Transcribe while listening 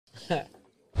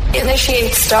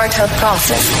Initiate startup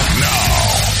process. Now,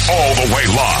 all the way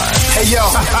live. Hey, yo,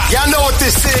 y'all know what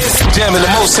this is. Jamming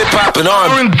the most hip-hop and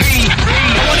R&B.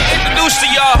 I want to introduce to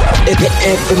y'all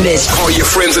Infamous. Call your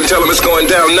friends and tell them it's going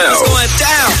down now. It's going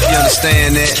down. You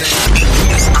understand that?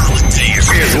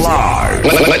 It's live.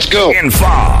 Let's go. In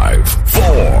 5, 4,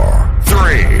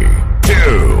 3,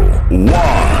 2, 1.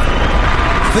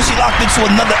 Officially locked into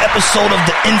another episode of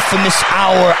the Infamous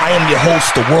Hour. I am your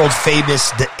host, the world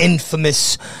famous, the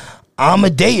infamous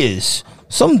Amadeus.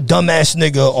 Some dumbass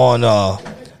nigga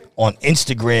on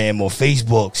Instagram or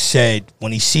Facebook said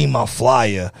when he seen my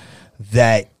flyer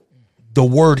that the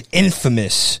word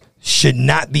infamous should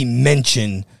not be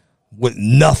mentioned with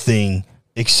nothing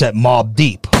except Mobb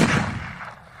Deep.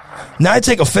 Now, I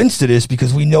take offense to this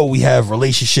because we know we have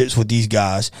relationships with these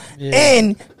guys. Yeah.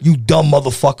 And, you dumb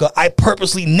motherfucker, I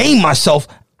purposely named myself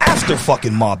after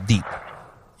fucking Mobb Deep.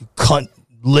 You cunt,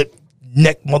 lip,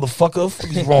 neck motherfucker. What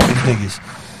is wrong with these niggas?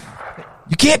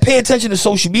 You can't pay attention to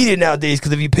social media nowadays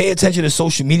because if you pay attention to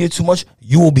social media too much,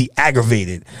 you will be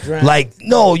aggravated. Right. Like,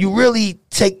 no, you really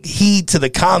take heed to the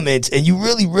comments and you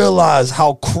really realize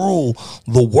how cruel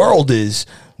the world is.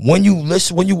 When you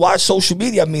listen, when you watch social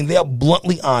media, I mean, they're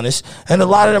bluntly honest, and a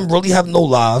lot of them really have no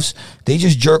lives. They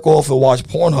just jerk off and watch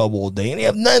Pornhub all day, and they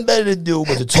have nothing better to do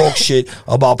but to talk shit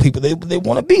about people they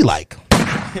want to be like.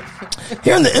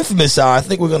 Here in the Infamous Hour, I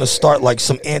think we're going to start like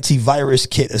some antivirus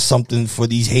kit or something for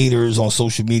these haters on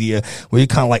social media where you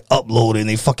kind of like upload it and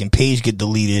they fucking page get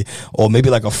deleted, or maybe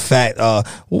like a fat,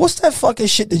 what's that fucking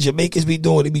shit that Jamaicans be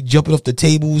doing? They be jumping off the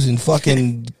tables and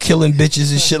fucking killing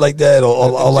bitches and shit like that,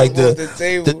 or like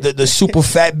the super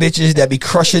fat bitches that be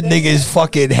crushing niggas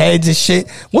fucking heads and shit.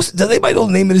 Does anybody know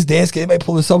the name of this dance? Can anybody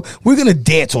pull this up? We're going to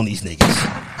dance on these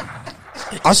niggas.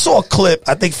 I saw a clip,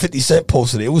 I think 50 Cent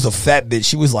posted it. It was a fat bitch.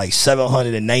 She was like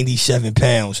 797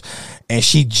 pounds. And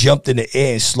she jumped in the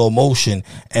air in slow motion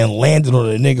and landed on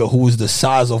a nigga who was the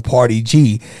size of Party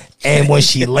G. And when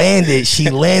she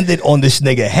landed on this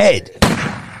nigga head.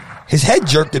 His head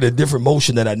jerked in a different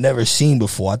motion that I'd never seen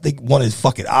before. I think one of his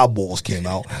fucking eyeballs came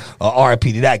out.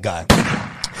 R.I.P. to that guy.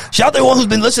 Shout out to everyone who's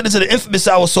been listening to the Infamous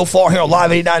Hour so far here on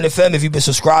Live 89 FM. If you've been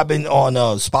subscribing on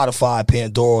Spotify,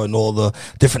 Pandora, and all the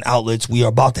different outlets, we are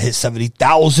about to hit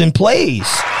 70,000 plays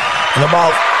in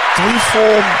about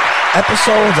 3-4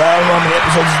 episodes. I don't know how many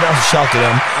episodes is now, so shout to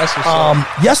them. That's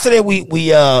what's yesterday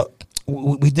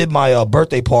we did my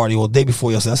birthday party, or day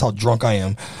before yesterday. That's how drunk I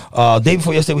am. Day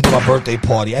before yesterday, we did my birthday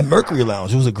party at Mercury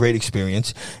Lounge. It was a great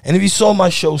experience. And if you saw my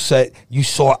show set, you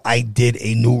saw I did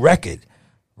a new record.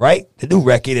 Right? The new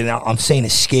record, and I'm saying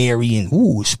it's scary and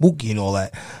spooky and all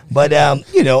that. But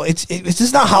you know, it's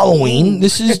just not Halloween.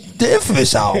 This is the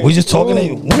Infamous Hour. We're just talking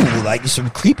like some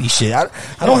creepy shit. I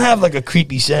don't have like a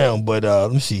creepy sound, but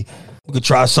let me see. We could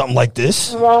try something like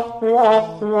this. Or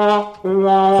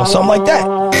something like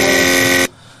that.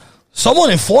 Someone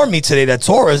informed me today that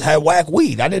Torres had whack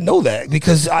weed. I didn't know that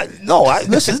because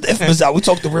listen, it's the Infamous Hour. We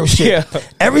talk the real shit. Yeah.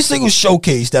 Every single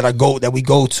showcase that we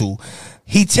go to,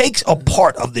 he takes a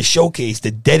part of the showcase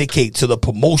to dedicate to the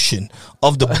promotion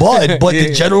of the bud, but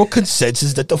the general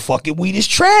consensus that the fucking weed is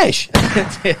trash.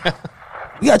 Yeah.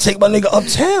 We gotta take my nigga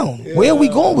uptown. Yeah. Where are we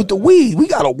going with the weed? We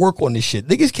gotta work on this shit.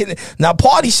 Niggas kidding. Now,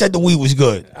 Party said the weed was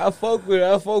good. I fuck with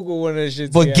one of that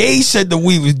shit. But Gay said the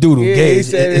weed was doodle. Yeah, Gay he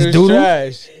said it was doodle?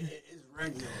 trash.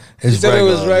 He said it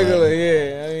was regular. Man.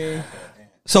 Yeah, I mean.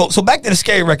 So back to the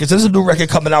Scary records. There's a new record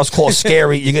coming out. It's called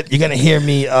Scary. You're gonna hear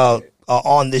me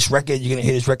on this record. You're gonna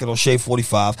hear this record on Shade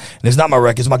 45, and it's not my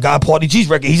record. It's my guy Party G's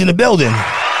record. He's in the building.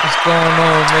 What's going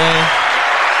on, man?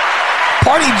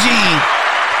 Party G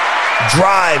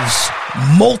drives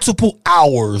multiple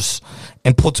hours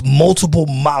and puts multiple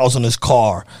miles on his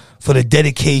car for the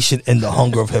dedication and the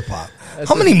hunger of hip hop.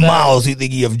 How many miles do you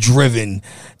think you have driven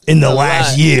in the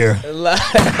last year? A lot.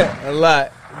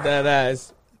 That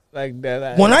ass. Like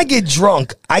that. When I get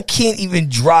drunk, I can't even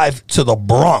drive to the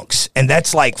Bronx, and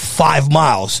that's like 5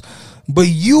 miles. But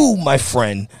you, my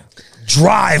friend,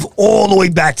 drive all the way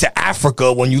back to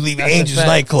Africa when you leave Angels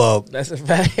nightclub. That's a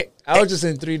fact. I was just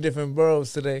in 3 different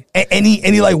boroughs today.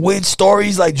 Any like weird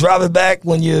stories like driving back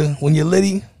when you're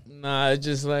litty? Nah, it's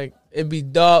just like it be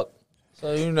dark,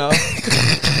 so you know,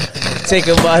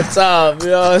 taking my time.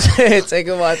 You know what I'm saying?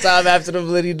 Taking my time after the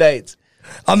litty nights.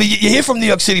 I mean, you're here from New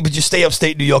York City, but you stay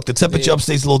upstate New York. The temperature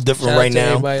upstate's a little different right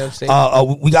now.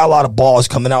 We got a lot of bars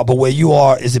coming out, but where you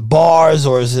are, is it bars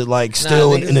or is it like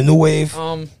still in the new wave?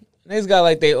 Niggas got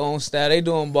like their own style. They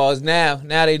doing bars now.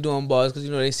 Now they doing bars because,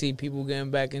 you know, they see people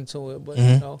getting back into it. But,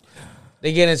 you know,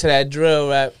 they get into that drill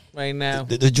rap right now.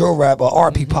 The drill rap,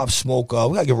 R.P. Pop Smoke. We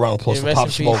got to give a round of applause for Pop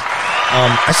Smoke.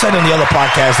 I said on the other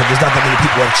podcast that there's not that many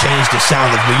people who have changed the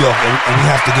sound of New York, and we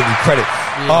have to give you credit.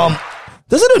 Yeah.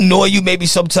 Does it annoy you maybe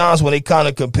sometimes when they kind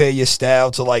of compare your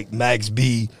style to like Max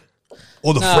B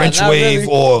or the French Wave?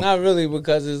 Really, or not really,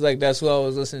 because it's like that's what I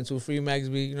was listening to, Free Max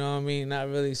B. You know what I mean? Not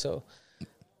really. So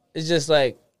it's just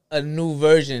like a new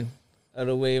version of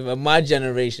the wave of my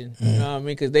generation. You know what I mean?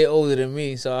 Because they older than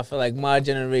me, so I feel like my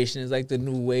generation is like the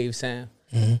new wave sound,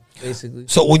 basically.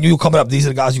 So when you were coming up, these are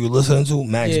the guys you were listening to?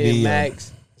 Max B?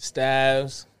 Max,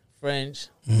 Styles, French.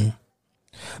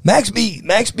 Max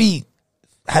B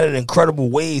had an incredible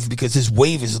wave because his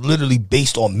wave is literally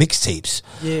based on mixtapes.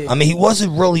 Yeah. I mean, he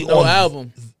wasn't really on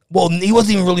album. Well, he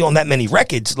wasn't even really on that many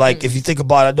records. Like, if you think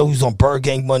about it, I know he was on Bird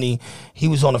Gang Money. He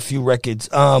was on a few records.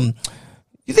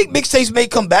 You think mixtapes may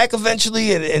come back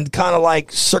eventually and kind of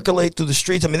like circulate through the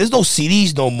streets? I mean, there's no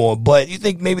CDs no more, but you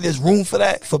think maybe there's room for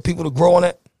that, for people to grow on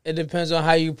it? It depends on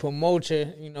how you promote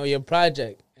your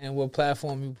project and what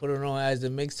platform you put it on as the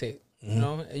mixtape. You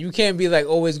know, and you can't be like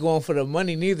always going for the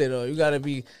money neither though. You gotta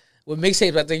be with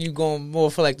mixtapes. I think you going more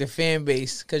for like the fan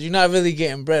base because you're not really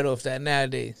getting bread off that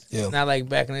nowadays. Yeah. It's not like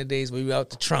back in the days where you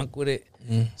out the trunk with it.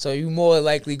 So you more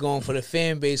likely going for the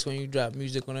fan base when you drop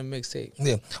music on a mixtape.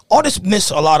 Yeah, artists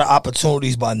miss a lot of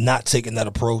opportunities by not taking that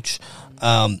approach.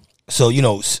 So you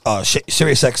know,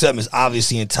 Sirius XM is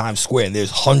obviously in Times Square, and there's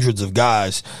hundreds of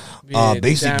guys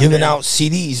basically giving out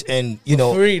CDs, and you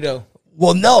know, free though.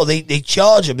 Well, no, they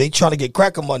charge them. They trying to get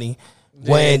cracker money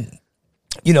when,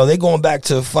 you know, they going back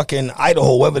to fucking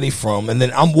Idaho, wherever they from, and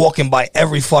then I'm walking by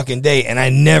every fucking day, and I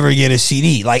never get a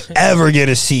CD, like ever get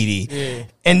a CD. Yeah.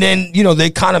 And then, you know,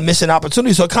 they kind of miss an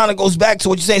opportunity. So it kind of goes back to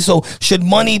what you're saying. So should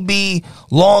money be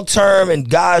long-term and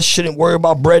guys shouldn't worry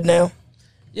about bread now?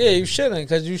 Yeah, you shouldn't,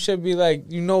 because you should be like,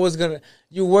 you know what's going to,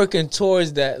 you're working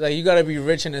towards that. Like, you got to be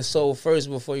rich in the soul first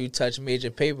before you touch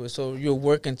major paper. So you're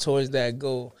working towards that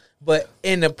goal. But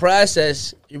in the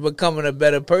process, you're becoming a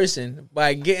better person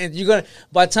by getting.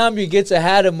 By the time you get to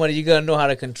have the money, you're gonna know how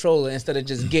to control it instead of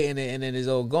just getting it and then it's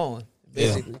all gone.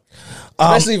 Basically,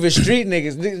 especially for street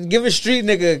niggas. Give a street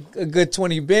nigga a good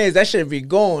 20 bands, that should be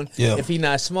gone. Yeah. If he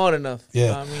not smart enough. Yeah, you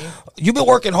know what I mean, you've been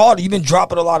working hard. You've been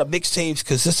dropping a lot of mixtapes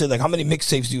consistently. Like, how many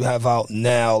mixtapes do you have out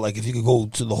now? Like, if you could go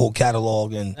to the whole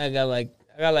catalog and I got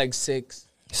like six.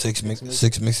 Six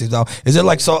mixtapes down. Is it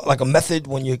like a method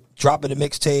when you're dropping the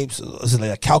mixtapes? Is it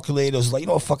like a calculator? Is it like, you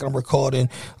know what, fucking I'm recording,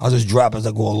 I'll just drop as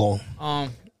I go along?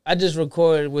 I just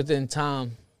record within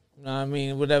time. You know what I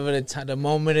mean? Whatever the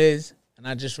moment is, and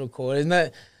I just record. It's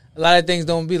not, a lot of things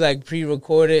don't be like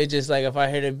pre-recorded. It's just like if I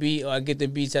hear the beat or I get the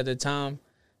beats at the time,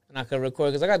 and I can record,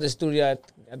 because I got the studio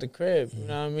at the crib. You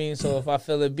know what I mean? So if I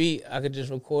feel a beat, I could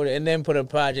just record it and then put a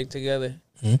project together.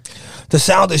 The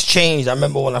sound has changed. I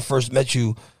remember when I first met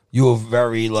you, you were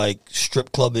very like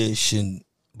strip club-ish,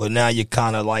 but now you're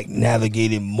kind of like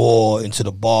navigating more into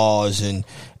the bars and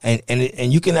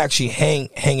you can actually hang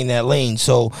in that lane.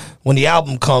 So when the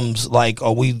album comes, like,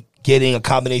 are we getting a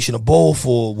combination of both,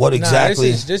 or what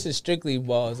exactly? This is strictly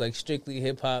bars, like strictly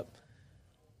hip hop,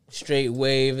 straight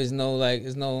wave. There's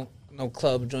no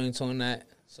club joints on that.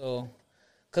 So,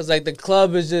 cause like the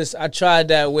club is just, I tried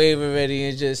that wave already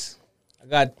and just.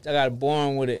 I got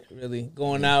bored with it, really.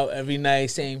 Going out every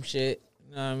night, same shit.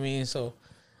 You know what I mean? So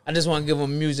I just want to give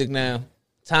them music now.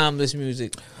 Timeless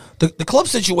music. The club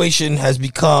situation has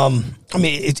become, I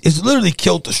mean, it's literally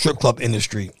killed the strip club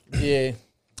industry. Yeah.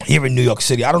 Here in New York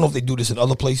City. I don't know if they do this in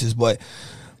other places, but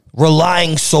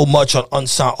relying so much on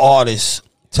unsigned artists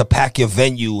to pack your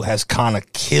venue has kind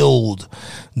of killed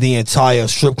the entire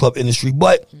strip club industry.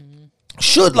 But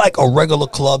should like a regular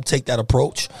club take that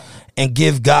approach and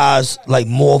give guys like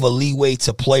more of a leeway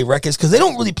to play records? Because they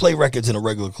don't really play records in a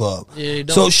regular club. Yeah, they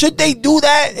don't. So should they do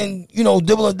that and, you know,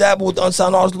 dibble and dabble with the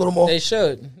unsigned artists a little more? They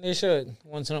should.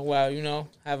 Once in a while, you know,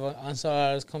 have an unsigned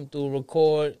artist come through,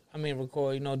 record,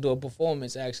 you know, do a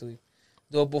performance, actually.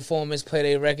 Do a performance, play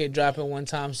their record, drop it one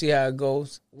time, see how it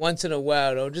goes. Once in a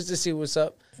while, though, just to see what's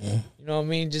up. You know what I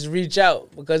mean? Just reach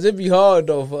out. Because it'd be hard,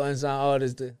 though, for unsigned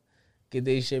artists to get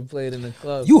their shit played in the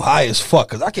club. You high as fuck,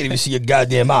 because I can't even see your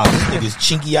goddamn eyes. This nigga's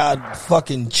chinky-eyed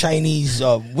fucking Chinese.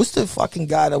 What's the fucking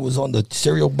guy that was on the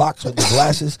cereal box with the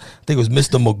glasses? I think it was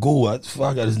Mr. Magoo.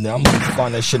 I got his name. I'm going to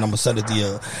find that shit and I'm going to send it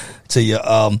to you.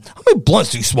 How many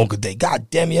blunts do you smoke a day? God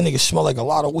damn, your niggas smell like a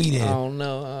lot of weed in. I don't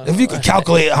know. If you could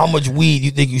calculate how much weed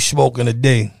you think you smoke in a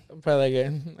day. Probably like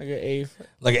an eighth.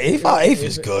 Like an eighth? Eighth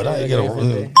is good. I get a eighth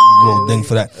little thing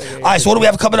for that. All right, so what do we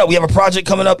have coming up? We have a project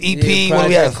coming up, EP. Yeah, what do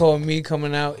we have? called Me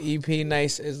coming out. EP,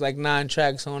 nice. It's like 9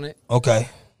 tracks on it. Okay.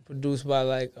 Produced by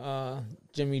like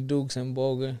Jimmy Dukes and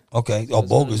Boga. Okay. Oh,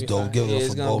 Boga's dope. Give it up for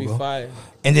it's gonna be Boga. fire.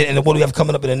 And then what do we have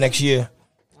coming up in the next year?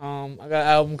 I got an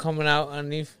album coming out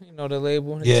underneath, the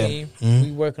label, the team.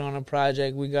 We working on a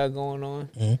project we got going on,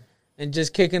 and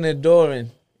just kicking the door in.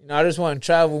 I just want to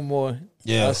travel more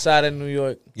outside of New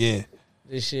York. Yeah.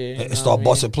 This year. And start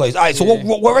busting plays. All right, so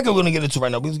what record we going to get into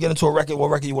right now? We're going to get into a record. What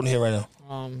record you want to hear right now?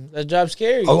 Let's drop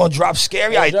Scary. Oh, we're going to drop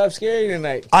Scary? All right. Drop Scary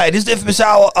tonight. All right, this is the Infamous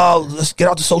Hour. Let's get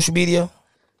out the social media.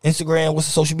 Instagram, what's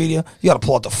the social media? You got to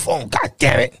pull out the phone. God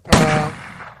damn it.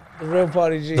 The Real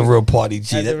Party G. The Real Party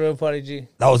G. The Real Party G.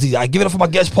 That was easy. I give it up for my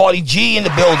guest, Party G, in the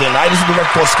building. All right, this is the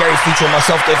record called Scary, featuring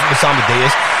myself, the Infamous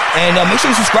Amadeus. And make sure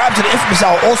you subscribe to the Infamous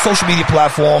Hour on all social media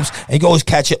platforms. And you can always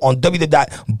catch it on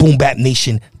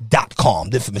www.boombapnation.com.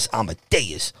 The Infamous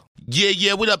Amadeus.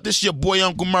 Yeah, what up? This is your boy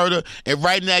Uncle Murder. And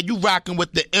right now, you rocking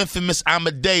with the Infamous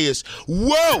Amadeus.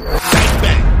 Whoa! Right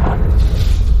back.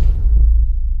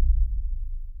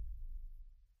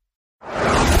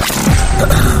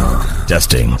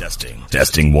 Testing. 1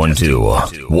 2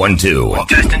 1 2.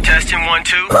 Testing 1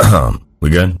 2. We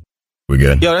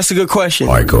good? Yo, that's a good question.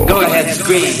 All right, cool. Go ahead,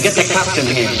 scream. Get the captain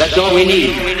here. That's all we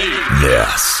need.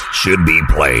 This should be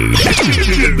played.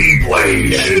 Should be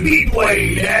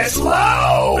played as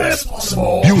loud as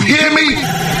possible. You hear me?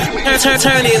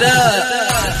 Turn it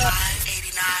up.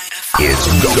 It's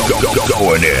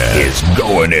going in. It's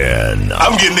going in.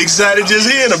 I'm getting excited just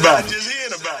hearing about it.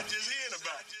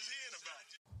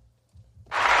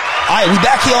 All right, we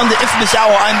back here on the Infamous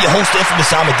Hour. I'm your host, the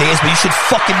Infamous Amadeus, but you should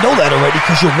fucking know that already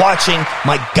because you're watching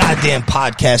my goddamn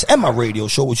podcast and my radio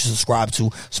show, which you subscribe to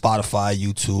Spotify,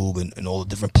 YouTube, and all the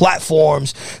different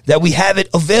platforms that we have it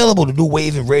available to do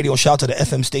wave and radio. Shout out to the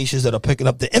FM stations that are picking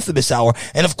up the Infamous Hour.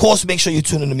 And, of course, make sure you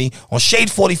tune in to me on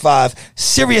Shade 45,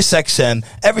 Sirius XM,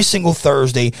 every single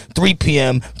Thursday, 3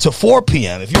 p.m. to 4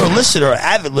 p.m. If you're a listener, an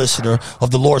avid listener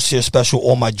of the Lord Sear Special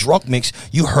or my Drunk Mix,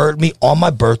 you heard me on my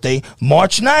birthday,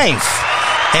 March 9th.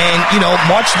 And,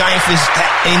 March 9th is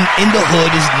in the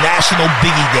hood is National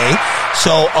Biggie Day.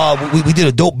 So we did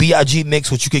a dope B.I.G.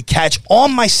 mix, which you could catch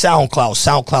on my SoundCloud,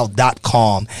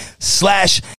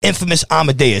 soundcloud.com/Infamous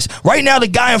Amadeus. Right now, the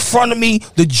guy in front of me,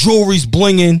 the jewelry's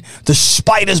blinging, the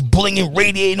spider's blinging,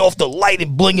 radiating off the light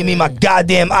and blinging me in my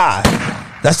goddamn eye.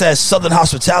 That's that Southern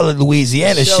Hospitality,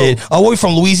 Louisiana shit. Oh, we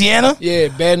from Louisiana? Yeah,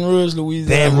 Baton Rouge, Louisiana.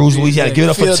 Baton Rouge, Louisiana. Give it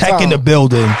up for Tech in the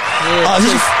building. Yeah, is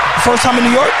this your first time in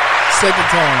New York? Second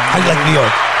time. How you like New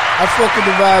York? I fuck with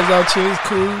the vibes out here. It's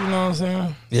cool, you know what I'm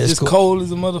saying? Yeah, it's cool. Cold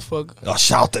as a motherfucker. Oh,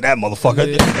 shout out to that motherfucker.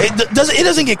 Yeah. It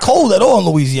doesn't get cold at all in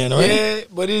Louisiana, right? Yeah,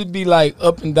 but it'd be like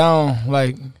up and down.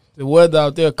 Like the weather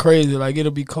out there crazy. Like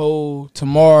it'll be cold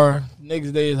tomorrow.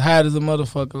 Next day is hot as a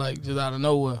motherfucker, like just out of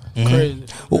nowhere. Crazy.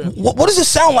 What does it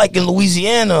sound like in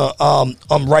Louisiana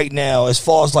right now as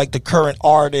far as like the current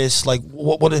artists? Like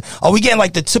are we getting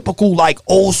like the typical like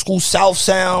old school South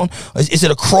sound? Is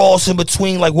it a cross in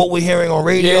between like what we're hearing on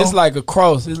radio? Yeah, it's like a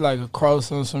cross. It's like a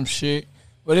cross on some shit.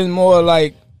 But it's more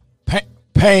like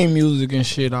pain music and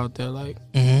shit out there. Like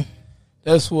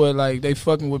that's what like they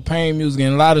fucking with pain music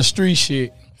and a lot of street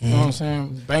shit. You know what I'm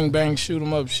saying? Bang bang, shoot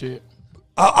 'em up shit.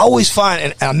 I always find,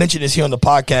 and I mentioned this here on the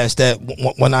podcast, that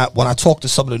when I talk to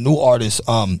some of the new artists,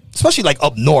 especially like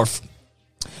up north,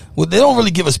 well, they don't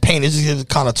really give us pain. They just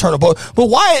kind of turn about. But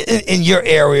why in your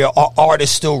area are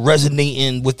artists still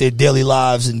resonating with their daily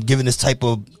lives and giving this type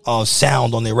of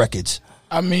sound on their records?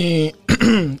 I mean,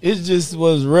 it just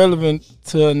was relevant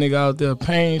to a nigga out there.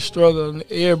 Pain, struggle,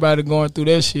 everybody going through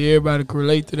that shit. Everybody can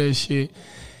relate to that shit.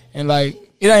 And like,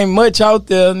 it ain't much out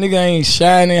there. Nigga ain't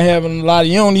shining, having a lot of.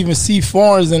 You don't even see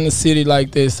foreigners in the city like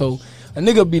that. So a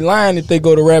nigga be lying if they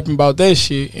go to rapping about that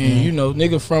shit. And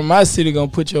nigga from my city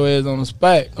gonna put your ass on the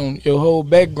spot. On your whole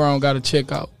background gotta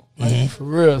check out. Like, for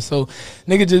real. So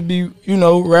nigga just be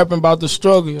rapping about the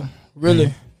struggle.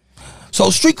 Really. So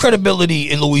street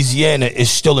credibility in Louisiana is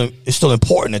still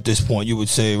important at this point. You would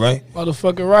say, right?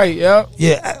 Motherfucker, right? Yeah.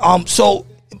 Yeah. So,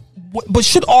 but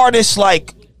should artists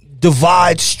like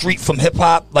divide street from hip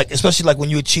hop, like especially like when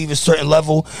you achieve a certain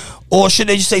level, or should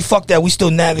they just say fuck that? We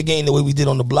still navigating the way we did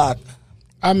on the block.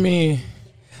 I mean,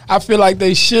 I feel like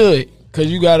they should, cause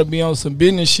you got to be on some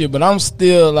business shit. But I'm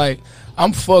still like,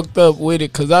 I'm fucked up with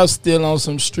it, cause I'm still on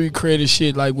some street credit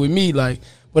shit. Like with me, like,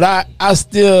 but I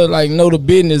still like know the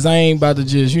business. I ain't about to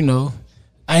just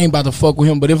I ain't about to fuck with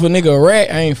him. But if a nigga a rat,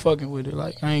 I ain't fucking with it.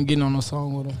 Like, I ain't getting on no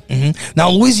song with him. Now,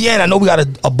 in Louisiana, I know we got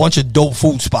a bunch of dope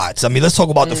food spots. I mean, let's talk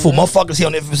about the food. Motherfuckers here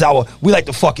on the Infamous Hour, we like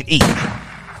to fucking eat.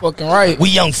 Fucking right. We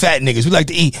young fat niggas. We like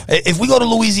to eat. If we go to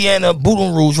Louisiana,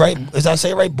 Baton Rouge, right? Is that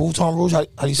say it right? Baton Rouge? How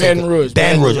do you say it? Baton Rouge.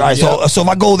 Baton Rouge. All right, yeah. so if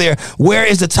I go there, where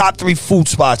is the top 3 food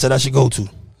spots that I should go to?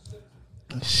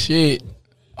 Shit.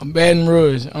 I'm Baton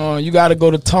Rouge. You got to go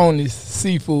to Tony's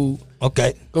Seafood.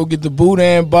 Okay. Go get the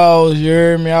boudin balls, you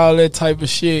heard me, all that type of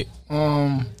shit.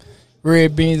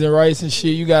 Red beans and rice and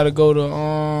shit. You gotta go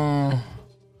to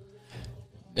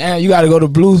you gotta go to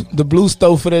the blue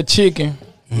stove for that chicken.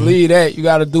 Leave that. You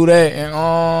gotta do that.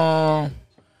 And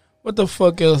what the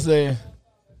fuck else there?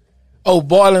 Oh,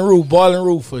 boiling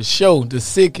root for sure. The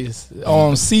sickest.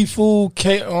 Seafood,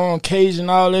 Cajun,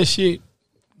 all that shit.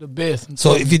 The best.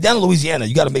 So if you're down in Louisiana,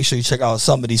 you got to make sure you check out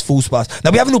some of these food spots. Now,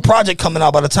 we have a new project coming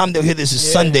out. By the time they'll hear this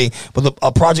is Sunday, but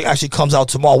a project actually comes out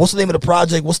tomorrow. What's the name of the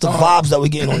project? What's the vibes that we're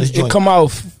getting on this joint? It come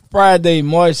out Friday,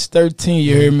 March 13th,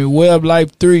 you hear me? Web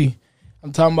Life 3.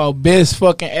 I'm talking about best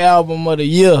fucking album of the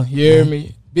year, you hear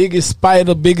me? Biggest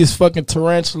spider, biggest fucking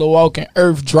tarantula walking,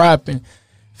 earth dropping.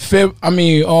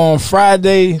 On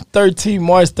Friday,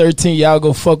 March 13th, y'all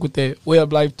go fuck with that.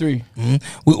 Web Life 3.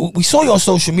 We saw you on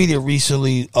social media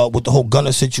recently with the whole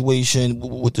Gunna situation,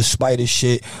 with the spider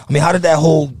shit. I mean, how did that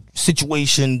whole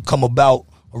situation come about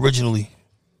originally?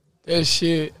 That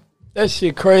shit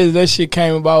crazy. That shit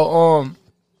came about.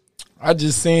 I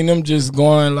just seen them just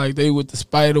going like they with the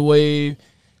spider wave.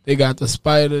 They got the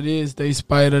spider this, they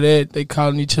spider that. They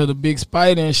calling each other Big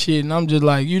Spider and shit. And I'm just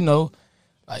like,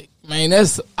 man,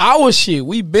 that's our shit.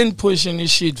 We been pushing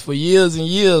this shit for years and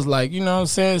years, like, you know what I'm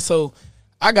saying? So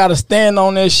I gotta stand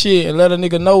on that shit and let a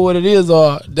nigga know what it is,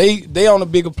 or they on a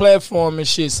bigger platform and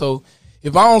shit. So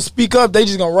if I don't speak up, they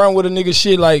just gonna run with a nigga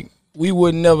shit like we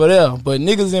wasn't never there. But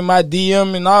niggas in my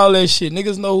DM and all that shit,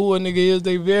 niggas know who a nigga is.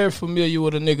 They very familiar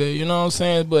with a nigga, you know what I'm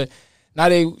saying? But now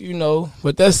they,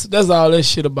 but that's all that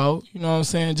shit about, you know what I'm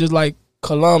saying? Just like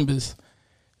Columbus.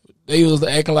 They was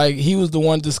acting like he was the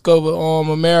one discovered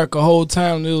America the whole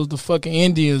time. It was the fucking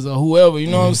Indians or whoever. You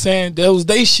know what I'm saying? That was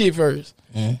they shit first.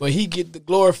 But he get the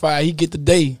glorified. He get the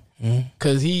day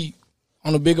because he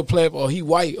on a bigger platform. Or he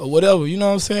white or whatever. You know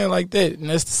what I'm saying? Like that. And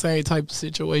that's the same type of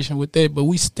situation with that. But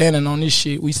we standing on this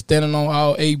shit. We standing on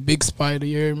our Big Spider.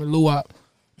 You hear me? Luwop.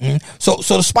 So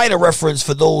the spider reference,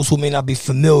 for those who may not be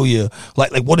familiar,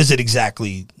 like what is it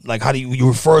exactly? Like, how do you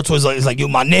refer to it? It's like you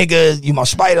my nigga, you my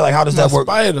spider. Like, how does that work?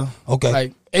 Spider. Okay.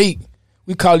 Like 8.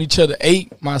 We call each other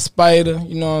 8, my spider.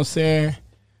 You know what I'm saying?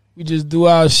 We just do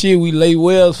our shit. We lay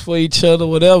webs for each other,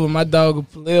 whatever. My dog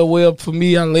will lay a web for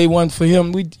me. I lay one for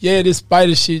him. This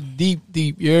spider shit deep.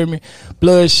 You hear me?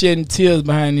 Blood shedding tears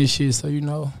behind this shit. So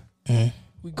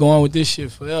we going with this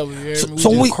shit forever. You hear me?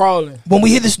 So we crawling. When we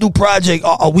hear this new project,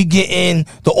 are we getting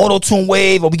the auto-tune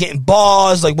wave? Are we getting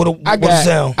bars? Like what the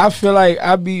sound? I feel like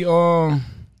I be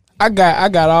I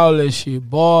got all that shit.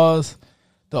 Bars,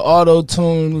 the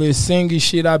auto-tune, little singing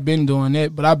shit. I've been doing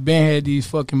that, but I've been had these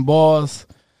fucking bars.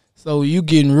 So you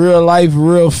getting real life,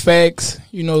 real facts.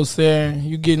 You know what I'm saying?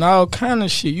 You getting all kind of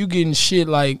shit. You getting shit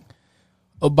like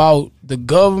about the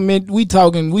government. We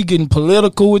getting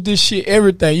political with this shit.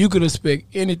 Everything. You could expect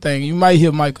anything. You might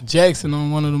hear Michael Jackson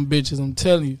on one of them bitches, I'm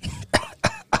telling you.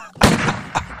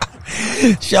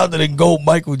 Shout out to the GOAT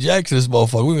Michael Jackson, this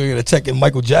motherfucker. We're gonna get a Tekken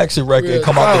Michael Jackson record and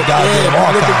come out the goddamn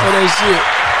archive. Looking for that shit.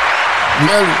 We're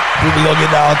gonna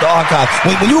get that out the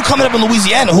archive. When you were coming up in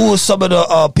Louisiana, who were some of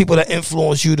the people that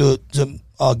influenced you to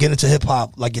get into hip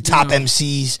hop? Like your top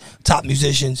MCs, top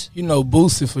musicians?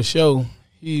 Boosie for sure.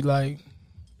 He like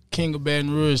King of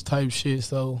Baton Rouge type shit.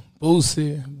 So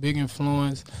Boosie, big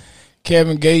influence.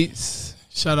 Kevin Gates,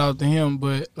 shout out to him.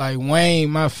 But like Wayne,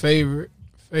 my favorite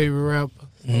rapper.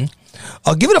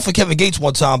 Give it up for Kevin Gates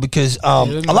one time, because a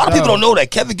lot of people don't know that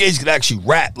Kevin Gates could actually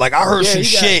rap. Like, I heard some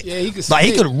shit. He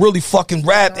could really fucking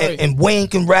rap, and Wayne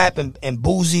can rap, and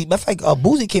Boozy. Matter of fact,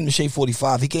 Boozy came to Shade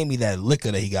 45. He gave me that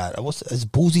liquor that he got. It's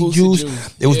Boozy juice.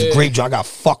 It was the grape juice. I got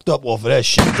fucked up off of that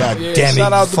shit. God damn it!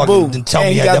 Shout out to Boo. Didn't tell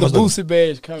me he that. got the Boosie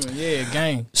badge coming. Yeah,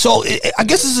 gang. So I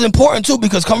guess this is important too,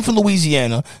 because coming from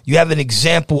Louisiana, you have an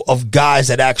example of guys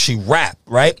that actually rap,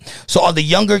 right? So are the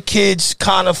younger kids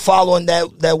kind of following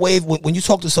that wave? When you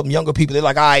talk to some younger people, they're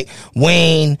like, all right,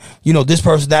 Wayne, this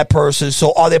person, that person.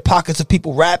 So are there pockets of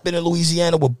people rapping in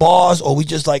Louisiana with bars, or we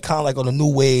just like kind of like on a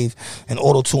new wave and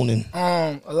auto-tuning?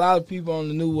 A lot of people on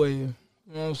the new wave. You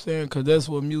know what I'm saying? Because that's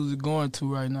what music going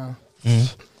to right now.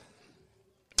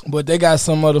 But they got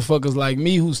some motherfuckers like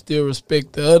me who still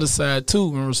respect the other side too,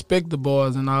 and respect the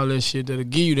bars and all that shit that'll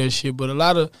give you that shit. But a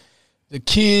lot of the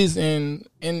kids and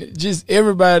just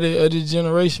everybody of this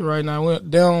generation right now,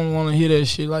 they don't want to hear that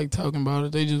shit like talking about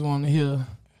it. They just want to hear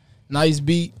nice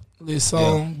beat, this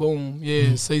song, boom,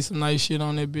 say some nice shit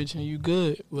on that bitch and you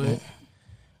good. But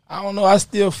I don't know, I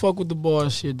still fuck with the bar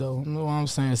shit though. You know what I'm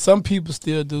saying? Some people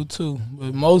still do too,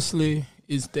 but mostly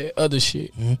it's that other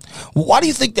shit. Why do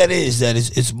you think that is? That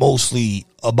it's mostly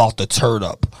about the turn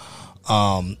up,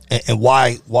 and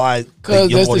why?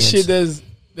 Because that's the shit that's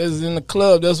that's in the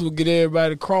club. That's what get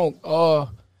everybody crunk.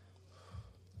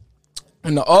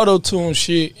 And the auto-tune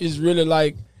shit is really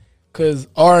like, cause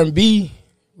R&B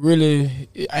really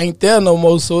ain't there no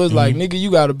more. So it's like, nigga,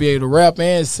 you gotta be able to rap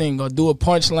and sing or do a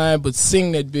punchline, but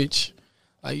sing that bitch.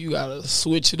 Like you gotta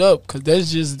switch it up, cause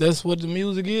that's what the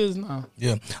music is now.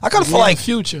 Yeah, I kind of feel like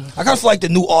future. I kind of feel like the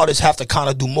new artists have to kind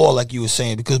of do more, like you were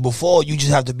saying, because before you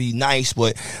just have to be nice,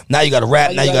 but now you gotta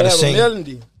rap, now you gotta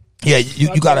sing. Yeah,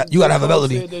 you gotta have a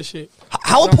melody.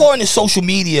 How important is social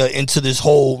media into this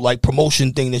whole like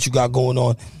promotion thing that you got going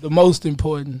on? The most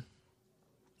important.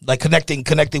 Like connecting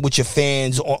with your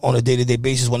fans on a day-to-day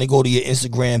basis. When they go to your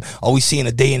Instagram, are we seeing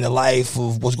a day in the life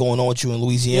of what's going on with you in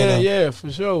Louisiana? Yeah,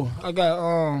 for sure. I got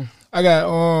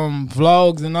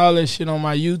vlogs and all that shit on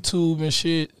my YouTube and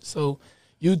shit. So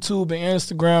YouTube and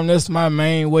Instagram, that's my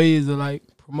main ways of like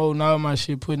promoting all my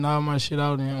shit, putting all my shit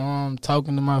out, and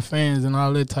talking to my fans and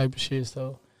all that type of shit.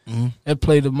 So that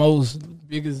play the most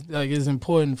biggest, like it's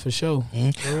important for sure.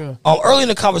 For real. Early in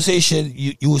the conversation,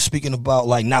 you were speaking about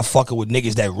like not fucking with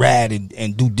niggas that rad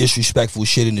and do disrespectful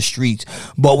shit in the streets.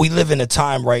 But we live in a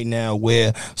time right now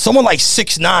where someone like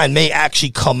 6ix9ine may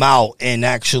actually come out and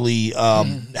actually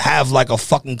have like a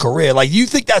fucking career. Like, you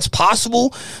think that's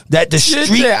possible? That the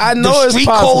street, I know the it's street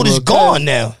possible, code is gone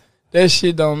now. That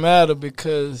shit don't matter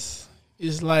because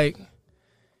it's like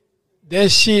that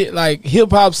shit, like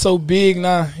hip hop's so big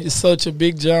now. It's such a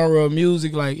big genre of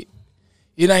music. Like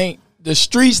it ain't, the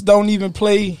streets don't even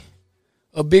play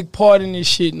a big part in this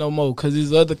shit no more because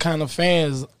there's other kind of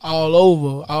fans all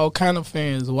over, all kind of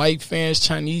fans, white fans,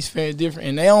 Chinese fans, different,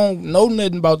 and they don't know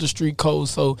nothing about the street code.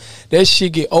 So that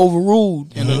shit get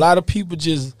overruled, and a lot of people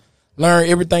just learn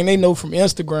everything they know from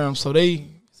Instagram. So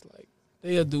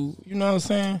they'll do, you know what I'm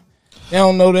saying? They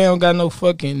don't know, they don't got no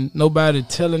fucking nobody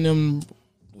telling them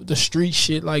the street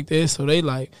shit like that. So they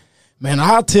like, man,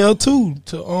 I'll tell too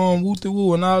to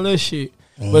woo-the-woo and all that shit.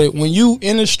 But when you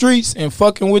in the streets and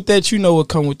fucking with that, you know what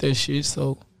come with that shit.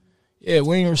 So yeah,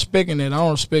 we ain't respecting that. I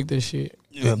don't respect that shit.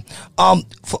 Yeah.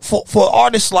 For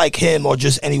artists like him or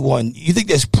just anyone, you think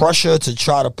there's pressure to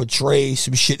try to portray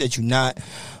some shit that you're not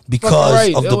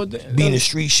because of being the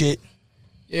street shit?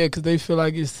 Yeah, because they feel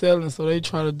like it's selling, so they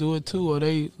try to do it too, or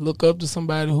they look up to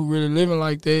somebody who really living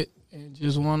like that and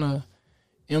just want to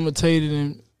imitate it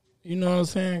and, you know what I'm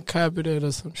saying, copy that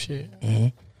or some shit.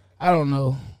 I don't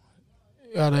know.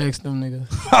 You gotta ask them niggas.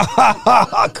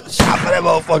 Shot for that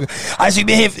motherfucker. I see,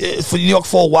 been here for New York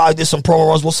for a while. Did some promo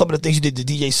runs. What's some of the things you did to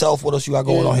DJ Self? What else you got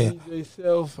going on here? DJ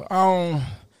Self,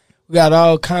 we got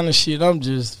all kind of shit. I'm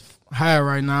just high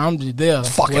right now. I'm just there.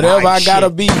 Fucking whatever I gotta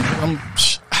shit. be, I'm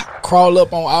crawl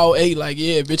up on all 8 like,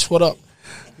 yeah, bitch, what up?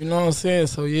 You know what I'm saying?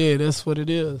 So yeah, that's what it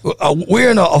is.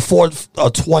 We're in a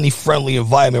 420 friendly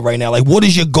environment right now. Like, what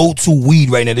is your go-to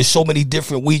weed right now? There's so many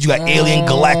different weeds. You got Alien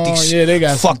Galactic, yeah, they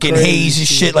got fucking haze and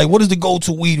shit. Like, what is the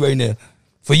go-to weed right now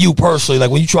for you personally?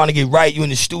 Like, when you trying to get right, you in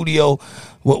the studio.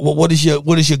 What is your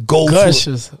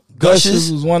go-to?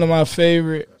 Gushes was one of my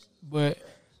favorite, but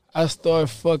I started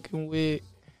fucking with,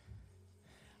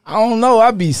 I don't know,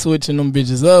 I be switching them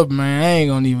bitches up, man. I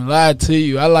ain't gonna even lie to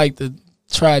you. I like to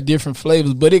try different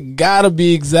flavors, but it gotta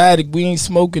be exotic. We ain't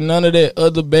smoking none of that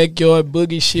other backyard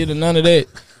boogie shit or none of that.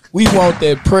 We want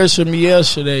that pressure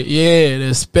miesha,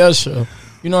 that special.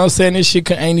 You know what I'm saying? This shit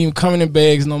ain't even coming in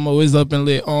bags no more. It's up and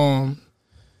lit.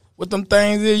 What them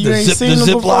things is? You ain't seen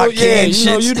them before? Yeah, you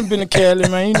know, you done been to Cali,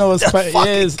 man. You know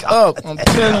it's up. I'm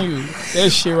telling you. That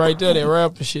shit right there, that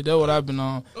rapper shit, that's what I've been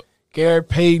on. Gary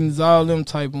Payton's, all them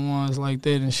type of ones like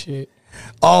that and shit.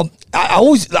 I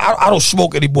don't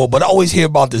smoke anymore, but I always hear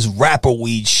about this rapper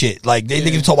weed shit. Like they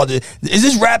niggas talk about this. Is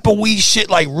this rapper weed shit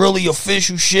like really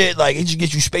official shit? Like it just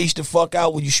gets you spaced the fuck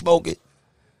out when you smoke it?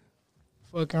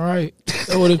 Fucking right.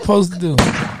 That's what it's supposed to do.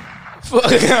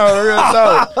 Fucking real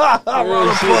talk.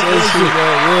 Real shit, that shit,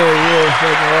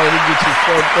 fucking right. It get you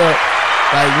fucked up.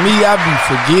 Like me, I be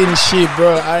forgetting shit,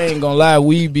 bro. I ain't gonna lie,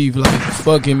 weed be like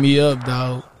fucking me up,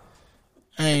 dog.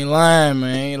 I ain't lying,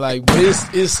 man. Like, but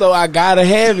it's so I gotta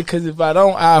have it, because if I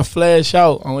don't, I'll flash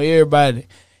out on everybody,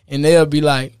 and they'll be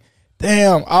like,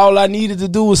 "Damn, all I needed to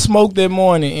do was smoke that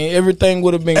morning, and everything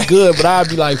would have been good." But I'll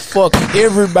be like, "Fuck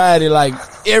everybody!" Like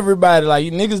you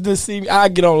niggas didn't see me. I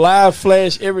get on live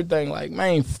flash, everything. Like,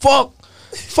 man, fuck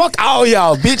all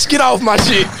y'all, bitch. Get off my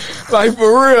shit. Like, for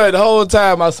real, the whole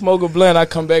time I smoke a blunt, I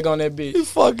come back on that bitch. It's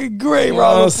fucking great, you know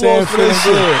what I'm saying? Feeling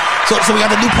good. So we got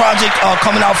the new project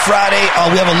coming out Friday.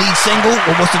 We have a lead single.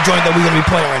 What's the joint that we're gonna be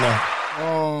playing right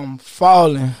now?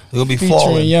 Falling. It'll be featuring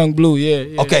Falling. Young Blue,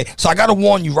 yeah. Okay, so I gotta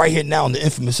warn you right here now on the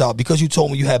Infamous out, because you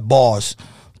told me you had bars.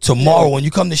 Tomorrow when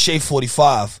you come to Shade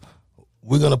 45,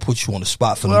 we're gonna put you on the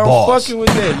spot for the I'm bars. fucking with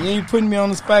that. You ain't putting me on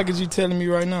the spot because you telling me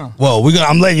right now. Well,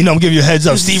 I'm letting you know. I'm giving you a heads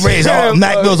up. Steve Ray's,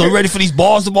 Mac Mills, are you ready for these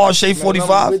bars? The bars, Shade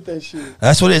 45. With that shit.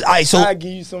 That's what it is. All right, so I'll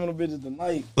give you some of the bitches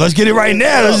tonight. let's get it right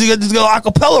now. Let's go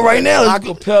acapella right now.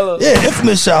 Acapella. Yeah,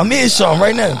 infamous sound. Me and Sean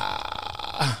right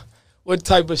now. What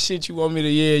type of shit you want me to?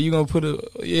 Yeah, you gonna put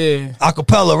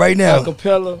Acapella right now.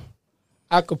 Acapella.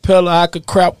 I could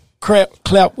clap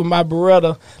with my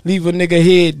Beretta, leave a nigga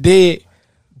head dead.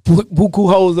 Buku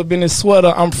holes up in his sweater.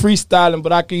 I'm freestyling,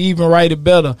 but I could even write it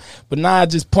better. But now I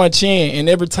just punch in, and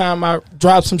every time I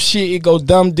drop some shit, it go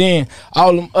dumbed in.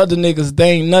 All them other niggas,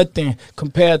 they ain't nothing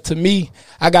compared to me.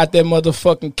 I got that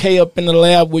motherfucking K up in the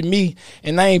lab with me,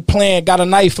 and I ain't playing. Got a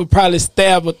knife for probably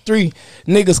stab or 3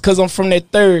 niggas, cause I'm from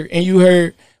that 3rd. And you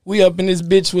heard we up in this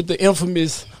bitch with the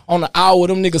infamous on the hour.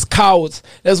 Them niggas cowards.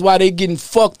 That's why they getting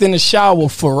fucked in the shower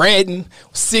for ratting,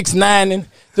 6ix9ing.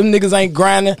 Them niggas ain't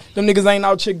grinding. Them niggas ain't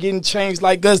out here getting changed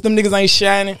like us. Them niggas ain't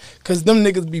shining because them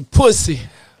niggas be pussy.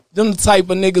 Them the type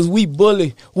of niggas we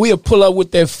bully. We'll pull up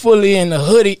with that fully and the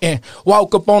hoodie and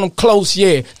walk up on them close,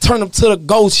 yeah. Turn them to the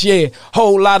ghost, yeah.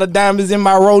 Whole lot of diamonds in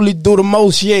my rollie, do the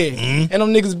most, yeah. And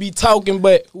them niggas be talking,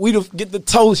 but we get the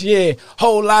toast, yeah.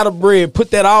 Whole lot of bread,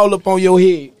 put that all up on your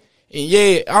head. And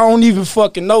yeah, I don't even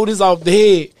fucking know this off the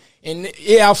head. And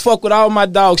yeah, I fuck with all my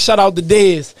dogs. Shout out to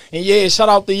Dez. And yeah, shout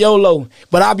out to YOLO.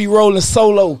 But I be rolling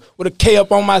solo with a K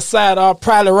up on my side. I'll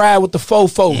probably ride with the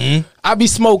fofo. I be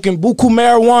smoking buku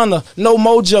marijuana, no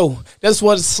mojo. That's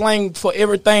what it's slang for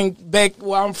everything back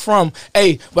where I'm from.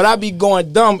 Hey, but I be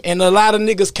going dumb, and a lot of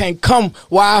niggas can't come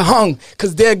while I hung,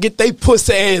 cause they'll get they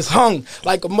pussy ass hung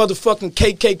like a motherfucking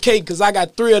KKK, cause I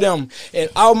got 3 of them. And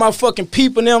all my fucking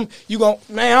people them, you gon'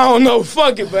 man, I don't know,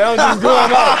 fuck it, but I'm just going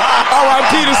off.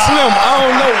 R.I.P. to Slim, I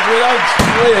don't know, but I'm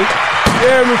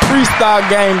freestyle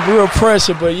game, real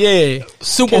pressure, but yeah.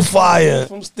 Super fire.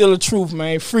 I'm still the truth,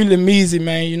 man. Freely Measy,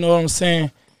 man, you know what I'm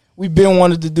saying? We been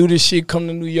wanted to do this shit, come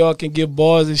to New York and get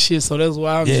bars and shit, so that's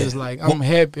why I'm just like, I'm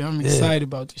happy, I'm excited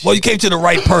about this shit. Well, you came to the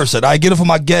right person. I get it for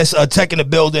my guest, Tech in the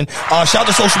building. Shout out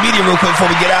to social media real quick before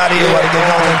we get out of here.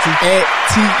 At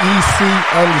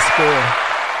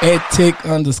TEC_. At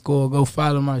Tech_. Go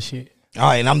follow my shit. All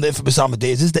right, and I'm the infamous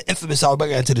Amadeus. This is the infamous hour. We're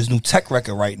going into this new Tech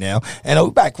record right now, and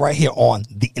we're back right here on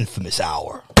the infamous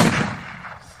hour.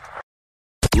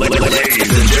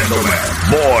 Ladies and gentlemen,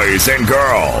 boys and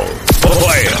girls,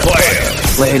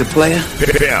 player to player,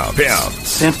 pimp,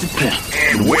 simp to pimp,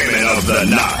 and women of the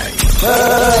night.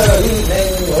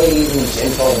 Ladies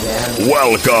and gentlemen,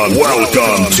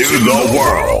 Welcome to the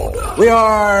world. We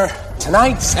are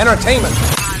tonight's entertainment.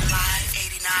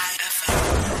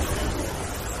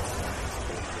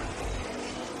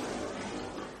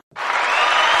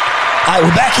 All right,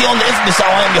 we're back here on the Infamous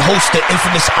Hour. I am your host, the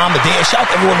Infamous Amadeus. Shout out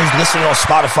to everyone who's listening on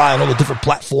Spotify and all the different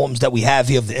platforms that we have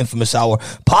here of the Infamous Hour.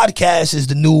 Podcast is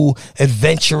the new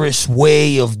adventurous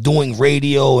way of doing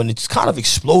radio, and it's kind of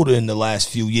exploded in the last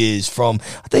few years. From,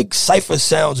 I think, Cypher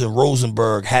Sounds and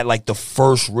Rosenberg had like the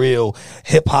first real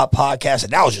hip-hop podcast,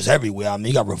 and now it's just everywhere. I mean,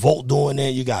 you got Revolt doing it,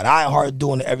 you got iHeart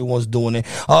doing it, everyone's doing it.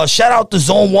 Shout out to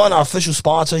Zone 1, our official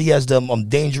sponsor. He has the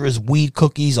dangerous weed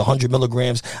cookies, 100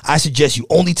 milligrams. I suggest you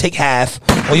only take half,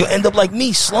 or you'll end up like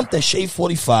me, slumped at Shade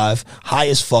 45, high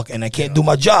as fuck, and I can't do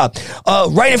my job.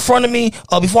 Right in front of me,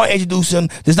 before I introduce him,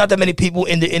 there's not that many people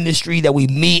in the industry that we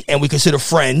meet and we consider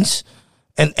friends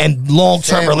and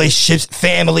long-term relationships,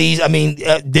 families. I mean,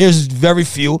 there's very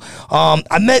few.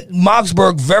 I met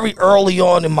Moxberg very early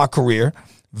on in my career.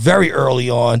 Very early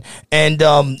on, and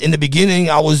in the beginning,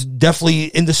 I was definitely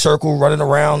in the circle, running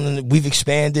around, and we've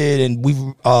expanded and we've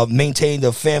maintained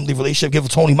a family relationship. Give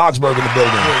Tony Moxberg in the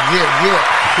building.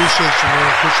 Yeah. Appreciate you,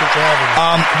 man. Appreciate you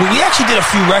having me. We actually did a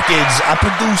few records. I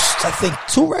produced, I think,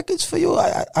 2 records for you.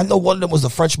 I know one of them was the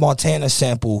French Montana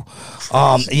sample.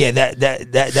 Yeah,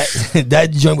 that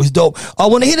joint was dope.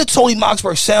 When I hear the Tony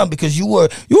Moxberg sound, because you were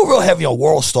real heavy on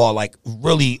World Star, like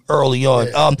really early on.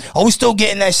 Yeah. Are we still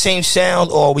getting that same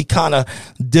sound, or are we kind of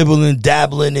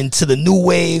dabbling into the new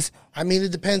wave? I mean,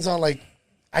 it depends on, like,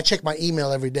 I check my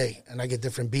email every day and I get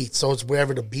different beats. So it's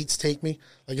wherever the beats take me.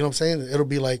 Like, you know what I'm saying? It'll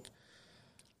be like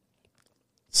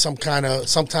some kind of,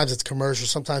 sometimes it's commercial,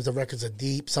 sometimes the records are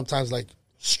deep, sometimes like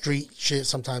street shit,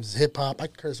 sometimes it's hip hop. I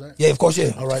can curse, right? Yeah, of course,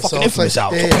 yeah. All right, fucking so infamous like,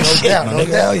 out. Yeah, no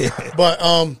doubt. Yeah. But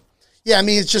yeah, I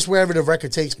mean, it's just wherever the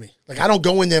record takes me. Like, I don't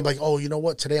go in there like, oh, you know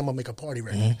what? Today I'm gonna make a party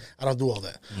record. Mm-hmm. I don't do all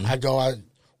that. I go,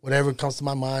 whatever comes to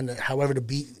my mind, however the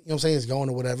beat, you know what I'm saying, is going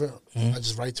or whatever. I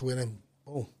just write to it and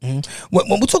boom.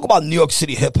 When we talk about New York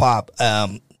City hip hop,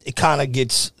 it kind of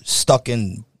gets stuck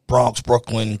in Bronx,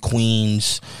 Brooklyn,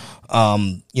 Queens.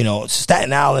 You know,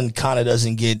 Staten Island kind of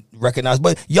doesn't get recognized,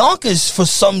 but Yonkers for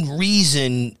some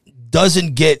reason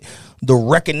doesn't get the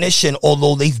recognition,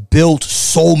 although they've built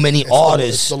so many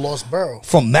artists. It's the Lost Borough.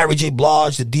 From Mary J.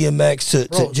 Blige to DMX to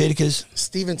Jadakiss.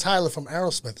 Steven Tyler from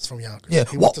Aerosmith is from Yonkers. Yeah.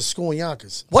 He went to school in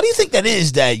Yonkers. What do you think that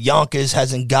is that Yonkers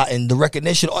hasn't gotten the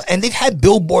recognition? And they've had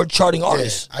Billboard charting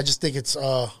artists. Yeah, I just think it's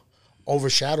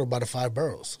overshadowed by the 5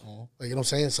 boroughs. Like, you know what I'm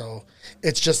saying? So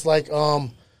it's just like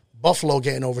Buffalo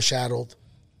getting overshadowed,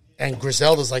 and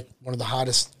Griselda's like one of the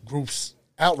hottest groups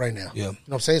out right now. Yeah. You know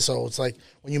what I'm saying? So it's like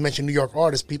when you mention New York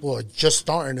artists, people are just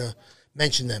starting to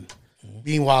mention them.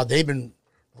 Meanwhile, they've been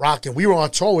rocking. We were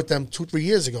on tour with them 2-3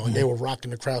 years ago, and they were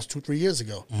rocking the crowds 2-3 years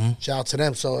ago. Shout out to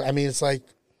them. So, I mean, it's like,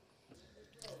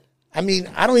 I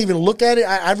don't even look at it.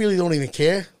 I really don't even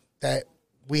care that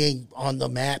we ain't on the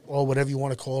map or whatever you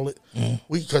want to call it.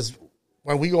 Because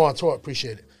when we go on tour,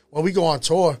 appreciate it. When we go on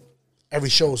tour, every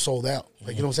show is sold out.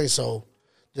 Like, you know what I'm saying? So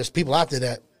there's people out there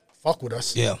that fuck with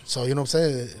us. Yeah. So, you know what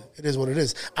I'm saying? It is what it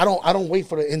is. I don't wait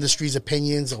for the industry's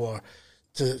opinions or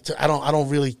I don't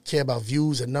really care about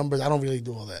views and numbers. I don't really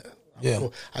do all that.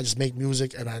 I just make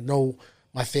music, and I know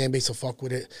my fan base will fuck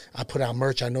with it. I put out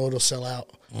merch. I know it'll sell out.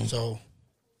 So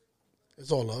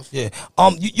it's all love. Yeah.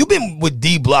 You've been with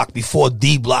D Block before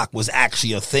D Block was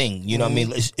actually a thing. You know what I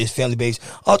mean? It's family based.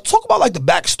 Talk about like the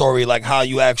backstory, like how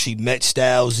you actually met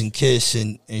Styles and Kiss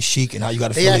and Chic, and how you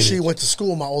got affiliated. They actually went to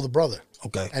school with my older brother.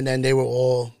 Okay. And then they were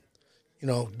all, you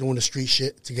know, doing the street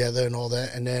shit together and all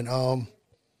that. And then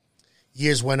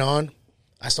years went on.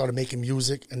 I started making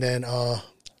music. And then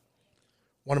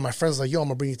one of my friends was like, yo, I'm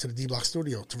going to bring you to the D-Block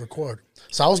studio to record.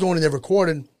 So I was going in there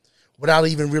recording without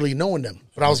even really knowing them.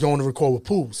 But I was going to record with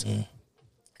Poobs.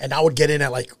 And I would get in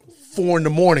at like 4 in the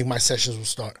morning. My sessions would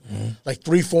start. Like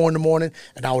 3, 4 in the morning.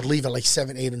 And I would leave at like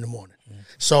 7, 8 in the morning.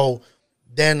 So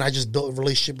then I just built a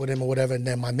relationship with him or whatever. And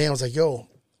then my man was like, yo,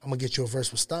 I'm going to get you a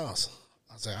verse with Styles.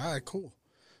 I was like, all right, cool.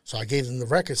 So I gave them the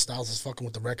record. Styles was fucking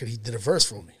with the record. He did a verse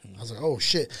for me. I was like, oh,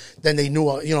 shit. Then they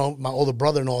knew, you know, my older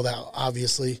brother and all that,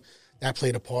 obviously. That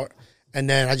played a part. And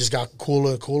then I just got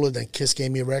cooler and cooler. Then Kiss gave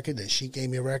me a record. Then She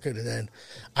gave me a record. And then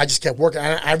I just kept working.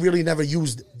 I really never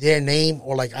used their name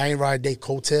or like I ain't ride their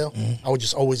coattail. I would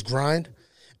just always grind.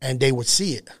 And they would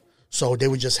see it. So they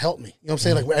would just help me. You know what I'm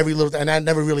saying? Like with every little thing. And I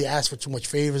never really asked for too much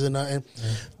favors or nothing.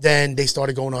 Then they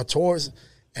started going on tours.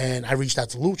 And I reached out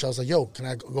to Luch. I was like, yo, can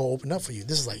I go open up for you?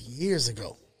 This is like years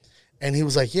ago. And he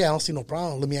was like, yeah, I don't see no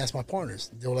problem. Let me ask my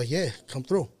partners. They were like, yeah, come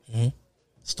through.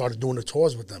 Started doing the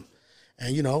tours with them.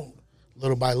 And, you know,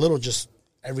 little by little, just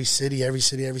every city,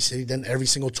 then every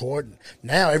single tour.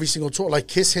 Now every single tour. Like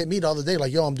Kiss hit me the other day,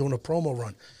 like, yo, I'm doing a promo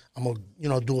run. I'm going to, you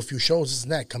know, do a few shows, this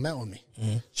and that. Come out with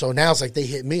me. So now it's like they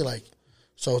hit me like,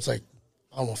 so it's like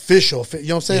I'm official. You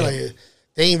know what I'm saying? Like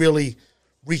they ain't really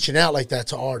reaching out like that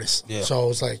to artists.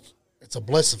 So it's like, it's a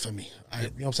blessing for me. You know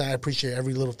what I'm saying? I appreciate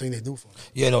every little thing they do for me.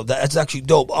 Yeah, no, that's actually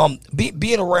dope.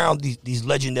 Being around these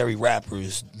legendary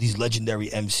rappers, these legendary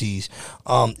MCs,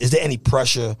 is there any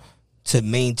pressure to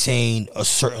maintain a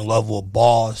certain level of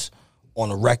bars on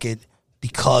a record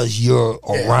because you're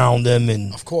around them?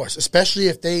 And of course, especially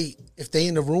if they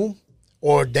in the room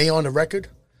or they on the record,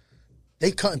 they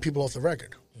cutting people off the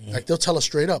record. Like they'll tell us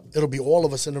straight up, it'll be all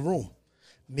of us in the room.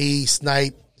 Me,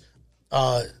 Snipe,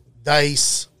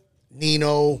 Dice,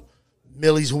 Nino,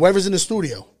 Millie's, whoever's in the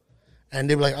studio. And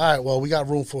they were like, all right, well, we got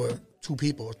room for 2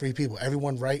 people or 3 people.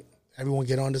 Everyone write, everyone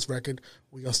get on this record.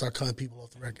 We're going to start cutting people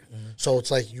off the record. So it's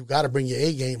like, you got to bring your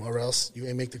A game or else you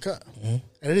ain't make the cut. And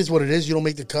it is what it is. You don't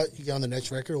make the cut, you get on the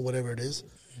next record or whatever it is.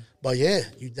 But yeah,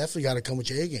 you definitely got to come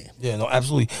with your A game. Yeah, no,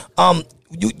 absolutely.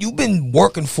 You've been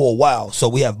working for a while, so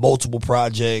we have multiple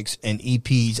projects and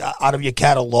EPs. Out of your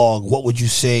catalog, what would you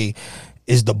say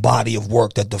is the body of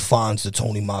work that defines the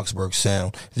Tony Moxberg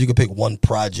sound? If you could pick one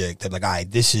project that, like, all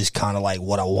right, this is kind of like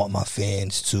what I want my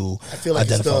fans to I feel like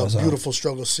identify it's the Beautiful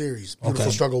Struggle series.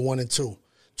 Beautiful Struggle 1 and 2.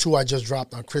 2 I just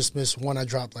dropped on Christmas. 1 I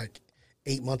dropped like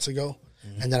 8 months ago.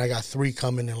 And then I got 3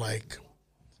 coming in like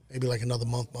maybe like another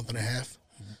month and a half.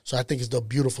 So I think it's the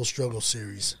Beautiful Struggle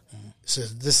series. So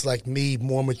this is like me,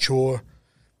 more mature,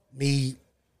 me,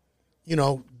 you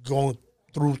know, going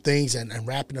through things and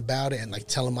rapping about it and like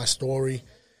telling my story.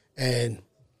 And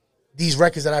these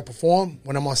records that I perform,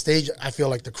 when I'm on stage, I feel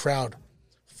like the crowd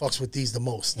fucks with these the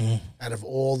most. Out of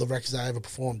all the records I ever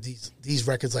performed, these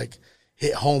records like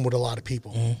hit home with a lot of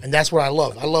people. And that's what I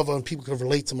love. I love when people can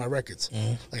relate to my records.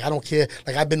 Like I don't care.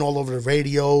 Like I've been all over the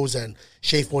radios and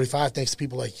Shade 45 thanks to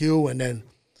people like you. And then,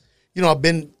 you know,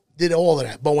 did all of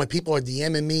that. But when people are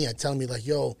DMing me and telling me like,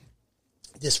 yo,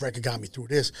 this record got me through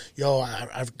this. Yo,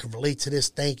 I can relate to this.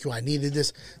 Thank you. I needed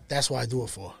this. That's what I do it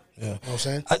for. Yeah. You know what I'm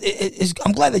saying?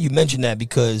 I'm glad that you mentioned that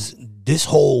because this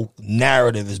whole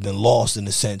narrative has been lost in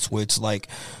the sense where it's like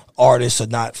artists are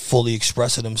not fully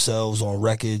expressing themselves on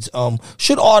records.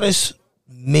 Should artists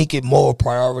make it more a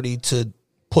priority to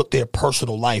put their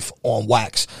personal life on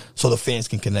wax so the fans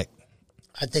can connect?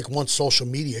 I think once social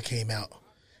media came out,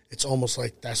 it's almost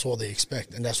like that's all they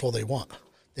expect and that's all they want.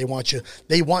 They want you.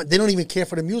 They don't even care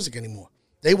for the music anymore.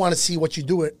 They want to see what you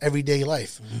do in everyday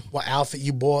life, what outfit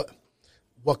you bought,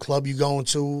 what club you going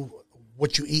to,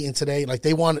 what you eating today. Like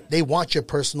they want your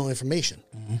personal information,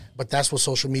 but that's what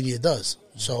social media does.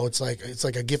 So it's like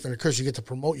a gift and a curse. You get to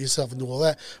promote yourself and do all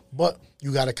that, but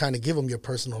you got to kind of give them your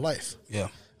personal life. Yeah,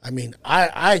 I mean,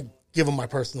 I give them my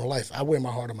personal life. I wear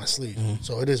my heart on my sleeve,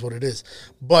 so it is what it is.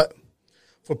 But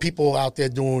for people out there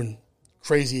doing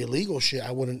crazy illegal shit,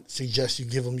 I wouldn't suggest you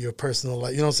give them your personal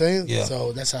life. You know what I'm saying? Yeah.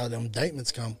 So that's how the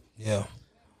indictments come. Yeah.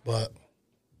 But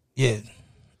yeah,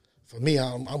 for me,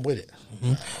 I'm with it.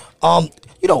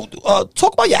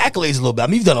 Talk about your accolades a little bit. I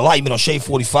mean, you've done a lot. You've been on Shade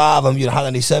 45. Hot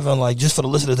 97. Like, just for the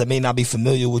listeners that may not be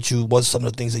familiar with you, what's some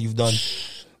of the things that you've done?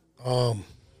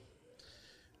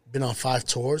 Been on 5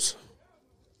 tours,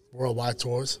 worldwide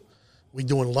tours. We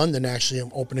do in London, actually.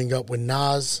 I'm opening up with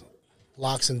Nas,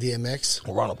 Locks, and DMX.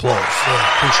 A round of applause.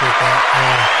 Yeah, appreciate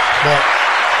that. But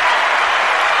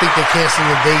I think they're canceling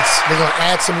the dates. They're going to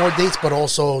add some more dates, but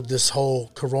also this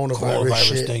whole coronavirus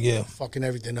shit. Thing, yeah. Fucking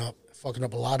everything up. Fucking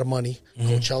up a lot of money.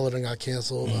 Coachella done got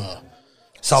canceled.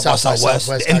 South by Southwest.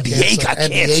 The NBA got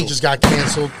canceled. NBA just got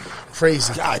canceled.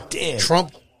 Crazy. God damn.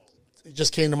 Trump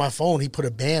just came to my phone. He put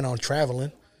a ban on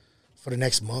traveling for the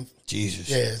next month. Jesus.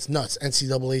 Yeah, it's nuts.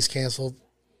 NCAA's canceled.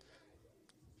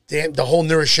 Damn, the whole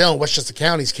New Rochelle in Westchester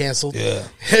County's canceled. Yeah.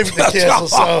 Everything canceled.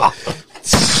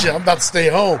 So, shit, I'm about to stay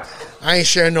home. I ain't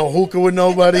sharing no hookah with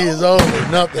nobody. It's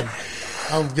over. Nothing.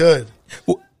 I'm good.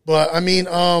 But, I mean,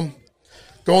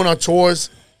 going on tours,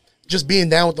 just being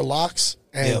down with the Locks,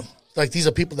 and, like, these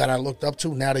are people that I looked up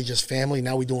to. Now they just family.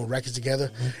 Now we doing records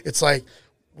together. It's like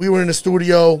we were in the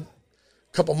studio a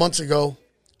couple months ago.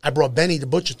 I brought Benny the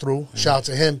Butcher through. Shout out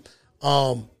to him.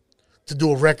 To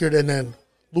do a record, and then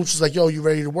Luch was like, yo, you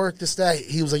ready to work? This, that.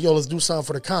 He was like, yo, let's do something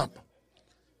for the comp.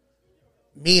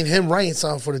 Me and him writing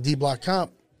something for the D-Block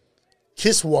comp.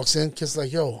 Kiss walks in. Kiss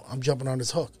like, yo, I'm jumping on this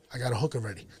hook. I got a hook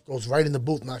already. Goes right in the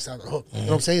booth, knocks out the hook. You know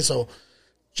what I'm saying? So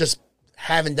just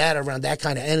having that around, that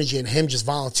kind of energy, and him just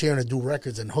volunteering to do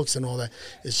records and hooks and all that,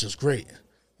 it's just great. You know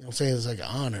what I'm saying? It's like an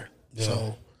honor. Yeah.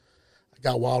 So I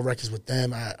got wild records with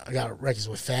them. I got records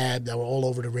with Fab that were all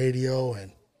over the radio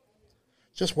and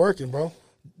just working, bro.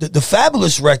 The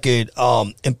Fabulous record,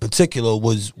 in particular,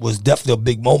 was definitely a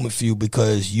big moment for you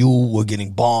because you were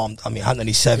getting bombed. I mean, Hot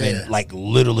 97, like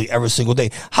literally every single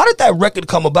day. How did that record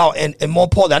come about? And more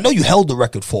importantly, I know you held the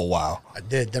record for a while. I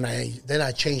did. Then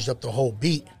I changed up the whole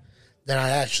beat. Then I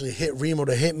actually hit Remo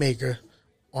the Hitmaker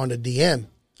on the DM.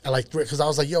 Because I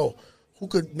was like, yo, who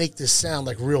could make this sound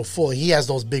like real full? He has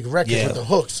those big records with the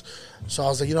hooks. So I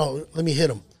was like, let me hit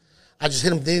him. I just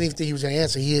hit him. Didn't even think he was going to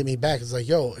answer. He hit me back. It's like,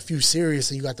 yo, if you're serious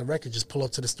and you got the record, just pull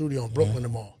up to the studio in Brooklyn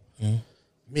tomorrow.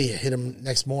 Me, I hit him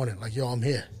next morning. Like, yo, I'm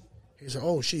here. He said,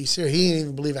 oh, shit, he's serious. He didn't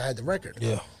even believe I had the record.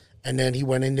 Yeah. And then he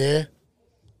went in there,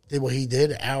 did what he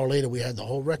did. An hour later, we had the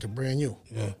whole record brand new.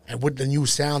 Yeah. And with the new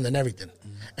sound and everything.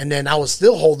 And then I was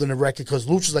still holding the record because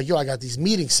Luch was like, yo, I got these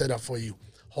meetings set up for you.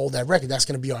 Hold that record. That's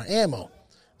going to be our ammo. I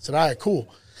said, all right,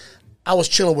 cool. I was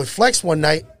chilling with Flex one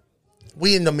night.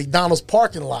 We in the McDonald's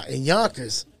parking lot in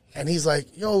Yonkers. And he's like,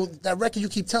 yo, that record you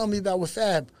keep telling me about with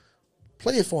Fab,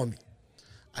 play it for me.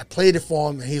 I played it for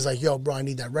him, and he's like, yo, bro, I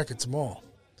need that record tomorrow.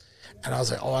 And I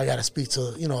was like, oh, I got to speak to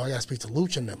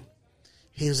Luch and them.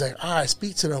 He was like, all right,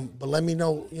 speak to them, but let me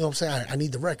know, you know what I'm saying? I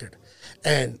need the record.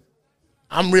 And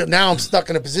now I'm stuck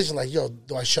in a position like, yo,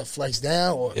 do I shut Flex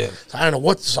down? Or so I don't know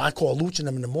what. So I call Luch and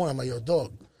them in the morning. I'm like, yo,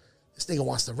 dog, this nigga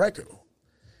wants the record.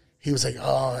 He was like,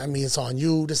 oh, I mean, it's on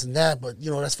you, this and that, but,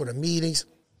 that's for the meetings.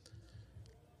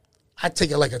 I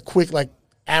take a quick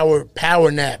hour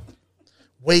power nap,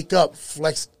 wake up,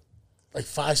 Flex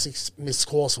 5-6 missed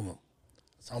calls from him.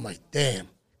 So I'm like, damn.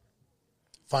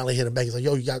 Finally hit him back. He's like,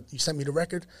 yo, you sent me the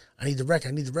record? I need the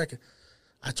record.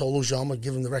 I told Lucio I'm going to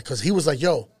give him the record. Because he was like,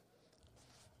 yo,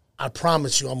 I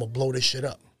promise you I'm going to blow this shit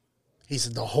up. He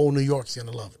said, the whole New York's going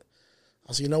to love it.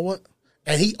 I said, you know what?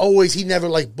 And he never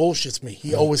bullshits me.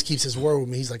 He always keeps his word with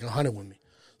me. He's like 100 with me.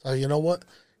 So I said, you know what?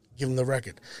 Give him the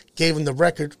record. Gave him the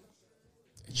record.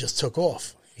 It just took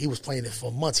off. He was playing it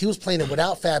for months. He was playing it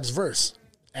without Fab's verse,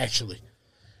 actually.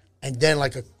 And then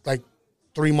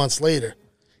 3 months later,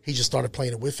 he just started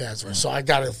playing it with Fab's verse. So I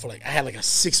got it for I had a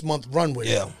 6-month run with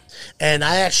it. And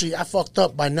I fucked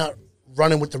up by not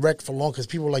running with the record for long because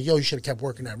people were like, yo, you should have kept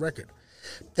working that record.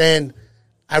 Then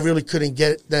I really couldn't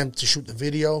get them to shoot the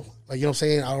video. Like, you know what I'm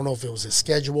saying? I don't know if it was a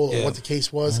schedule or what the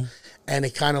case was. And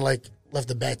it kind of like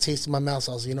left a bad taste in my mouth.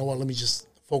 So I was like, you know what, let me just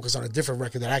focus on a different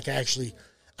record that I can actually,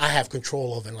 I have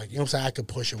control of. And like, you know what I'm saying? I could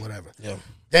push or whatever. Yeah.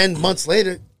 Then months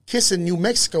later, Kiss in New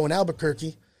Mexico in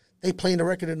Albuquerque, they playing the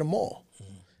record in the mall.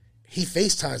 He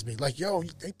FaceTimes me like, yo,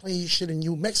 they playing shit in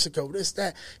New Mexico, this,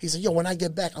 that. He said, yo, when I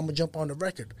get back, I'm going to jump on the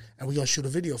record and we're going to shoot a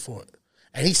video for it.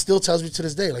 And he still tells me to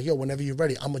this day, like, yo, whenever you're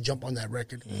ready, I'm going to jump on that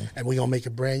record and we're going to make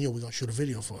it brand new. We're going to shoot a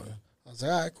video for it. I was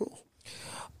like, all right, cool.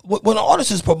 When an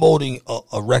artist is promoting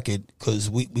a record, because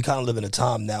we kind of live in a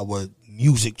time now where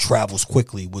music travels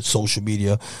quickly with social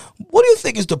media, what do you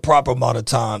think is the proper amount of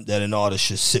time that an artist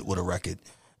should sit with a record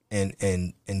and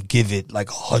give it like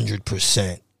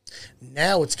 100%?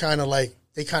 Now it's kind of like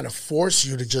they kind of force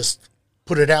you to just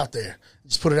put it out there.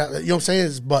 Just put it out there. You know what I'm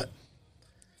saying? But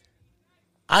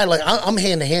I'm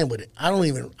hand to hand with it. I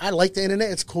like the internet.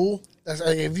 It's cool.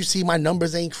 If you see my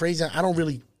numbers ain't crazy, I don't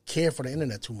really care for the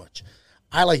internet too much.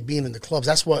 I like being in the clubs.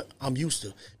 That's what I'm used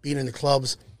to. Being in the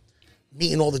clubs,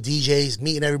 meeting all the DJs,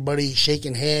 meeting everybody,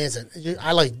 shaking hands. And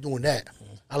I like doing that.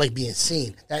 I like being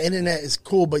seen. That internet is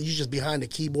cool, but you just behind the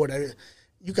keyboard.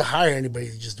 You can hire anybody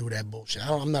to just do that bullshit.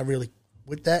 I'm not really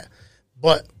with that.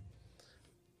 But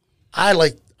I'd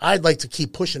like to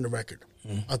keep pushing the record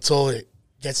until it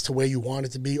gets to where you want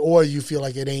it to be, or you feel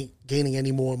like it ain't gaining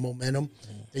any more momentum.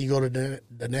 Then you go to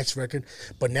the next record.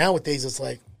 But nowadays, it's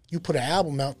like you put an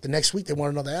album out, the next week they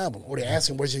want another album, or they're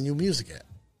asking where's your new music at.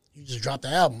 You just dropped the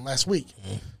album last week.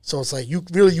 So it's like you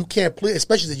can't play,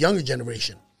 especially the younger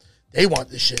generation. They want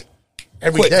this shit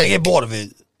every day. They get bored of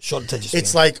it. Short attention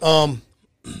span.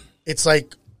 It's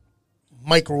like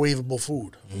microwavable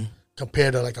food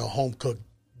compared to like a home cooked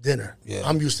dinner. Yeah.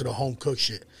 I'm used to the home cooked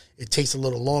shit. It takes a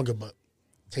little longer, but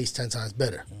tastes 10 times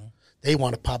better. They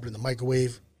want to pop it in the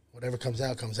microwave. Whatever comes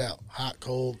out, hot,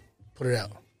 cold, put it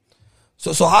out.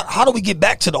 So how do we get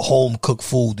back to the home cooked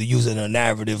food to use it in a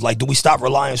narrative? Like, do we stop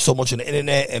relying so much on the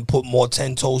internet and put more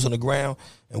 10 toes on the ground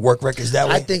and work records that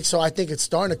way? I think so. I think it's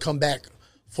starting to come back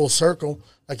full circle.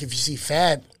 Like if you see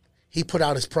Fab, he put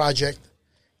out his project,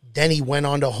 then he went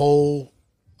on the whole,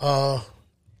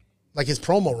 like his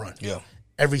promo run. Yeah.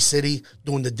 Every city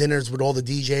doing the dinners with all the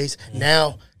DJs.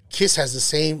 Now Kiss has the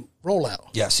same rollout.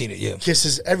 Yeah, I've seen it, yeah. Kiss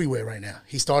is everywhere right now.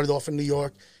 He started off in New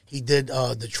York. He did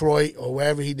Detroit or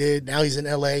wherever he did. Now he's in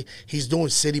L.A. He's doing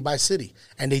city by city.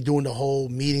 And they doing the whole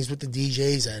meetings with the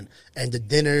DJs and the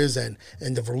dinners and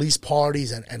the release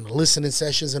parties and the listening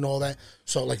sessions and all that.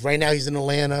 So, like, right now he's in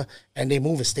Atlanta, and they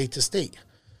moving state to state.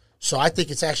 So I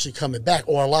think it's actually coming back.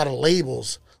 Or a lot of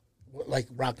labels, like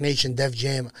Rock Nation, Def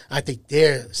Jam, I think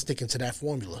they're sticking to that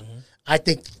formula. I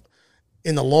think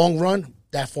in the long run,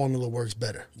 that formula works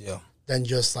better than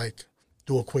just, like,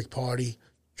 do a quick party,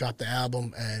 drop the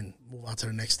album, and move on to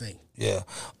the next thing. Yeah.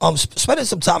 Spending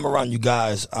some time around you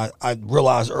guys, I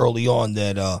realized early on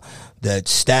that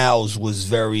Styles was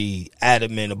very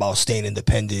adamant about staying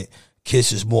independent.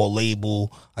 Kiss is more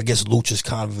label. I guess Lucha's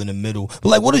kind of in the middle. But,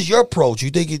 like, what is your approach? You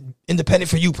think independent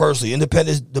for you personally? Independent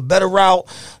is the better route?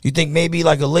 You think maybe,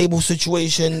 like, a label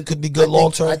situation could be good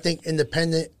long term? I think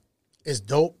independent is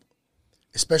dope,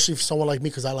 especially for someone like me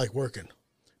because I like working.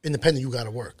 Independent, you got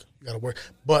to work.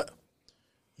 But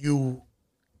you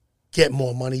get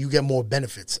more money, you get more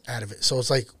benefits out of it. So it's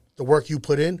like the work you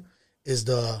put in is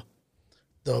the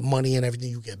money and everything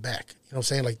you get back. You know what I'm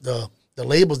saying? Like the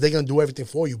labels, they're going to do everything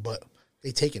for you, but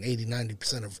they taking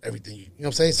 80-90% of everything. You know what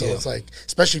I'm saying? So it's like,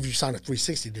 especially if you sign a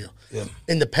 360 deal. Yeah.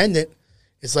 Independent,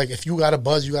 it's like if you got a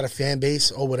buzz, you got a fan base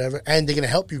or whatever, and they're going to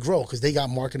help you grow because they got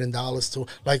marketing dollars too.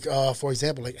 Like, for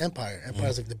example, like Empire. Empire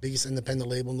is like the biggest independent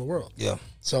label in the world. Yeah.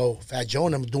 So Fat Joe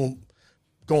and them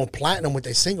going platinum with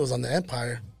their singles on the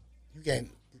Empire, you get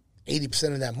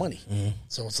 80% of that money.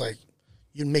 So it's like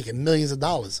you're making millions of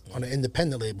dollars on an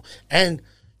independent label. And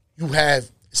you have,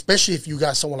 especially if you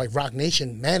got someone like Rock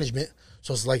Nation management,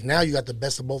 so it's like now you got the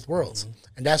best of both worlds.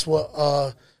 And that's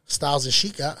what Styles and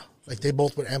Sheik got. Like they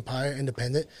both with Empire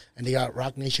independent, and they got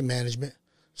Rock Nation management.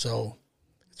 So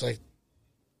it's like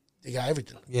they got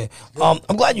everything. Yeah. I'm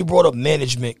glad you brought up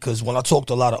management because when I talk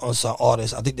to a lot of unsigned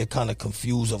artists, I think they're kind of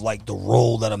confused of like the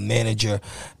role that a manager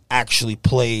actually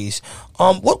plays.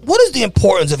 What is the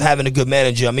importance of having a good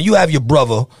manager? I mean, you have your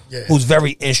brother who's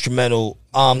very instrumental,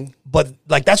 but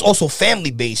like that's also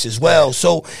family based as well.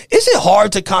 So is it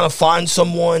hard to kind of find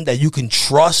someone that you can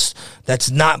trust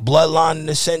that's not bloodline in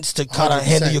a sense to kind of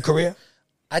handle your career?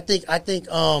 I think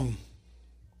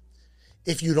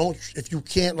if you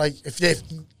can't, like, if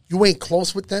you ain't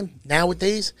close with them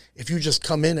nowadays, if you just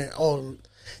come in and,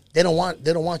 They don't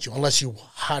want you unless you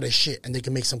hot as shit and they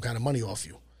can make some kind of money off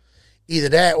you. Either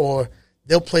that or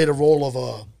they'll play the role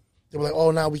of they're like,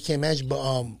 oh, now we can't manage,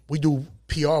 but we do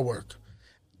PR work.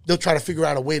 They'll try to figure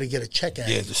out a way to get a check out.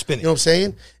 Yeah, to spin it. You know what I'm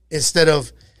saying? Instead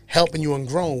of helping you and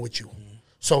growing with you.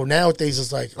 So nowadays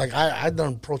it's like I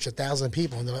done approach 1,000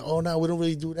 people and they're like, oh no, we don't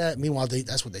really do that. Meanwhile,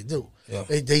 that's what they do. Yeah.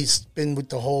 They spin with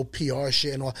the whole PR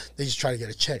shit and all. They just try to get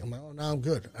a check. I'm like, oh no, I'm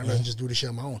good. I'd rather just do this shit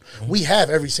on my own. We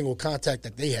have every single contact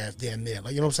that they have damn near.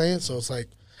 Like, you know what I'm saying? So it's like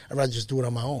I'd rather just do it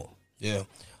on my own. Yeah.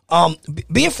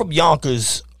 Being from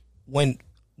Yonkers, when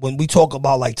we talk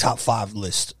about like top 5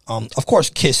 list, of course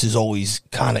Kiss is always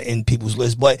kind of in people's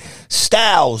list, but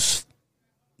Styles,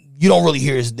 you don't really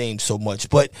hear his name so much,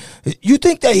 but you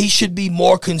think that he should be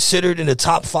more considered in the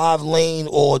top 5 lane,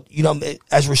 or, you know,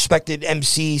 as respected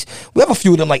MCs? We have a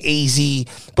few of them like AZ,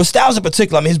 but Styles in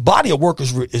particular, I mean, his body of work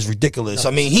is ridiculous. I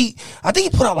mean, I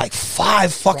think he put out like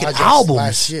 5 fucking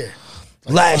albums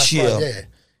last year. Yeah,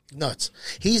 nuts.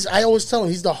 I always tell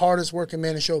him he's the hardest working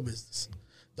man in show business,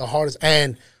 the hardest,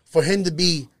 and for him to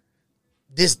be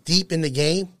this deep in the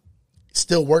game,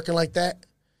 still working like that.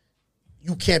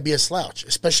 You can't be a slouch,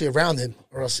 especially around him,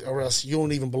 or else you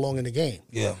don't even belong in the game.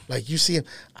 Yeah. Like you see him,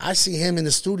 I see him in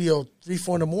the studio 3,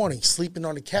 4 in the morning, sleeping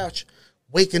on the couch,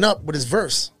 waking up with his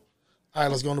verse. All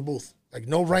right, let's go in the booth. Like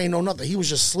no rain, no nothing. He was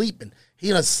just sleeping. He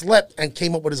done slept and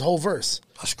came up with his whole verse.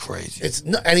 That's crazy.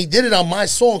 And he did it on my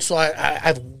song, so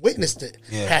I've witnessed it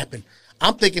happen.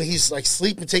 I'm thinking he's like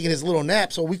sleeping, taking his little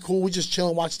nap. So we cool. We just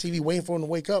chilling, watch TV, waiting for him to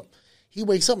wake up. He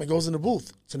wakes up and goes in the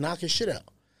booth to knock his shit out.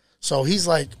 So he's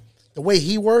like, the way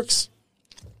he works,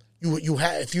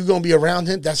 if you're gonna be around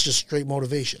him, that's just straight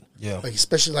motivation. Yeah. Like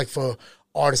especially like for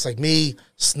artists like me,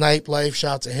 Snipe Life,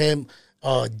 shout out to him,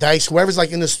 Dice, whoever's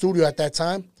like in the studio at that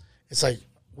time, it's like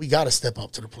we gotta step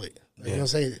up to the plate. Like, you know what I'm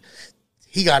saying?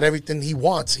 He got everything he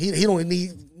wants. He don't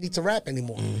need to rap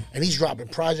anymore. And he's dropping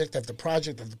project after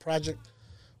project after project.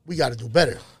 We gotta do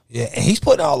better. Yeah, and he's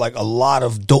putting out like a lot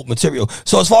of dope material.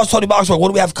 So as far as Tony Moxberg, what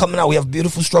do we have coming out? We have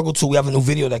Beautiful Struggle 2. We have a new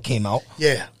video that came out.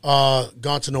 Yeah,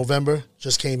 Gone to November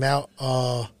just came out.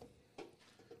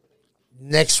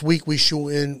 Next week we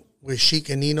shooting with Sheik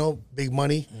and Nino, Big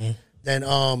Money. Then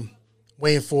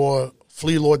waiting for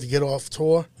Flea Lord to get off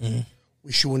tour.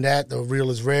 We shooting that. The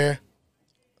Real is Rare.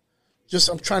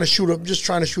 I'm trying to shoot a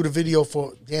video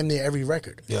for damn near every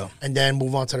record. Yeah. And then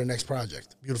move on to the next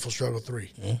project, Beautiful Struggle 3.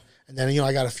 And then,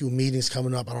 I got a few meetings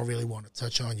coming up I don't really want to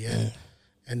touch on yet.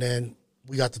 And then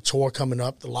we got the tour coming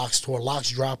up, the Locks tour. Locks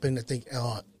dropping, I think,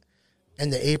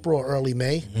 end of April or early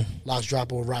May. Locks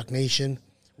dropping with Rock Nation.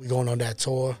 We going on that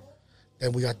tour.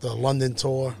 Then we got the London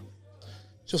tour.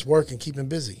 Just working, keeping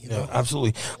busy. You know?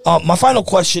 Absolutely. My final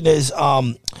question is,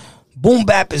 boom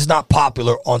bap is not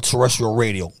popular on terrestrial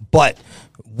radio, but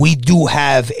we do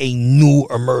have a new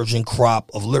emerging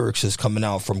crop of lyricists coming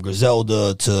out, from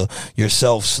Griselda to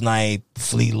yourself, Snipe,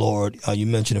 Flea Lord. You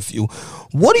mentioned a few.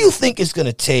 What do you think is going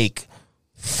to take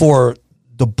for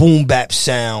the boom bap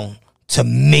sound to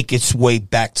make its way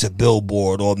back to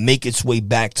Billboard or make its way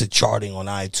back to charting on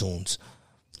iTunes?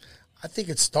 I think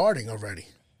it's starting already.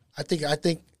 I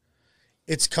think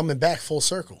it's coming back full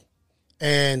circle.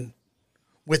 And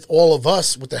with all of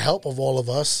us, with the help of all of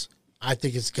us, I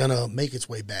think it's going to make its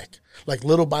way back. Like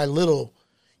little by little,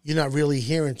 you're not really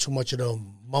hearing too much of the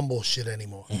mumble shit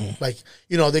anymore. Like,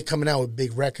 they're coming out with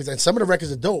big records, and some of the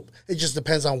records are dope. It just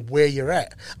depends on where you're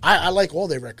at. I like all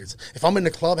their records. If I'm in the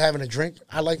club having a drink,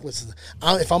 I like listening.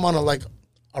 If I'm on a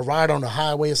ride on the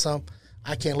highway or something,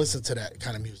 I can't listen to that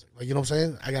kind of music. Like, you know what I'm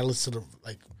saying? I got to listen to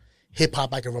hip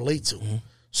hop I can relate to.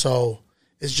 So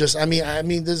it's just, I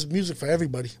mean, there's music for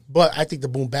everybody, but I think the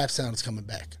boom bap sound is coming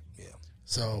back. Yeah.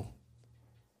 So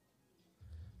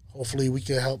hopefully we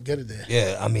can help get it there.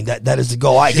 Yeah, I mean, that is the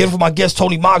goal. All right, give it for my guest,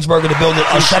 Tony Moxberg, in the building.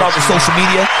 Shout out to social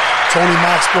media. Tony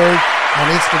Moxberg on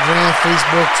Instagram,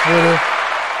 Facebook, Twitter.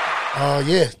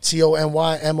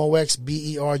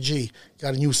 TonyMoxberg.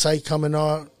 Got a new site coming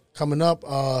up.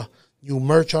 New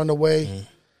merch on the way.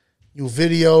 New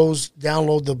videos.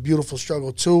 Download the Beautiful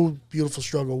Struggle 2, Beautiful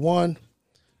Struggle 1.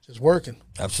 Just working.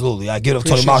 Absolutely. I get up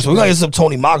Tony Moxberg. We're going to get some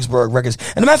Tony Moxberg records.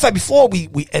 And as a matter of fact, before we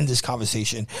end this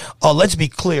conversation, let's be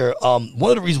clear.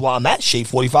 One of the reasons why I'm at Shade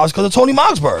 45 is because of Tony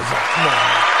Moxberg.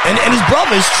 And his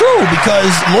brother is true,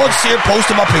 because Lord Sear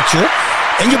posted my picture,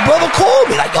 and your brother called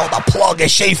me like, yo, the plug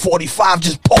at Shade 45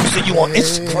 just posted you on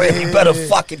Instagram. You better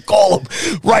fucking call him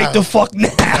right the fuck now.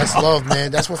 That's love,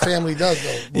 man. That's what family does,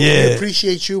 though. But we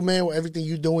appreciate you, man, with everything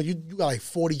you're doing. You got like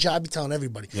 40 jobs. I be telling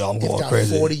everybody. Yo, I'm You've going got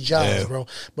crazy. 40 jobs, bro.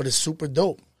 But it's super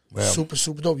dope. Yeah. Super,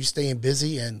 super dope. You staying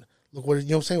busy, and look what, you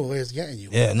know what I'm saying, where it's getting you.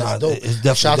 Yeah, it's dope. It's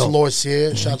definitely Shout out dope. to Lord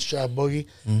Sear. Shout out to Shot Boogie.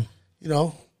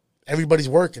 everybody's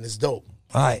working. It's dope.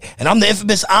 All right. And I'm the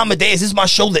infamous Amadeus. This is my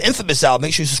show, The Infamous Hour.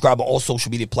 Make sure you subscribe on all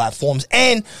social media platforms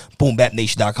and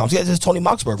BoomBapNation.com. So, yeah, this is Tony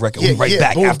Moxberg record. We'll be right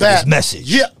back after this message.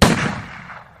 Yeah.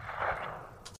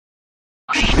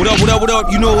 What up, what up, what up?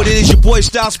 You know what it is, your boy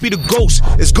Style Speed the Ghost.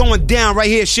 It's going down right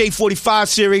here, Shade 45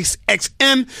 Series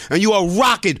XM, and you are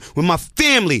rocking with my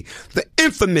family, the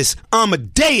infamous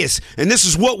Amadeus, and this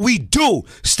is what we do.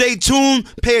 Stay tuned,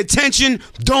 pay attention,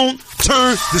 don't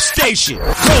turn the station.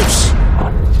 Ghost.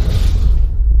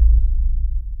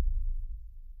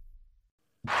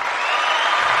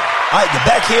 All right, you're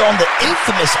back here on the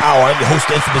Infamous Hour. I'm your host,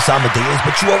 the Infamous Amadeus,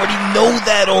 but you already know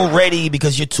that already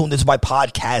because you're tuned into my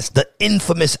podcast, The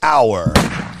Infamous Hour.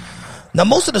 Now,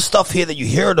 most of the stuff here that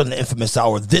you heard on the Infamous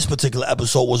Hour, this particular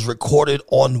episode was recorded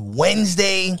on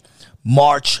Wednesday,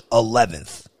 March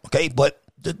 11th. Okay, but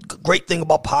the great thing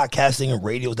about podcasting and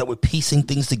radio is that we're piecing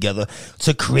things together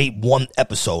to create one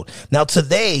episode. Now,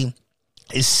 today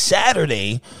is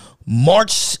Saturday,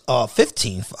 March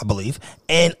 15th, I believe,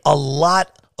 and a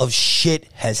lot of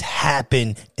shit has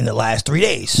happened in the last 3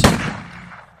 days.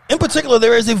 In particular,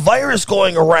 there is a virus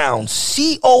going around,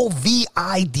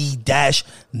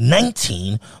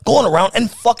 COVID-19, going around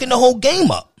and fucking the whole game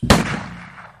up.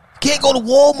 Can't go to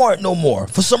Walmart no more.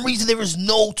 For some reason, there is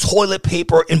no toilet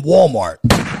paper in Walmart.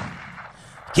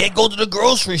 Can't go to the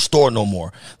grocery store no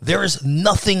more. There is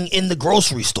nothing in the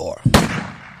grocery store.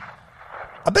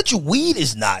 I bet you weed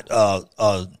is not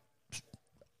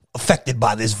affected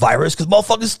by this virus because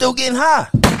motherfuckers still getting high.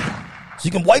 So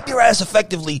you can wipe your ass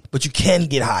effectively, but you can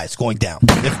get high. It's going down.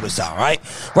 Infamous Hour, right?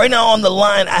 Right now on the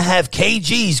line, I have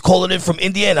KG's calling in from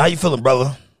Indiana. How you feeling,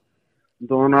 brother? I'm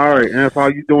doing all right. Anf, how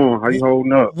you doing? How you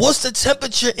holding up? What's the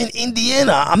temperature in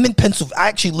Indiana? I'm in Pennsylvania. I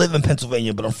actually live in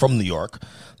Pennsylvania, but I'm from New York.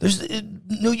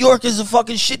 New York is a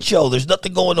fucking shit show. There's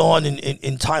nothing going on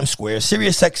in Times Square.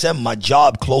 Sirius XM, my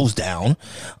job closed down.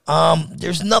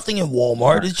 There's nothing in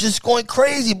Walmart. It's just going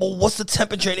crazy. But what's the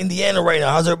temperature in Indiana right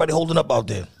now? How's everybody holding up out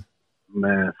there?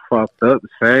 Man, fucked up the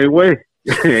same way.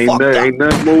 ain't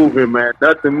nothing moving, man.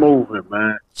 Nothing moving,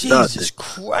 man. Jesus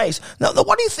Christ. Now,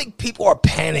 why do you think people are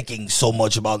panicking so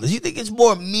much about this? You think it's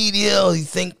more media? Or you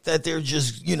think that they're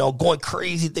just, going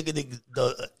crazy thinking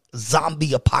the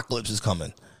zombie apocalypse is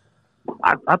coming?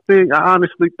 I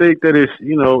honestly think that it's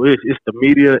the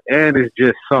media and it's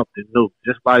just something new.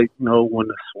 Just like, when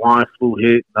the swine flu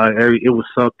hit, it was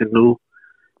something new.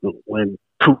 When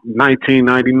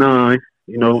 1999,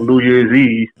 New Year's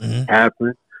Eve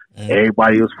happened,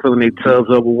 everybody was filling their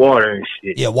tubs up with water and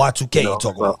shit. Yeah, Y2K you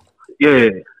talking about. Yeah,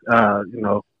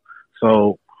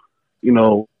 so,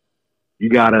 you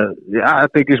gotta, I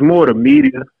think it's more the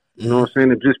media, you know what I'm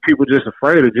saying? It's just people just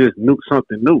afraid of just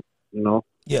something new,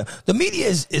 Yeah, the media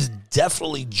is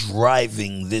definitely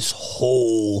driving this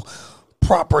whole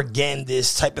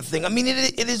propagandist type of thing. I mean,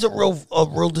 it is a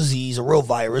real disease, a real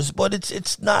virus, but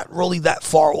it's not really that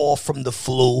far off from the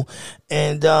flu.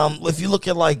 And if you look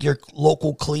at like your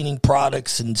local cleaning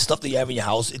products and stuff that you have in your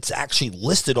house, it's actually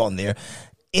listed on there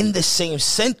in the same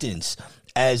sentence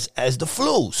as the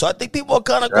flu. So I think people are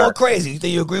kind of going crazy. You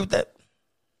think you agree with that?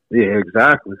 Yeah,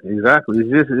 exactly. It's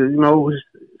just it's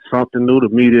something new. The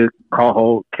media catch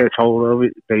hold of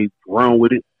it. They run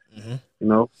with it.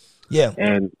 Yeah,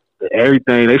 and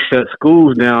everything, they shut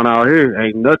schools down out here.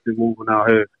 Ain't nothing moving out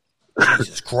here.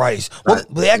 Jesus Christ. Well,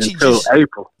 they actually until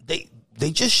April. They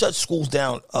just shut schools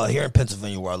down here in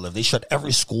Pennsylvania where I live. They shut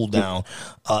every school down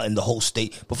in the whole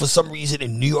state. But for some reason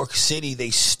in New York City,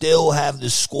 they still have the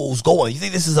schools going. You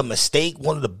think this is a mistake?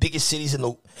 One of the biggest cities in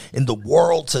the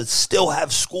world to still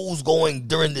have schools going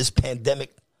during this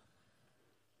pandemic?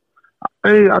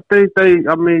 I think you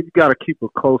got to keep a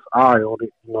close eye on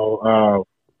it.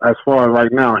 As far as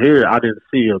right now here, I didn't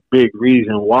see a big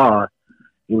reason why,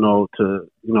 to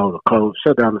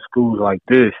shut down the schools like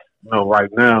this.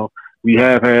 Right now we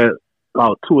have had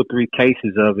about 2 or 3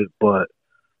 cases of it, but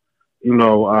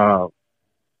I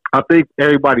think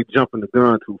everybody jumping the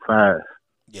gun too fast.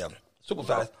 Yeah, super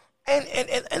fast.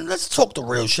 And let's talk the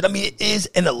real shit. I mean, it is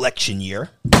an election year.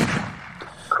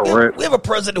 Correct. We have a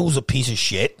president who's a piece of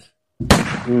shit.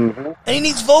 Mm-hmm. And he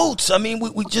needs votes. I mean, we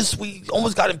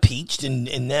almost got impeached,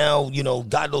 and now,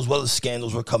 God knows what other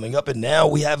scandals were coming up, and now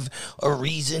we have a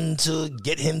reason to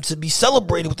get him to be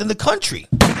celebrated within the country.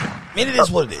 I mean, it is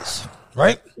what it is,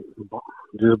 right?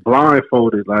 Just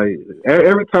blindfolded. Like,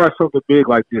 every time something big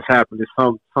like this happens, it's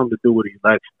something to do with the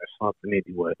election or something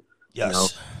anyway.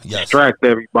 Yes. Yes. Distract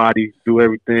everybody, do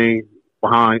everything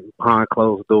behind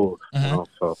closed doors.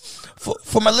 So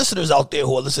for my listeners out there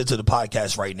who are listening to the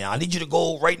podcast right now, I need you to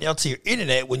go right now to your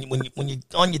internet when you're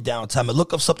on your downtime and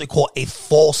look up something called a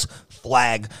false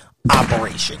flag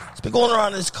operation. It's been going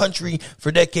around this country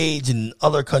for decades and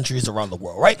other countries around the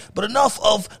world, right? But enough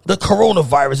of the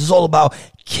coronavirus. It's all about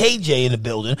KJ in the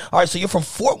building. All right, so you're from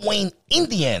Fort Wayne,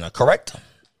 Indiana, correct?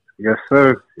 Yes,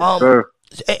 sir. Yes, sir.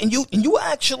 And you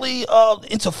actually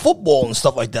into football and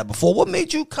stuff like that before. What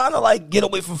made you kind of like get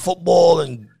away from football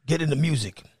and get into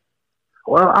music?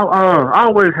 Well, I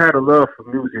always had a love for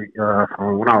music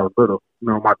from when I was little. You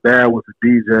know, my dad was a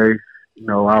DJ, you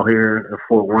know, out here in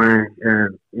Fort Wayne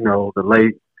in, you know, the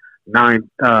late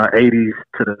 80s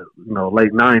to the, you know,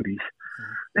 late 90s.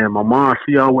 And my mom,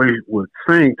 she always would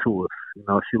sing to us. You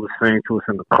know, she would sing to us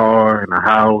in the car, in the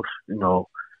house, you know,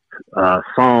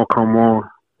 song come on,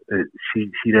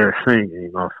 she there singing,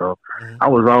 you know. So I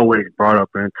was always brought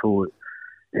up into it.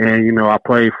 And, you know, I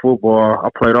played football. I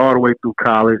played all the way through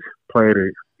college, played a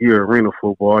year arena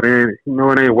football. Then, you know,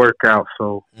 it ain't work out.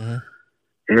 So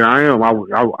here I am.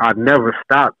 I never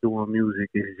stopped doing music.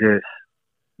 It's just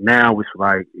now it's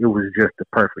like it was just the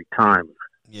perfect time.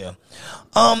 Yeah.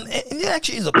 And it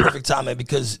actually is a perfect time,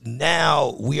 because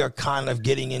now we are kind of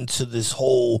getting into this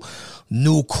whole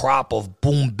new crop of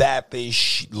boom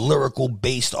bap-ish, lyrical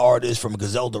based artists, from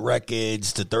Griselda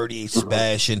Records to 38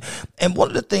 Smash. And one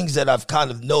of the things that I've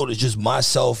kind of noticed, just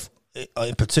myself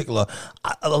in particular,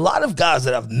 a lot of guys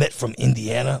that I've met from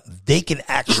Indiana, they can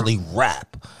actually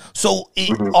rap. So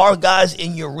are guys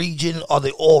in your region, are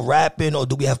they all rapping, or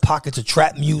do we have pockets of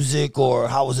trap music, or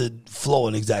how is it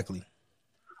flowing exactly?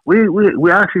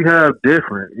 We actually have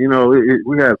different, you know,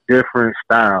 we have different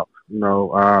styles. You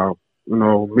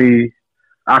know, me,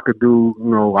 I could do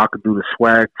the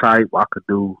swag type. I could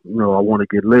do, you know, I want to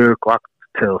get lyrical. I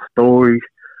could tell stories.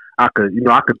 I could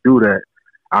do that.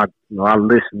 I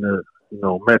listened to, you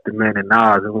know, Method Man and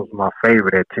Nas. It was my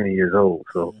favorite at 10 years old.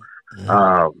 So,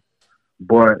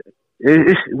 but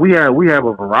we have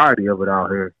a variety of it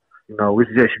out here. You know,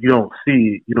 it's just you don't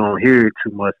see it, you don't hear it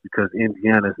too much, because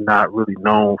Indiana's not really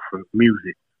known for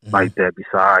music like that.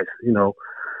 Besides, you know,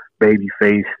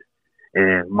 Babyface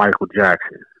and Michael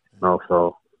Jackson. You know,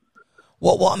 so.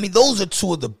 Well, I mean, those are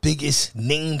two of the biggest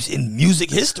names in music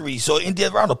history. So, India,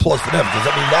 round of applause for them, because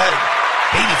I mean that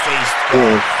Babyface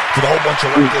did a whole bunch of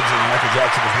records, and Michael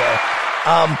Jackson as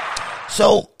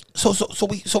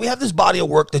well. So we have this body of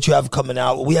work that you have coming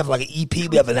out. We have like an EP.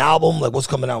 We have an album. Like, what's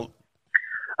coming out?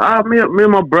 Me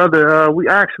and my brother, we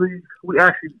actually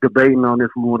debating on if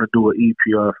we want to do an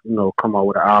EP or, you know, come out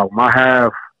with an album. I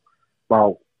have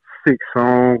about 6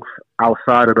 songs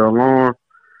outside of the alarm,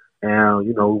 and,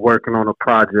 you know, working on a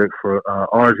project for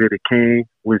RJ the King,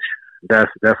 which that's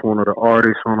one of the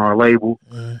artists on our label,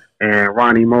 and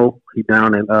Ronnie Mo, he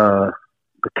down in the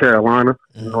Carolina,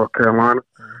 North Carolina.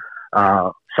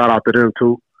 Shout out to them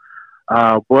too.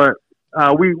 But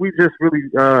we just really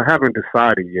haven't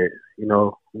decided yet. You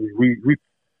know, we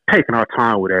taking our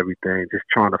time with everything, just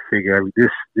trying to figure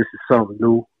this is something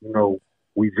new. You know,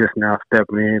 we just now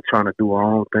stepping in, trying to do our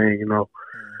own thing. You know,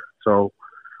 so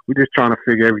we just trying to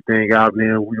figure everything out. And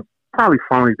then we'll probably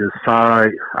finally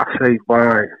decide. I say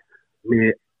by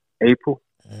mid-April,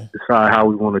 decide how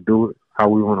we want to do it, how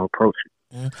we want to approach it.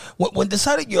 When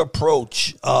deciding your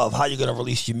approach of how you're going to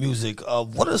release your music,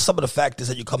 what are some of the factors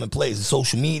that you come in play? Is it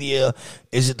social media?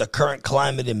 Is it the current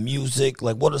climate in music?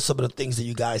 Like, what are some of the things that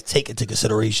you guys take into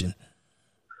consideration?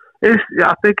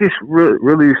 I think it's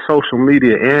really social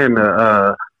media and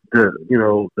the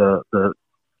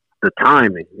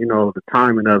timing. You know, the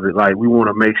timing of it. Like, we want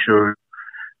to make sure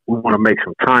we want to make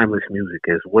some timeless music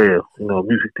as well. You know,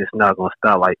 music that's not going to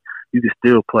stop. Like, you can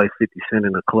still play 50 Cent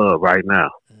in the club right now.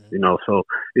 You know, so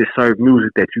it's certain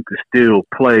music that you can still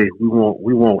play. We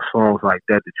want songs like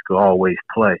that you can always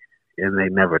play, and they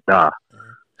never die.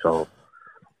 So,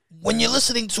 when you're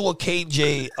listening to a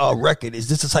KJ record, is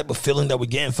this the type of feeling that we're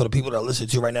getting for the people that are listening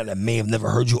to you right now that may have never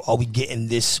heard you? Are we getting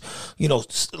this, you know,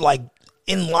 like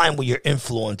in line with your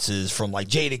influences from like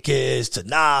Jadakiss to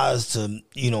Nas to,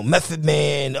 you know, Method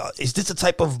Man? Is this the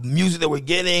type of music that we're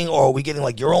getting, or are we getting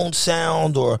like your own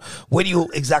sound, or where do you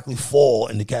exactly fall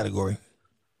in the category?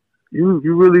 You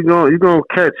really you're gonna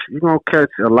catch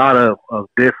a lot of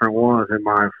different ones in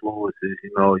my influences.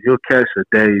 You know, you'll catch a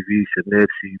Dave East, a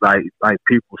Nipsey, like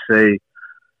people say.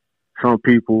 Some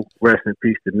people, rest in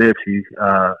peace to Nipsey.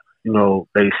 You know,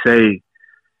 they say,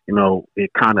 you know, it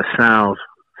kind of sounds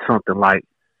something like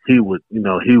he would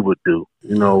do.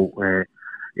 You know, and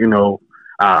you know,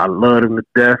 I love him to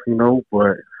death. You know,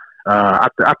 but I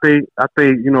think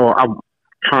you know, I'm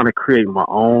trying to create my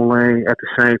own lane at the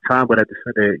same time, but at the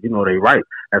same time, you know, they right.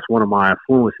 That's one of my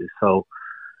influences. So,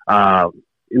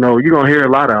 you know, you're gonna hear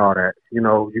a lot of all that. You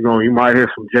know, you might hear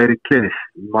some Jadakiss,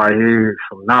 you might hear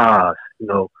some Nas. You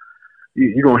know,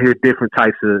 you're gonna hear different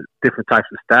types of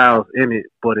styles in it,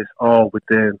 but it's all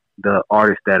within the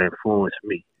artists that influenced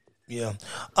me. Yeah.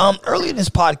 Earlier in this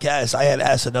podcast, I had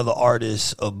asked another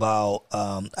artist about,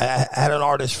 I had an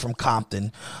artist from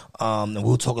Compton, and we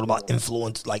were talking about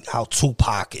influence, like how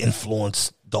Tupac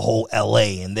influenced the whole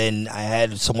LA. And then I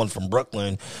had someone from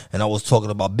Brooklyn, and I was talking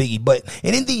about Biggie. But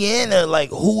in Indiana, like,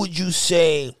 who would you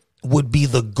say would be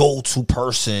the go-to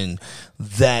person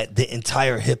that the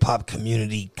entire hip-hop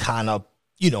community kind of,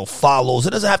 follows? It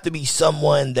doesn't have to be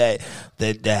someone that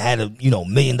had a, $1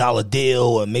 million deal,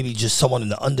 or maybe just someone in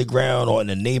the underground or in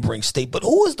a neighboring state. But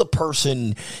who is the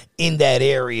person in that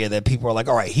area that people are like,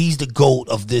 all right, he's the GOAT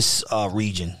of this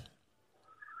region?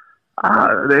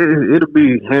 It'll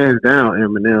be hands down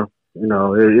Eminem.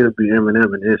 It'll be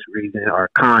Eminem in this region, or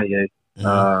Kanye.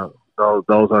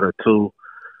 Those are the two.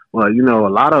 Well, a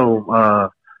lot of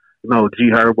them,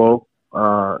 G Herbo,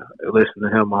 listen to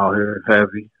him out here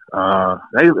heavy.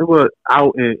 They were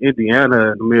out in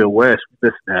Indiana, in the Midwest, we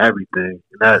listen to everything.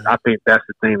 And I think that's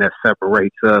the thing that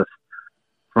separates us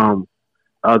from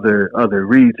other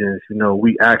regions.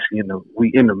 We actually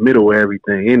we in the middle of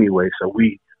everything anyway. So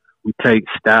we take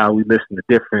style, we listen to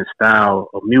different style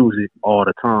of music all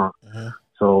the time.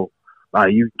 So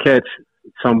like you catch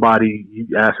somebody,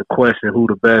 you ask a question, who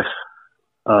the best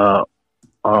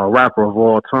rapper of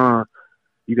all time,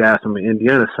 you can ask them in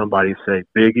Indiana, somebody say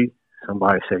Biggie,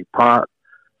 somebody say Pop,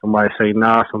 somebody say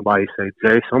Nas, somebody say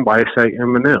Jay, somebody say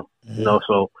Eminem.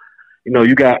 So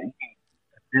you got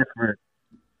different.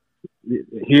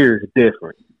 Here's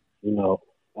different.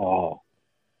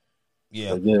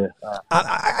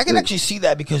 I can actually see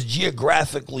that, because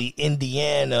geographically,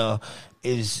 Indiana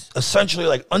is essentially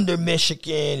like under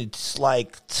Michigan. It's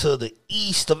like to the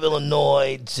east of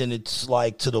Illinois, and it's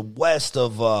like to the west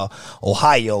of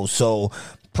Ohio. So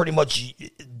pretty much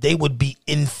they would be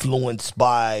influenced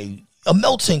by a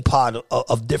melting pot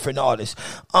of different artists.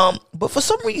 But for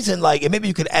some reason, like, and maybe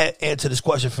you could answer this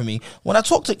question for me, when I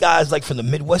talk to guys like from the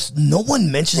Midwest, no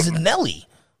one mentions Nelly.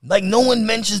 Like, no one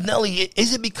mentions Nelly.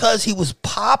 Is it because he was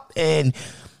pop and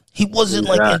he wasn't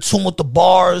like in tune with the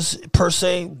bars per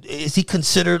se? Is he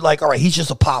considered like, all right, he's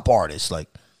just a pop artist? Like,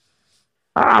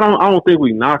 I don't think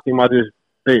we knock him. I just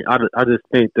think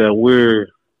that we're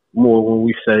more, when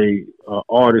we say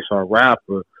artist or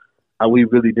rapper, we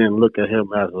really didn't look at him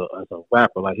as a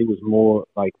rapper. Like, he was more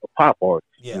like a pop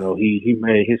artist. Yeah. He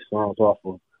made his songs off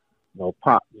of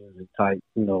pop music type.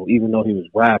 Even though he was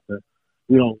rapping,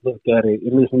 we don't look at it,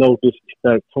 and there's no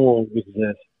disrespect to him. It's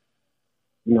just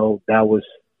that was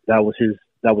his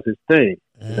thing.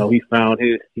 Mm-hmm. He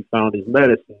found his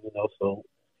medicine. So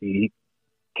he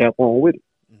kept on with it.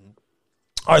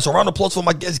 All right, so round of applause for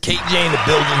my guest, KJ, in the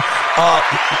building.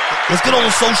 Let's get on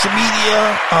social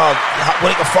media. Where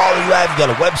they can follow you at? You got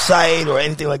a website or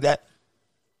anything like that?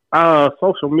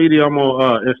 Social media, I'm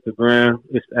on Instagram.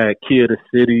 It's at Key of the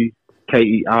City,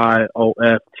 KEIOFTHECITY.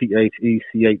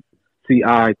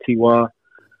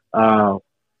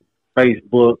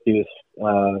 Facebook is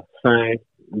same.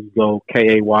 You go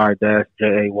KAY-JAY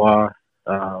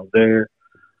there.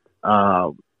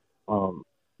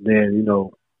 Then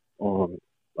on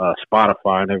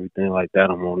Spotify and everything like that,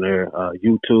 I'm on there.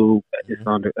 YouTube, it's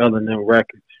under L&M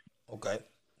Records. Okay,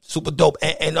 super dope.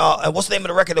 And what's the name of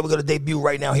the record that we're going to debut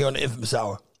right now here on the Infamous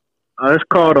Hour? It's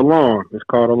called Alone.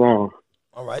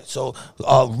 All right, so big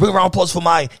round of applause for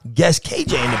my guest, KJ,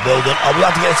 in the building. We're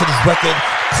about to get into this record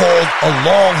called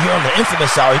Along here on the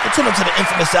Infamous Hour. You can tune into the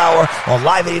Infamous Hour on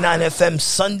Live 89 FM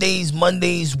Sundays,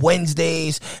 Mondays,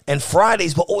 Wednesdays, and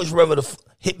Fridays. But always remember to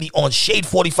hit me on Shade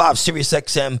 45, Sirius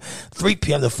XM, 3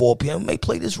 p.m. to 4 p.m. May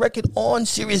play this record on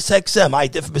Sirius XM. All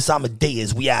right, Infamous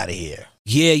Amadeus, we out of here.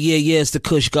 Yeah, it's the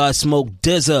Kush God Smoke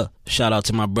Dizza. Shout out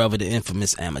to my brother, the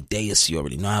infamous Amadeus. You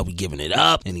already know how we giving it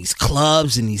up in these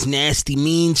clubs, in these nasty,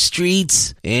 mean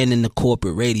streets, and in the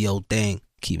corporate radio thing.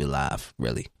 Keep it live,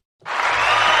 really.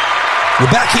 We're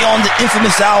back here on the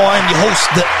Infamous Hour. I'm your host,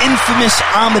 the infamous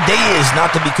Amadeus,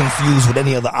 not to be confused with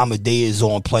any other Amadeus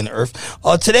on planet Earth.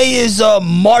 Today is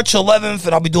March 11th,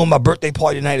 and I'll be doing my birthday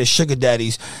party tonight at Sugar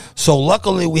Daddy's. So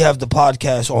luckily, we have the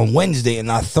podcast on Wednesday and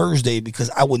not Thursday,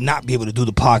 because I would not be able to do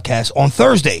the podcast on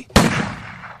Thursday.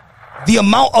 The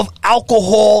amount of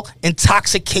alcohol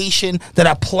intoxication that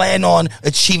I plan on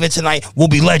achieving tonight will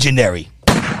be legendary.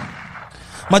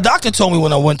 My doctor told me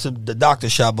when I went to the doctor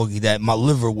shop, Boogie, that my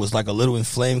liver was like a little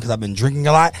inflamed because I've been drinking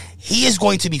a lot. He is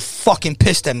going to be fucking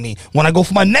pissed at me when I go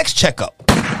for my next checkup.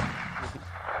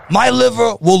 My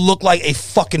liver will look like a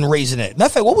fucking raisinette. Matter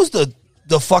of fact, what was the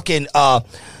fucking what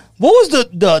was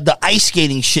the ice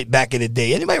skating shit back in the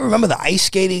day? Anybody remember the ice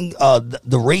skating,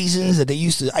 the raisins that they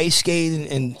used to ice skate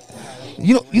and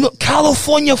You know,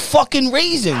 California fucking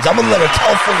raisins. I'm gonna let a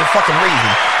California fucking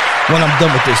raisin when I'm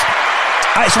done with this.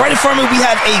 All right, so right in front of me we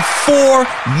have a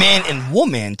 4-man and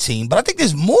woman team, but I think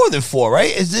there's more than 4,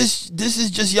 right? Is this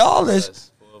is just y'all?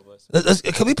 Yes, 4 of us.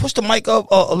 Can we push the mic up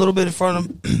a little bit in front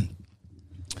of them?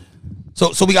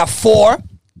 So we got 4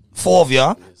 of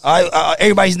y'all. All right,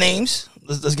 everybody's names.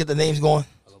 Let's get the names going.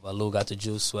 Lou got the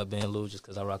juice, sweatband Lou, just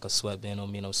because I rock a sweatband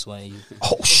don't mean I'm sweating you.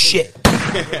 Oh, shit.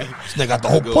 This nigga got the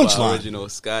whole punchline.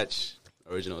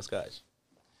 Original scotch.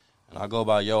 And I go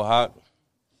by Yo Hawk.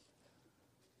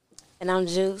 And I'm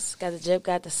Juice. Got the drip,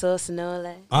 got the sauce and all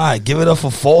that. All right, give it up for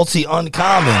Faulty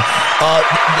Uncommon.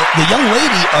 The young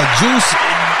lady, Juice,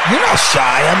 you're not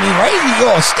shy. I mean, right?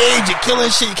 You're on stage, you're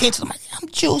killing shit. You came to the mic. I'm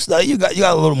Juice. Now you got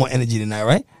a little more energy tonight,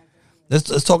 right?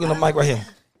 Let's talk in the mic right here.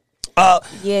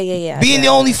 Yeah. Being the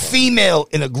only female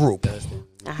in a group.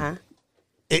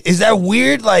 Is that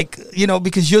weird? Like, you know,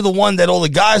 because you're the one that all the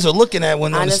guys are looking at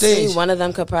when they're on the stage. Honestly, one of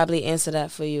them could probably answer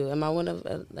that for you. Am I one of,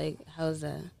 how's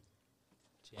that?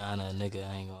 Gianna, nigga,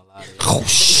 I ain't gonna lie to you. Oh,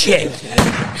 shit. You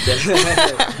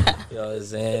know what I'm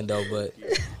saying, though, but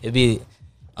it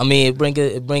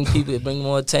bring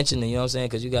more attention, you know what I'm saying?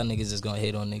 Because you got niggas that's gonna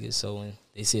hate on niggas, so when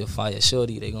they see a fire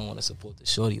shorty, they gonna want to support the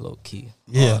shorty low key.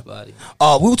 Yeah. We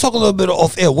will talk a little bit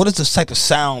off air. What is the type of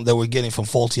sound that we're getting from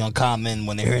Faulty Uncommon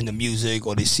when they're hearing the music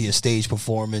or they see a stage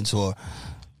performance or?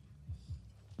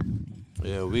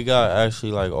 Yeah, we got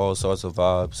actually like all sorts of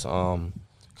vibes.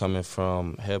 Coming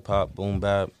from hip hop, boom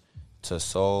bap, to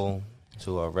soul, to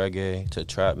reggae, to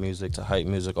trap music, to hype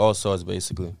music, all sorts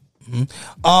basically.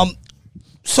 Mm-hmm.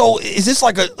 So is this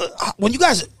like when you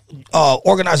guys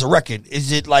organize a record,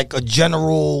 is it like a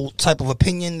general type of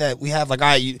opinion that we have? Like, all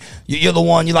right, you're the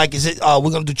one, you like, is it we're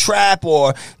gonna do trap,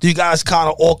 or do you guys kind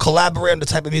of all collaborate on the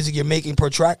type of music you're making per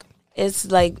track? It's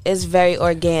very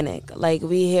organic. Like,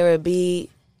 we hear a beat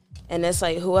and it's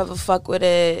like whoever fuck with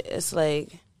it, it's like,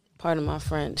 pardon my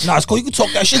French. Nah, it's cool. You can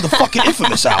talk that shit the fucking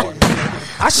Infamous Hour.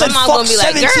 I said fuck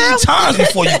 17 times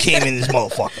before you came in this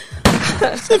motherfucker.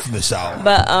 It's Infamous Hour.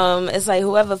 But it's like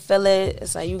whoever feel it,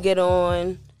 it's like you get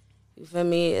on. You feel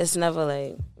me? It's never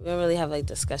like, we don't really have like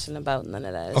discussion about none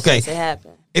of that. It's okay. Just, it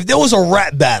happened. If there was a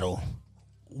rap battle,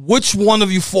 which one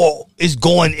of you 4 is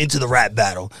going into the rap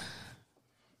battle?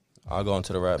 I'll go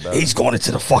into the rap battle. He's going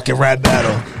into the fucking rap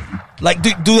battle. Like,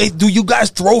 do you guys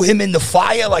throw him in the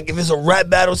fire? Like, if it's a rap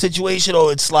battle situation,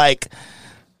 or it's like,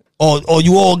 or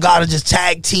you all gotta just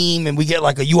tag team and we get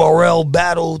like a URL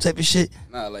battle type of shit?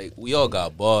 Nah, like, we all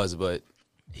got bars, but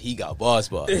he got bars.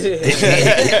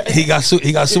 he got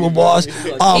super bars.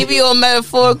 He be all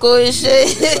metaphorical and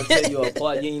shit. I'll tell you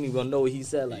apart, you ain't even gonna know what he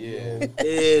said. Like, yeah,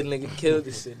 nigga, killed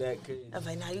this shit. That crazy. I'm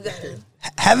like, nah, you got it.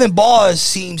 Having bars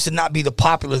seems to not be the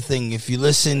popular thing if you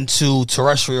listen to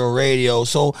terrestrial radio.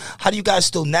 So how do you guys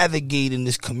still navigate in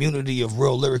this community of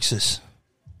real lyricists?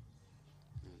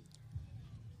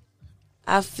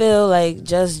 I feel like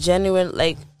just genuine,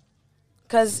 like,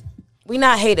 because we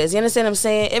not haters. You understand what I'm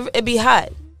saying? It be hot.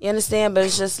 You understand? But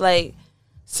it's just like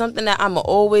something that I'm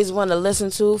always want to listen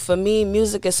to. For me,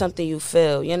 music is something you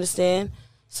feel. You understand?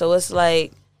 So it's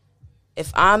like,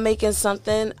 if I'm making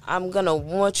something, I'm going to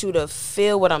want you to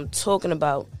feel what I'm talking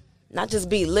about. Not just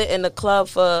be lit in the club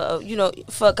for,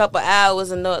 for a couple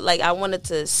hours. And like, I wanted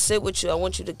to sit with you. I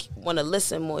want you to want to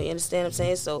listen more. You understand what I'm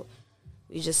saying? So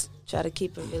we just try to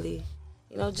keep it really,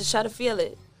 just try to feel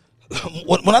it.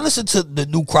 When I listen to the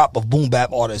new crop of boom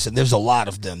bap artists, and there's a lot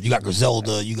of them, you got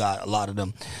Griselda, you got a lot of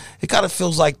them, it kind of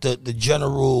feels like the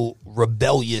general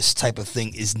rebellious type of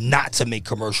thing is not to make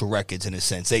commercial records in a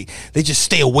sense. They just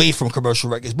stay away from commercial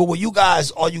records. But are you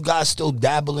guys still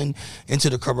dabbling into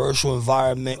the commercial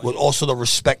environment with also the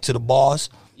respect to the bars?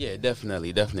 Yeah,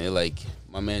 definitely. Like,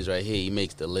 my man's right here, he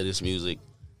makes the littest music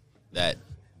that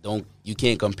you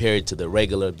can't compare it to the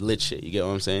regular lit shit. You get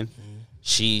what I'm saying? Mm-hmm.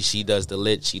 She does the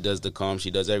lit, she does the calm, she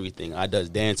does everything. I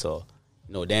does dancehall.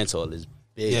 Dancehall is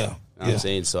big. Yeah. You know what I'm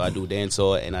saying? So I do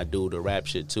dancehall and I do the rap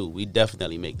shit too. We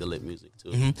definitely make the lit music too.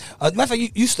 Mm-hmm. Matter of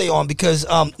fact, you stay on because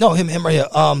him right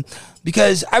here.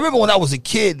 Because I remember when I was a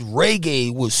kid,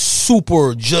 reggae was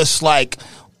super just like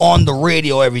on the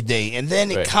radio every day, and then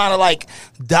it kind of like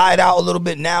died out a little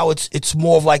bit. Now it's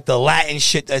more of like the Latin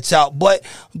shit that's out. But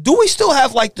do we still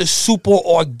have like the super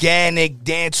organic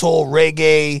dancehall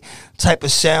reggae type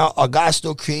of sound? Are guys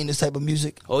still creating this type of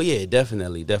music? Oh yeah,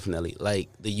 definitely. Like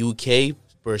the UK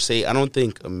per se, I don't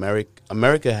think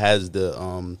America has the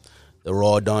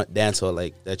raw dancehall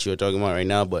like that you're talking about right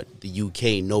now, but the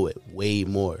UK know it way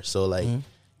more. So like. Mm-hmm.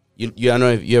 I don't know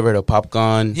if you ever heard of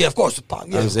Popcorn. Yeah, of course. Yeah, you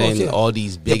know what I'm saying? All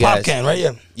these big ass. Popcorn, right?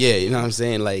 Yeah. Yeah, you know what I'm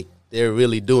saying? Like, they're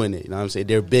really doing it. You know what I'm saying?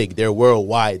 They're big. They're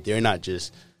worldwide. They're not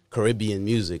just Caribbean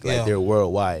music. Like Yeah. they're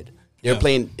worldwide. They're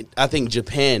playing. I think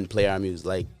Japan play our music.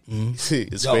 Like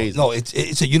it's crazy. No,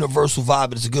 it's a universal vibe,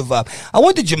 but it's a good vibe. I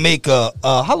went to Jamaica.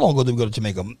 How long ago did we go to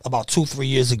Jamaica? About 2-3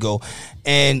 years ago,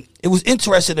 and it was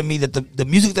interesting to me that the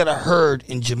music that I heard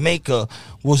in Jamaica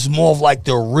was more of like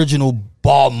the original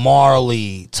Bob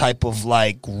Marley type of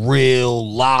like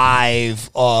real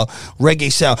live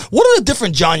reggae sound. What are the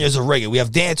different genres of reggae? We have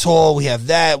dancehall. We have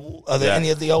that. Are there any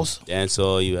of the else?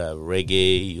 Dancehall. You have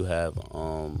reggae. You have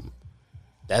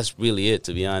that's really it,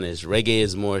 to be honest. Reggae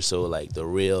is more so like the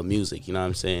real music, you know what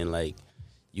I'm saying? Like,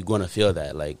 you're going to feel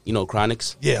that. Like, you know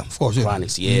Chronics? Yeah, of course. Yeah.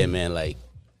 Chronics, yeah, man. Like,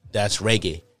 that's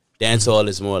reggae. Dancehall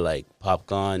is more like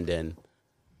popcorn than,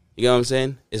 you know what I'm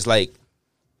saying? It's like,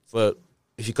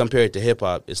 if you compare it to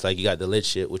hip-hop, it's like you got the lit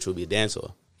shit, which would be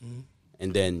dancehall.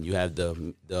 And then you have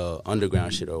the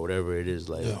underground shit or whatever it is,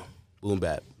 like boom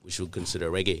bap, which would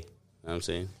consider reggae. You know what I'm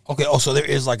saying? Okay, so there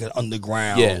is like an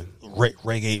underground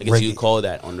reggae. I guess you call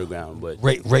that underground, but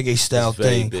reggae style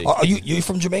thing. Big. Are you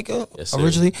from Jamaica? Yes, sir.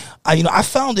 Originally? I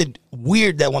found it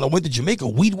weird that when I went to Jamaica,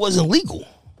 weed wasn't legal.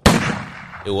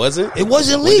 It wasn't? It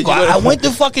wasn't legal. I went to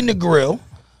fucking the grill,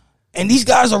 and these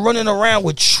guys are running around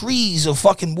with trees of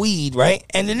fucking weed, right?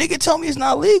 And the nigga tell me it's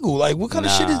not legal. Like, what kind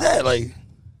of shit is that? Like,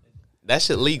 that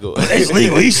shit legal. It's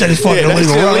legal. He said it's fucking that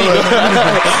illegal. Shit legal.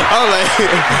 I'm like,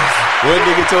 what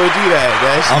nigga told you that?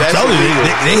 I'm telling you,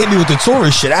 they hit me with the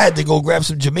tourist shit. I had to go grab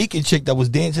some Jamaican chick that was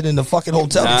dancing in the fucking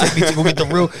hotel to take me to go get the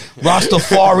real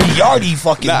Rastafari Yardie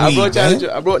fucking weed.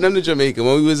 I brought them to Jamaica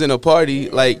when we was in a party.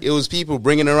 Like, it was people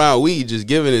bringing around weed, just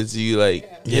giving it to you. Like,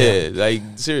 like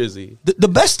seriously. The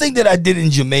best thing that I did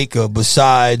in Jamaica,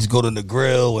 besides go to the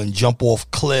grill and jump off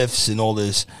cliffs and all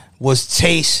this, was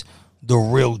taste the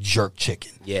real jerk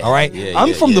chicken. Yeah. All right? Yeah,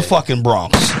 I'm from the fucking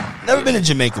Bronx. Never been to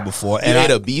Jamaica before. You ate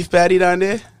a beef patty down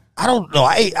there? I don't know.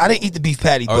 I didn't eat the beef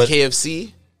patty. Or but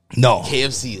KFC? No.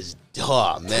 KFC is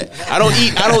man. I don't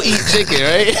eat chicken,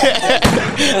 right?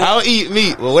 I don't eat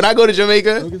meat. Well, when I go to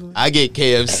Jamaica, I get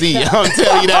KFC. I'm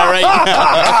telling you that right now.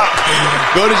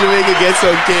 Go to Jamaica, get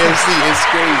some KFC. It's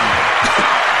crazy.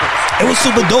 It was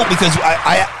super dope because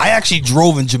I actually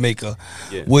drove in Jamaica,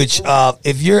 which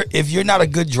if you're not a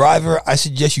good driver, I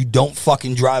suggest you don't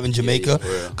fucking drive in Jamaica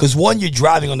because one, you're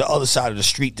driving on the other side of the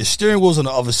street, the steering wheel's on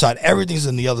the other side, everything's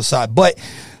on the other side, but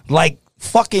like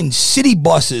fucking city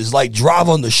buses like drive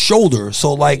on the shoulder,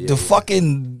 so like the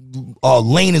fucking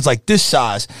lane is like this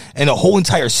size, and the whole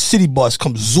entire city bus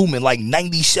comes zooming like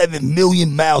 97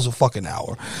 million miles a fucking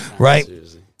hour, right?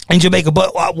 In Jamaica,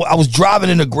 but I was driving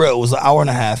in the grill. It was an hour and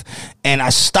a half, and I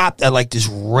stopped at like this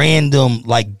random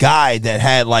like guy that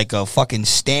had like a fucking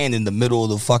stand in the middle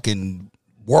of the fucking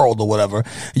world or whatever.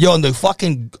 Yo, and the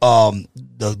fucking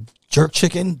the jerk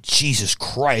chicken, Jesus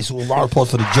Christ, a lot of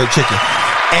reports for the jerk chicken.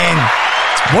 And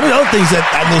one of the other things that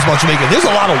I know about Jamaica, there's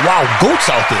a lot of wild goats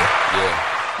out there.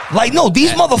 Yeah. Like, no,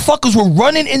 these motherfuckers were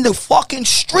running in the fucking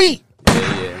street.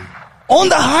 On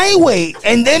the highway,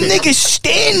 and then niggas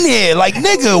stand there like,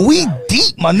 nigga, we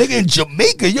deep, my nigga, in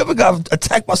Jamaica. You ever got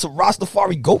attacked by some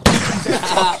Rastafari goat?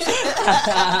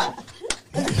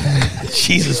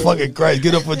 Jesus fucking Christ,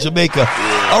 get up for Jamaica.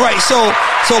 All right, so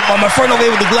my friend over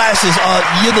here with the glasses,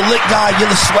 you're the lit guy, you're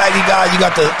the swaggy guy, you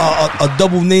got the a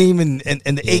double name and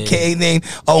the AKA name.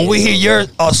 When we hear your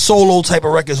solo type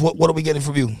of records, what are we getting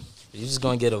from you? You're just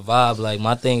gonna get a vibe. Like,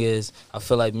 my thing is, I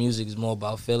feel like music is more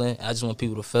about feeling. I just want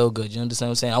people to feel good. You understand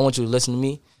what I'm saying? I want you to listen to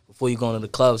me before you go into the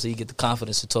club, so you get the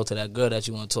confidence to talk to that girl that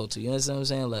you want to talk to. You understand what I'm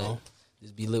saying? Like,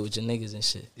 just be lit with your niggas and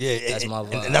shit. Yeah, that's my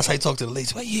vibe. And that's how you talk to the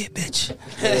ladies. Like, yeah, bitch.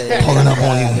 Yeah. Pulling up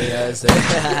on you. Yeah,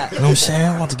 You know what I'm saying?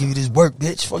 I want to give you this work,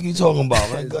 bitch. Fuck you talking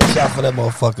about, man? Good shot for that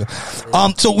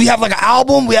motherfucker. So we have like an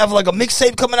album. We have like a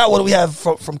mixtape coming out. What do we have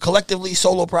from collectively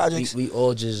solo projects? We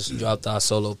all just dropped our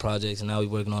solo projects, and now we're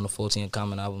working on the 14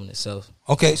 Common album itself.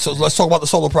 Okay, so let's talk about the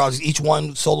solo projects. Each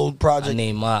one solo project. I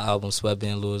named my album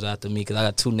Sweatband Lures after me because I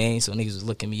got two names, so niggas was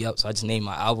looking me up. So I just named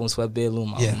my album Sweatband Lure.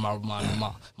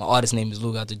 My artist name is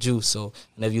Lou Got the Juice. So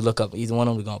whenever you look up either one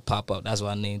of them, we're gonna pop up. That's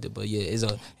why I named it. But yeah, it's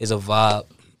a vibe.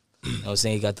 You know what I'm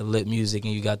saying? You got the lit music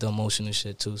and you got the emotional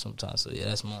shit too sometimes. So yeah,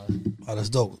 that's mine. Oh, that's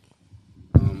dope.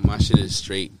 My shit is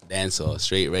straight dancehall,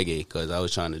 straight reggae, because I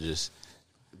was trying to just...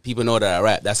 People know that I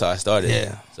rap. That's how I started.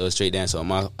 Yeah. So it's straight dancehall.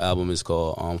 My album is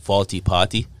called Faulty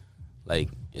Party. Like,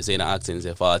 it's in the accent,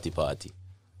 it's Faulty Party.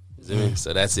 You see me?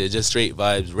 So that's it. Just straight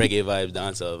vibes, reggae vibes,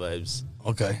 dancehall vibes.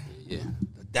 Okay. Yeah.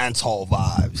 The dancehall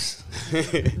vibes.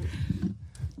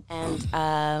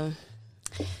 And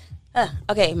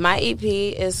okay, my EP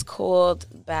is called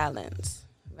Balance,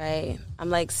 right?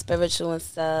 I'm like spiritual and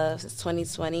stuff. It's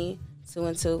 2020, 2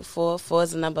 and 2, 4. 4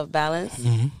 is the number of balance.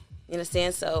 Mm-hmm. You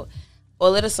understand? So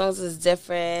all of the songs is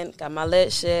different. Got my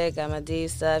lit shit, got my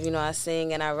deep stuff. You know, I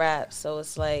sing and I rap. So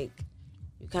it's like,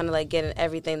 you kind of like getting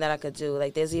everything that I could do.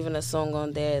 Like, there's even a song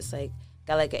on there. It's like,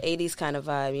 got like an 80s kind of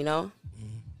vibe, you know?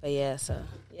 But yeah, so,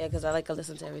 yeah, because I like to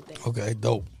listen to everything. Okay,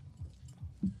 dope.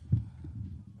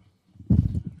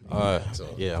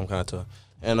 Yeah, I'm kind of tough.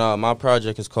 And my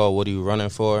project is called What Are You Running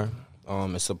For?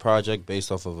 It's a project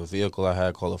based off of a vehicle I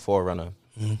had called a 4Runner.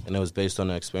 And it was based on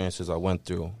the experiences I went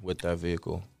through with that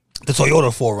vehicle. The Toyota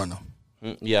 4Runner.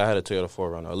 Yeah, I had a Toyota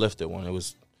 4Runner, a lifted one. It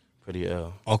was pretty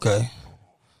ill. Okay.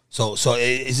 So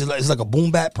is it like a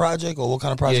boom bap project, or what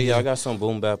kind of project? Yeah, I got some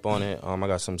boom bap on it. I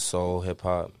got some soul, hip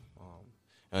hop.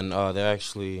 And they're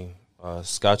actually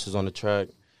Scotch is on the track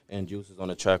and Juice is on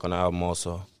the track on the album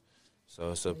also.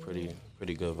 So it's a pretty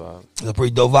good vibe. It's a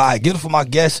pretty dope vibe. Give it for my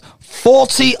guest,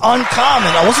 Faulty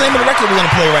Uncommon. Now, what's the name of the record we're going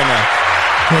to play right now?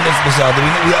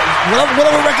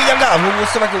 Whatever record y'all got.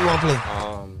 What's the record we want to play?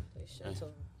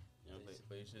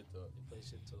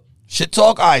 Shit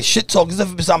Talk? All right, Shit Talk. This is the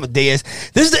Infamous Amadeus.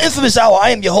 This is the Infamous Hour.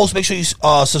 I am your host. Make sure you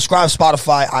subscribe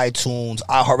Spotify, iTunes,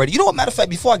 iHeartRadio. You know what? Matter of fact,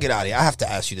 before I get out of here, I have to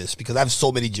ask you this because I have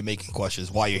so many Jamaican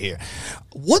questions while you're here.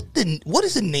 What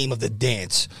is the name of the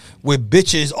dance where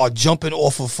bitches are jumping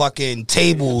off of fucking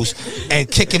tables and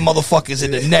kicking motherfuckers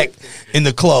in the neck in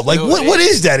the club? Like, what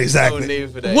is that exactly? No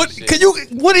name for that what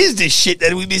shit. What is this shit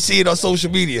that we been seeing on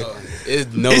social media? It's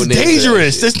It's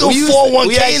dangerous. There's no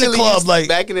 401k in the club. Like,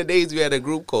 back in the days, we had a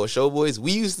group called Showboys.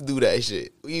 We used to do that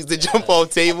shit. We used to jump off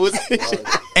tables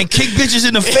and kick bitches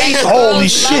in the face. Holy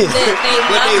shit! But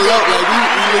they love, like we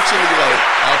literally like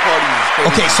our parties. Is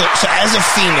crazy. Okay, so as a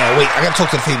female, wait, I gotta talk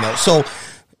to the female. So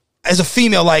as a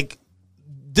female, like,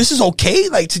 this is okay,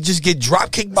 like, to just get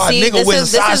drop kicked by a nigga with a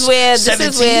size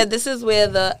 17? This is where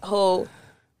the whole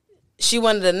she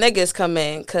one of the niggas come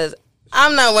in, because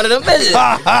I'm not one of them bitches.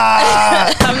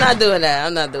 I'm not doing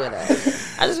that.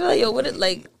 I just feel like, yo,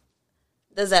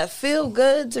 does that feel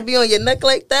good to be on your neck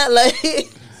like that? Like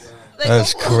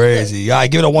that's crazy. All right,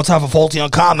 give it up one time for Faulty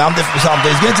Uncommon. I'm different for some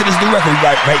days. Get into this new record. We'll be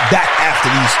right back after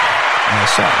these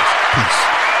songs. Peace.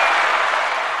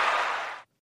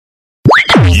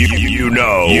 You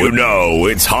know,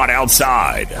 it's hot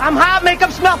outside. I'm hot,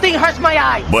 makeup melting, hurts my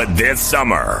eyes. But this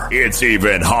summer, it's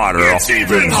even hotter. It's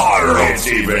even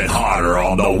hotter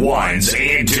on the ones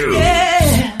and twos.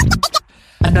 Yeah.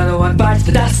 Another one bites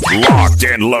the dust. Locked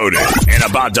and loaded and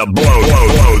about to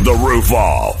blow the roof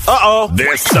off. Uh-oh.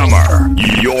 This summer,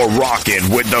 you're rocking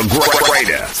with the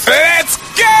greatest. Let's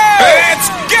go! Let's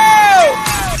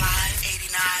go!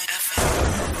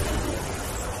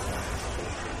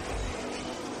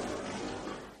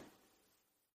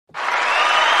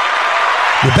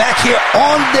 We're back here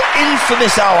on the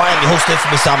Infamous Hour. I am your host,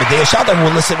 Infamous Amadeus. Shout out to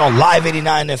everyone listening on Live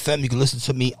 89 FM. You can listen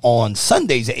to me on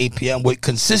Sundays at 8 p.m. with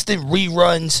consistent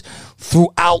reruns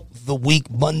throughout the week,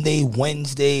 Monday,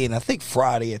 Wednesday, and I think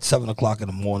Friday at 7 o'clock in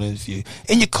the morning. If you're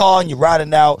in your car and you're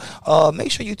riding out, make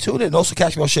sure you tune in. And also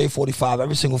catch me on Shade 45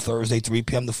 every single Thursday, 3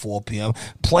 p.m. to 4 p.m.,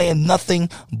 playing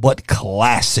nothing but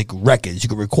classic records. You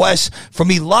can request from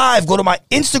me live. Go to my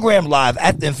Instagram live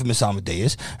at the Infamous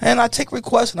Amadeus, and I take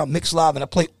requests and I mix live and I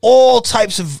play all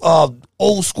types of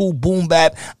old school boom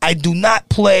bap. I do not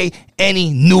play any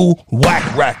new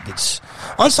whack records.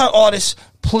 Unsigned artists,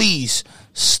 please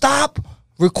stop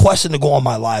requesting to go on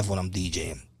my live when I'm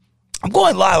DJing. I'm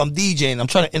going live, I'm DJing, I'm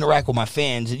trying to interact with my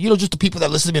fans, and, you know, just the people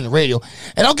that listen to me on the radio.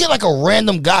 And I'll get like a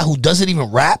random guy who doesn't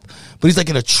even rap, but he's like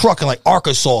in a truck in like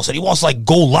Arkansas, and he wants to like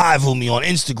go live with me on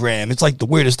Instagram. It's like the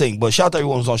weirdest thing. But shout out to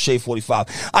everyone who's on Shade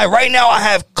 45. All right, right now I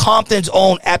have Compton's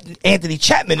own Anthony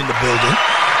Chapman in the building.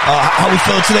 How we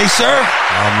feeling today, sir?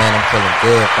 Oh man, I'm feeling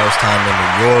good. First time in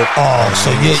New York. Oh,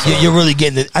 so you're really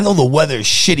getting it. I know the weather is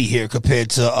shitty here compared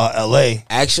to LA.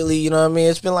 Actually, you know what I mean?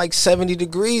 It's been like 70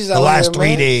 degrees out the last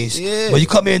here, 3 days. Yeah. But you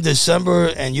come here in December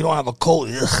and you don't have a coat,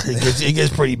 it gets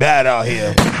pretty bad out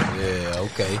here. Yeah,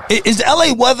 okay. Is the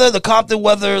LA weather, the Compton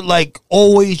weather, like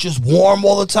always just warm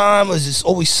all the time? Or is it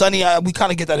always sunny? We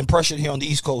kind of get that impression here on the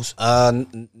East Coast.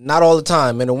 Not all the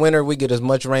time. In the winter, we get as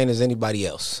much rain as anybody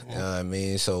else. You know what I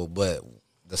mean? So, but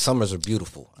the summers are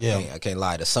beautiful. Yeah. I can't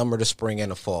lie. The summer, the spring,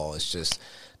 and the fall. It's just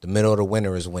the middle of the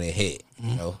winter is when it hit.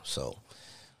 You know. So,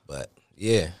 but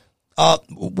yeah.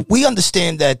 We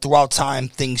understand that throughout time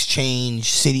things change,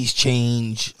 cities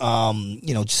change.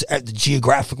 You know, just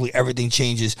geographically everything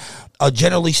changes.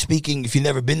 Generally speaking, if you've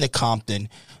never been to Compton,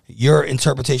 your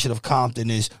interpretation of Compton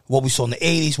is what we saw in the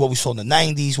 80s, what we saw in the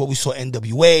 90s, what we saw in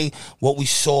NWA, what we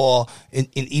saw in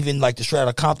even like the Straight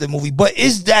Outta Compton movie. But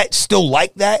is that still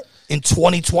like that in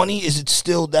 2020? Is it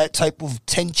still that type of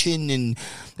tension, and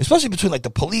especially between like the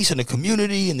police and the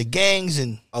community and the gangs?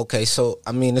 And okay, so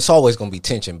I mean, it's always going to be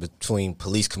tension between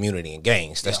police, community, and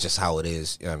gangs. That's just how it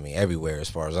is. I mean, everywhere as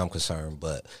far as I'm concerned.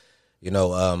 But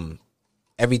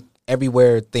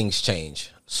everywhere things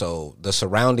change. So the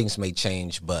surroundings may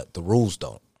change, but the rules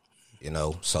don't.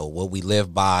 So what we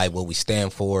live by, what we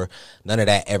stand for, none of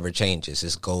that ever changes.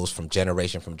 It goes from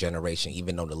generation.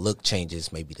 Even though the look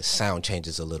changes, maybe the sound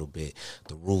changes a little bit,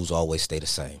 the rules always stay the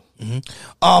same.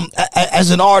 Mm-hmm.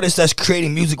 As an artist that's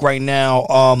creating music right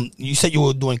now, you said you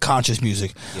were doing conscious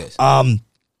music. Yes.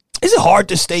 Is it hard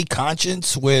to stay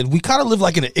conscious when we kind of live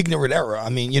like in an ignorant era? I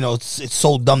mean, it's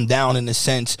so dumbed down in a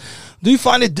sense. Do you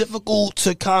find it difficult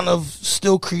to kind of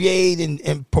still create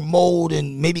and promote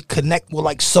and maybe connect with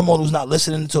like someone who's not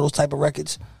listening to those type of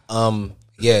records?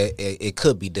 Yeah, it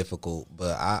could be difficult,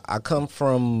 but I come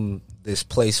from this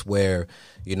place where,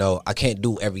 I can't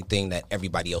do everything that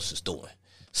everybody else is doing.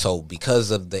 So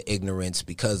because of the ignorance,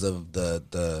 because of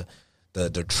the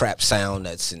trap sound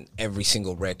that's in every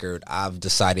single record, I've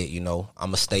decided, I'm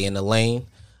going to stay in the lane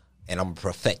and I'm going to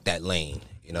perfect that lane.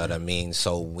 You know what I mean?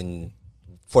 So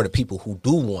for the people who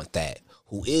do want that,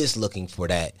 who is looking for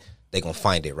that, they're going to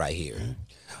find it right here.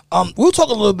 We'll talk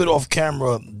a little bit off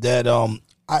camera that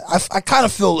I kind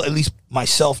of feel, at least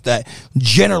myself, that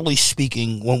generally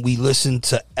speaking, when we listen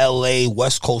to LA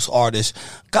West Coast artists,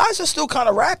 guys are still kind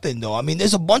of rapping though. I mean,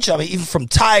 there's a bunch of, even from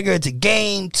Tiger to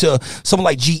Game to someone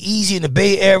like G-Eazy in the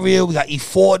Bay Area. We got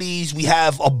E40s. We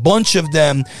have a bunch of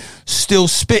them still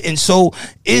spitting. So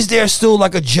is there still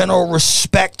like a general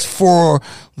respect for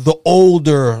the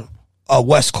older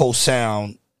West Coast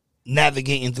sound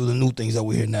navigating through the new things that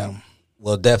we hear now?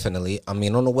 Well, definitely. I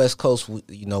mean, on the West Coast,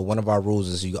 one of our rules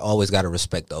is you always got to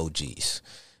respect the OGs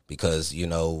because,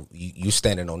 you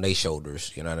standing on their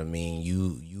shoulders. You know what I mean?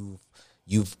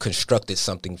 You've constructed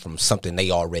something from something they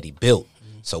already built.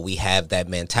 Mm-hmm. So we have that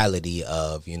mentality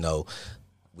of,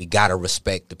 we got to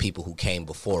respect the people who came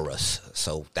before us.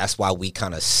 So that's why we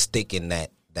kind of stick in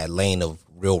that lane of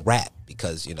real rap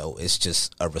because, it's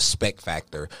just a respect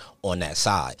factor on that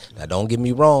side. Now, don't get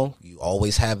me wrong. You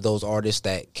always have those artists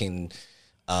that can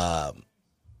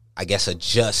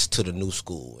adjust to the new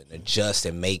school and adjust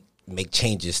and make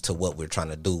changes to what we're trying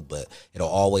to do, but it'll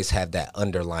always have that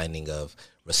underlining of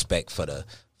respect for the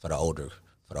older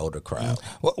crowd.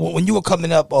 When you were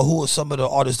coming up, who were some of the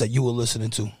artists that you were listening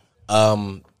to?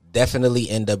 Definitely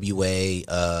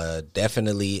NWA.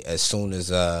 Definitely as soon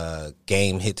as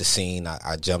Game hit the scene,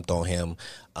 I jumped on him.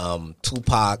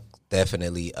 Tupac,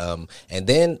 definitely. And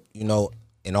then, in all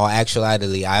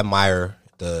actuality, I admire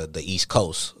the East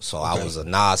Coast. So okay. I was a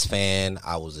Nas fan.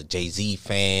 I was a Jay-Z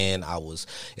fan. I was,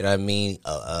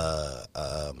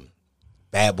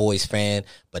 Bad Boys fan,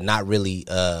 but not really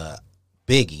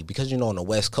Biggie because, on the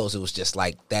West Coast, it was just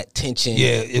like that tension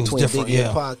between Biggie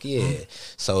and Pac. Yeah. Mm-hmm.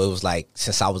 So it was like,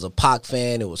 since I was a Pac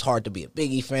fan, it was hard to be a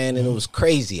Biggie fan and it was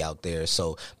crazy out there.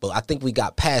 So, but I think we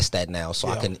got past that now. So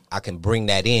I can bring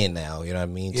that in now,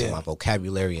 to my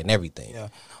vocabulary and everything. Yeah.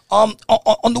 On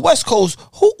the West Coast,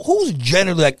 who's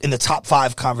generally like in the top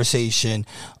 5 conversation?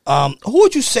 Who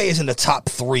would you say is in the top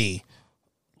 3?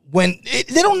 They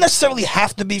don't necessarily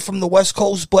have to be from the West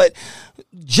Coast, but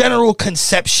general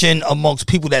conception amongst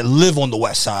people that live on the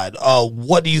West Side.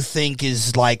 What do you think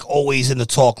is like always in the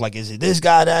talk? Like, is it this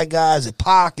guy, that guy? Is it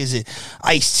Pac? Is it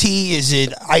Ice-T? Is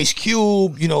it Ice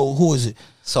Cube? Who is it?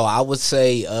 So I would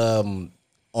say on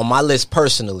my list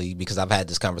personally, because I've had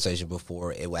this conversation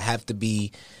before, it would have to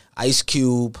be Ice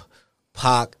Cube,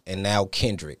 Pac, and now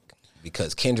Kendrick.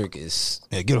 Because Kendrick is...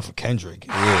 Yeah, get it for Kendrick.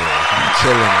 Yeah, he's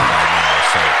killing it right now.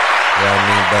 So,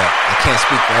 but I can't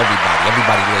speak for everybody.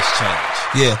 Everybody lists change.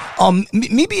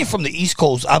 Yeah. Me being from the East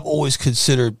Coast, I've always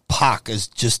considered Pac as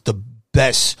just the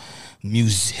best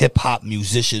hip-hop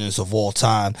musicians of all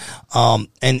time.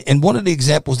 And one of the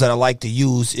examples that I like to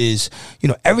use is,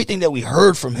 everything that we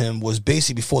heard from him was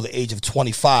basically before the age of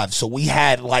 25. So we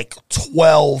had like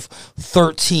 12,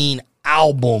 13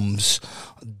 albums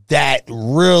that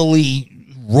really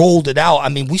rolled it out. I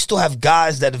mean, we still have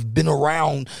guys that have been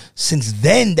around since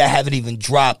then that haven't even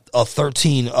dropped a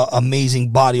 13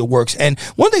 amazing body of works. And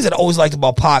one of the things that I always liked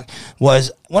about Pac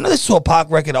was when I listened to a Pac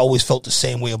record, I always felt the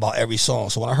same way about every song.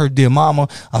 So when I heard Dear Mama,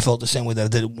 I felt the same way that I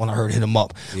did when I heard Hit 'Em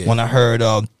Up. Yeah. When I heard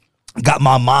Got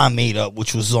My Mind Made Up,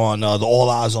 which was on the All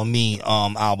Eyes on Me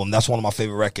album. That's one of my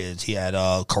favorite records. He had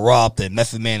Corrupt and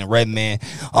Method Man and Redman.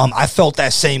 I felt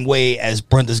that same way as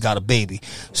Brenda's Got a Baby.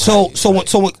 So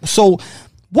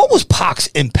What was Pac's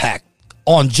impact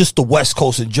on just the West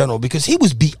Coast in general? Because he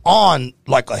was beyond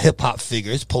like a hip hop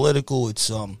figure. It's political.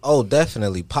 It's Oh,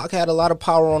 definitely. Pac had a lot of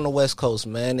power on the West Coast,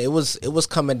 man. It was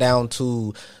coming down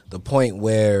to the point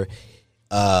where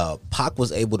Pac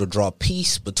was able to draw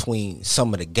peace between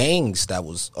some of the gangs that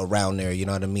was around there, you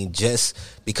know what I mean, just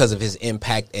because of his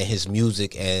impact and his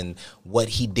music and what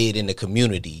he did in the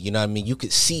community, you know what I mean. You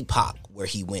could see Pac where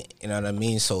he went, you know what I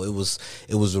mean. So it was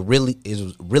a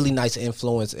really nice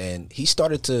influence, and he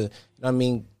started to, you know what I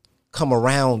mean, come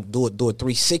around, do a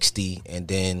 360, and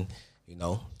then, you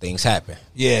know, things happen.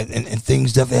 Yeah, and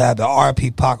things definitely happen.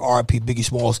 R.I.P. Pac, R.I.P. Biggie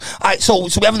Smalls. All right, so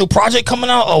we have a new project coming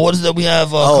out, or what is that we have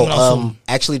coming out soon?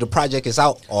 Actually, the project is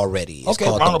out already. It's okay,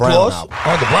 called round the Brown applause. Album.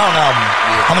 Oh, the Brown Album.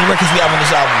 Yeah. How many records we have on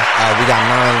this album? We got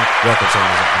 9 records on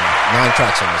this album. 9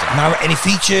 tracks on this album. Any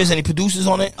features, any producers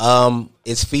on it?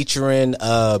 It's featuring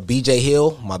BJ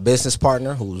Hill, my business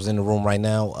partner, who's in the room right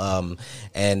now,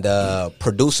 and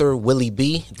producer Willie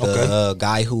B, the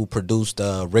guy who produced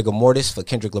Rigor Mortis for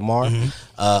Kendrick Lamar. Mm-hmm.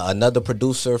 Another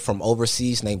producer from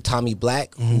overseas named Tommy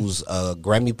Black, who's a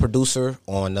Grammy producer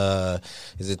on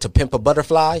is it To Pimp a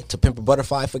Butterfly? To Pimp a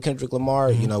Butterfly for Kendrick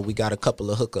Lamar. You know, we got a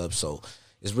couple of hookups, so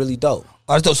it's really dope.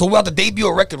 All right, so we're about to debut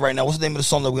a record right now. What's the name of the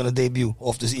song that we're gonna debut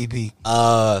off this EP?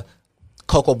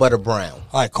 Cocoa Butter Brown.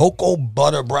 All right, Cocoa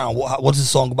Butter Brown. What's the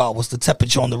song about? What's the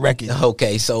temperature on the record?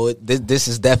 Okay, so this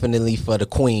is definitely for the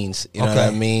queens. You know what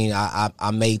I mean?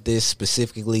 I made this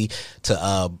specifically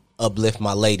to uplift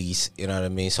my ladies. You know what I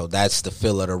mean? So that's the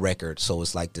feel of the record. So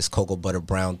it's like this Cocoa Butter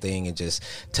Brown thing and just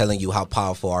telling you how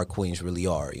powerful our queens really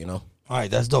are, you know? All right,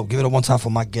 that's dope. Give it a one time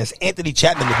for my guest, Anthony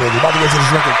Chapman, in the building. About to get to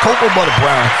this record, Cocoa Butter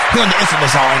Brown, here on the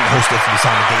Infamous Hour. I'm the host of Infamous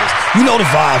Amadeus. You know the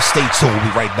vibe. Stay tuned. We'll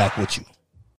be right back with you.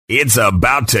 It's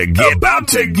about to get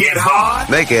hot.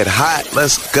 Make it hot.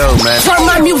 Let's go, man. Turn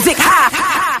my music high.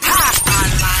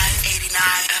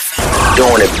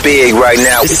 Doing it big right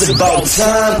now. It's about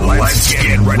time. Let's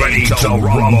get ready to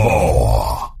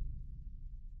rumble.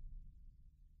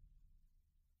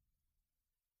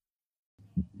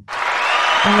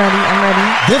 I'm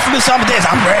ready. Infamous Amadeus.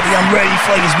 I'm ready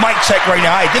for this mic check right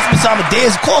now. All right, Infamous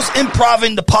Amadeus. Of course,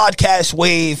 Improving the podcast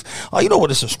wave. You know where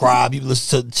to subscribe. You can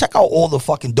listen to, check out all the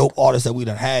fucking dope artists that we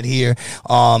done had here.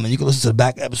 And you can listen to the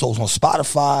back episodes on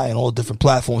Spotify and all the different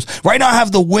platforms. Right now, I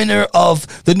have the winner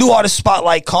of the new Artist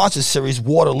Spotlight Concert Series,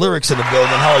 Water Lyrics, in the building.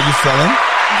 How are you feeling?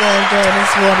 Good.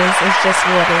 It's Waters. It's just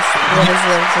Waters. Waters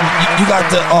lyrics. You got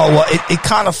the, it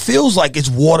kind of feels like it's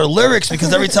Water Lyrics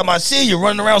because every time I see you, you're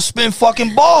running around spinning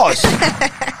fucking bars.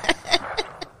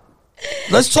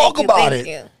 Let's talk about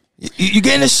it. You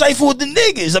getting a cipher with the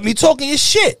niggas. I mean, talking your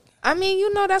shit. I mean,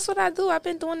 you know, that's what I do. I've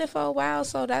been doing it for a while,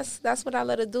 so that's what I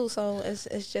let it do. So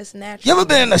it's just natural. You ever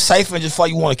been in a cipher and just felt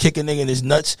you want to kick a nigga in his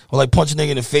nuts or like punch a nigga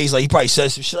in the face? Like he probably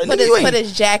says some shit. Like, put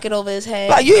his jacket over his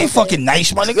head. Like you ain't fucking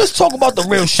nice, my nigga. Let's talk about the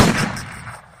real shit.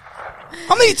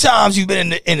 How many times you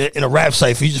been in a rap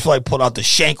cipher? You just feel like put out the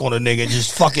shank on a nigga and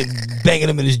just fucking banging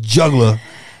him in his jugular.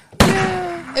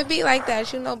 It be like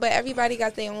that, you know, but everybody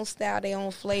got their own style, their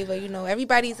own flavor, you know.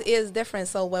 Everybody's is different,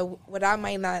 so what I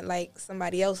might not like,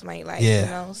 somebody else might like, you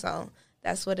know, so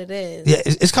that's what it is. Yeah,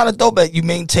 it's kind of dope that you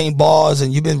maintain bars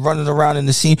and you've been running around in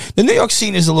the scene. The New York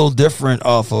scene is a little different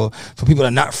for people that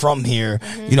are not from here.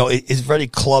 Mm-hmm. You know, it's very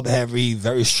club heavy,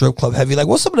 very strip club heavy. Like,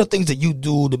 what's some of the things that you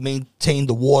do to maintain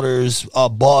the Waters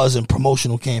bars and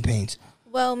promotional campaigns?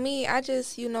 Well, me, I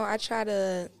just, you know, I try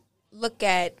to look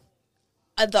at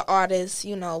other artists,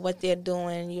 you know, what they're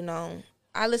doing, you know.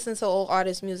 I listen to old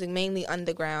artist music, mainly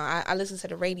underground. I listen to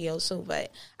the radio too,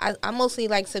 but I mostly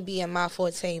like to be in my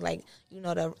forte, like, you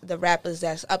know, the rappers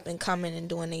that's up and coming and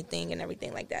doing their thing and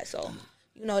everything like that. So,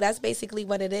 you know, that's basically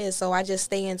what it is. So I just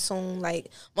stay in tune. Like,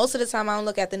 most of the time I don't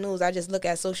look at the news. I just look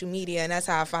at social media, and that's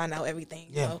how I find out everything.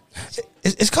 Yeah. You know?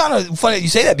 It's kind of funny that you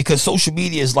say that because social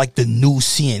media is like the new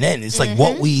CNN. It's like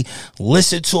what we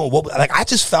listen to and like I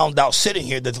just found out sitting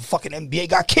here that the fucking NBA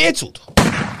got canceled.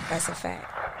 That's a fact.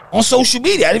 On social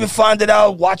media. I didn't even find it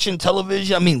out watching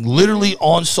television. I mean, literally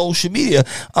on social media.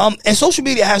 And social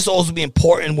media has to also be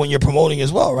important when you're promoting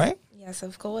as well, right? Yes,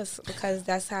 of course, because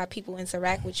that's how people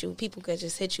interact with you. People could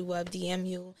just hit you up, DM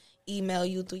you, email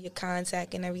you through your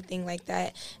contact and everything like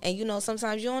that. And, you know,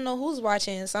 sometimes you don't know who's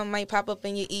watching. Something might pop up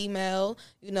in your email,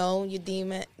 you know, your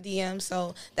DM.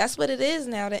 So that's what it is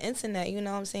now, the internet, you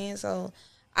know what I'm saying? So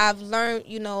I've learned,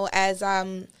 you know, as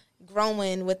I'm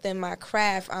growing within my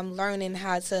craft, I'm learning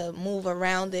how to move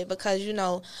around it because, you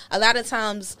know, a lot of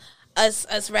times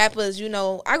us rappers, you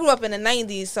know, I grew up in the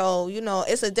 90s, so, you know,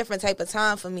 it's a different type of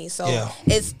time for me. So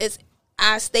it's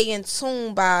I stay in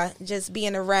tune by just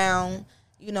being around,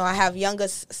 You know, I have younger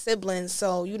siblings,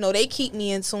 so, you know, they keep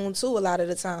me in tune, too, a lot of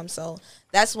the time. So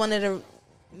that's one of the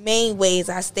main ways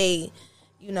I stay,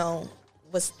 you know,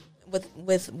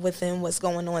 within what's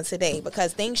going on today,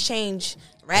 because things change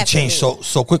rapidly. Change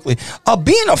so quickly.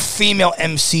 Being a female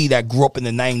MC that grew up in the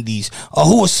 90s,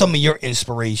 who are some of your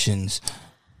inspirations?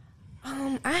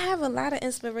 I have a lot of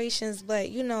inspirations, but,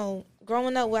 you know,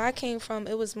 growing up where I came from,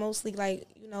 it was mostly like,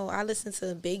 you know, I listened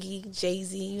to Biggie,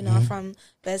 Jay-Z, you know, I'm from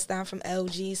Best, I'm from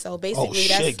LG, so basically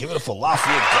that's... Give it up for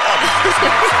Lafayette.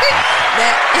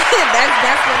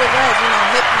 that's what it was, you know,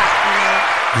 hip-hop, you know.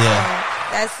 Yeah.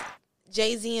 That's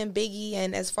Jay-Z and Biggie,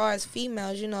 and as far as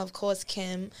females, you know, of course,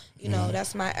 Kim, you know,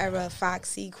 that's my era,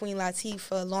 Foxy, Queen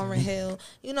Latifah, Lauryn Hill,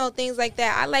 you know, things like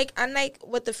that. I like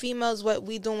what the females, what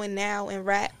we doing now in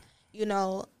rap, you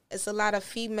know. It's a lot of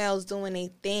females doing a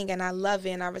thing, and I love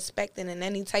it, and I respect it. In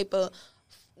any type of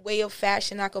way of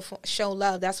fashion I could show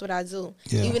love, that's what I do.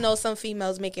 Yeah. Even though some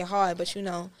females make it hard, but, you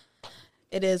know,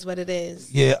 it is what it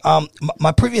is. Yeah.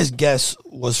 My previous guest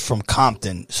was from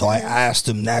Compton, so I asked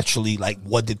him naturally, like,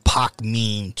 what did Pac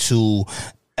mean to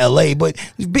L.A.? But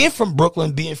being from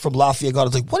Brooklyn, being from Lafayette, I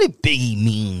was like, what did Biggie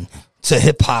mean to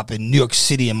hip-hop in New York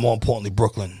City and, more importantly,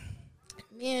 Brooklyn?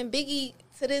 Man, Biggie,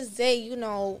 to this day, you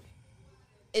know,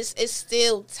 it's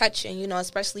still touching, you know,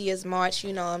 especially as March,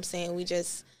 you know what I'm saying? We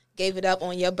just gave it up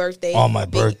on your birthday. On my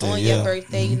birthday, on your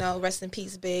birthday, you know, rest in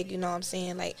peace, Big, you know what I'm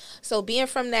saying? Like, so being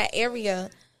from that area,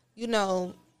 you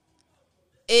know,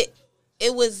 it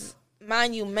was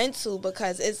monumental,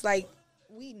 because it's like,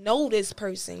 we know this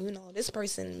person, you know, this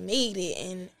person made it,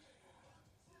 and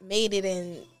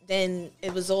then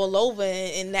it was all over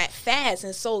in that fast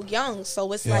and so young.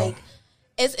 So it's like,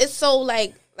 it's so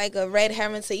like a red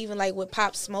herring to even like with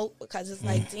Pop Smoke, because it's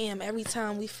like, damn, every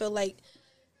time we feel like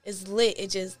it's lit, it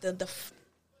just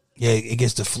it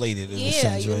gets deflated in a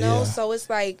sense, you right? know. So it's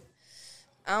like,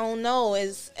 I don't know,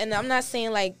 and I'm not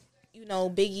saying like, you know,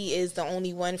 Biggie is the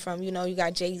only one from, you know, you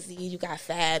got Jay-Z, you got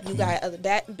Fab, you got other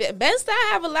Ben-Style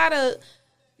have a lot of,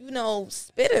 you know,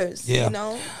 spitters, you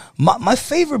know. My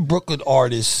favorite Brooklyn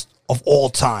artist of all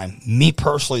time, me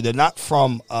personally, they're not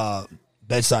from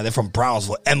Bed-Stuy, they're from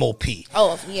Brownsville, M.O.P.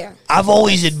 Oh, yeah. I've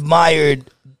always admired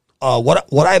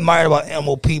what I admired about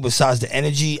M.O.P. besides the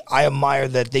energy. I admire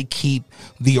that they keep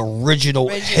the original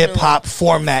hip hop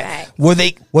format where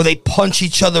they punch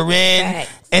each other in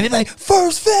and they're like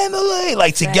first family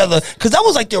like together, because that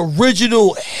was like the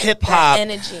original hip hop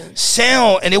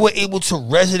sound, and they were able to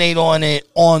resonate on it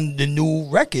on the new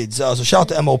records. So shout out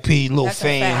to M.O.P., Lil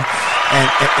Fame, and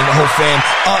the whole fam.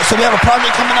 So we have a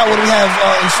project coming out. What do we have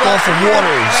in store for Waters?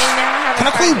 Right now, can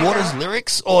I call you Waters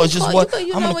Lyrics, or is just what? I'm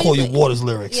going to call you Waters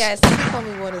Lyrics. Yes, you can call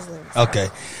me Waters Lyrics. Okay.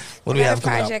 What do we have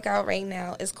coming out? Project out right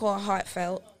now. It's called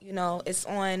Heartfelt. You know, it's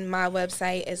on my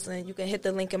website. You can hit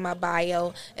the link in my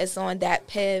bio. It's on that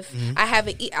Piv.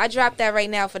 I dropped that right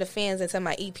now for the fans until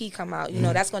my EP come out. You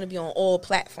know, that's going to be on all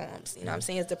platforms. You know what I'm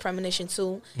saying? It's the Premonition 2.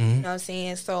 You know what I'm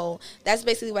saying? So that's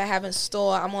basically what I have in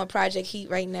store. I'm on Project Heat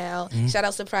right now. Shout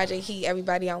out to Project Heat,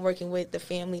 everybody I'm working with, the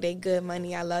family. They good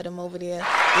money. I love them over there. You know what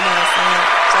I'm saying?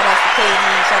 Shout out to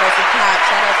Katie. Shout out to Pop.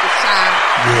 Shout out to Chai.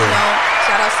 You know?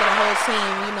 Shout out to the whole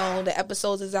team. You know, the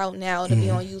episodes is out now. It'll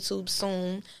be on YouTube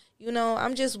soon. You know,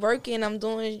 I'm just working. I'm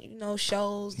doing, you know,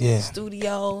 shows,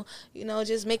 studio, you know,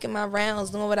 just making my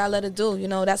rounds, doing what I let it do. You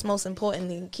know, that's most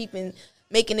importantly,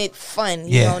 making it fun,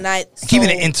 you know, not keeping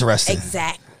it interesting.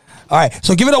 Exactly. All right,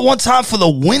 so give it up one time for the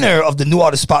winner of the New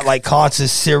Artist Spotlight Concert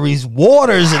Series,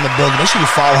 Waters, in the building. Make sure you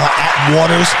follow her at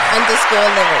Waters _lyrics.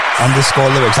 I'm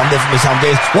the infamous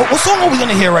Amadeus. What song are we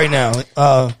gonna hear right now?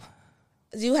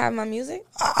 Do you have my music?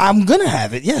 I'm going to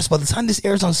have it, yes. By the time this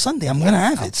airs on Sunday, I'm going to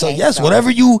have it. So, yes, whatever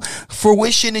you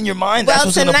fruition in your mind, that's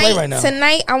what's going to play right now.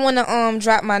 Tonight, I want to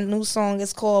drop my new song.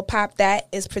 It's called Pop That.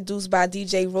 It's produced by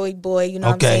DJ Roy Boy. You know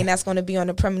what I'm saying? That's going to be on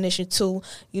the Premonition 2.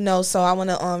 You know, so I want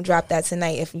to drop that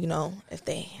tonight if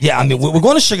they... Yeah, I mean, we're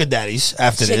going to Sugar Daddies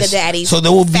after this. Sugar Daddies. So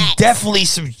there will be definitely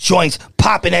some joints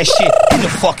popping that shit in the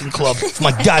fucking club for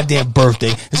my goddamn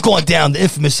birthday. It's going down. The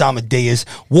infamous Amadeus.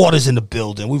 Waters in the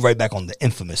building. We right back on the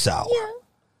Infamous Hour.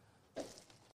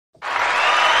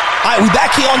 All right, we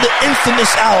back here on the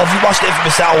Infamous Hour. If you watch the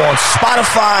Infamous Hour on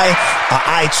Spotify,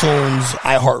 iTunes,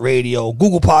 iHeartRadio,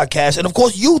 Google Podcasts, and of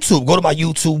course YouTube. Go to my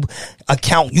YouTube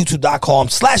account,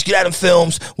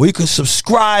 youtube.com/GetAdamFilms, where you can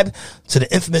subscribe to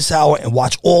the Infamous Hour and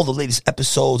watch all the latest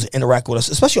episodes and interact with us,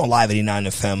 especially on Live 89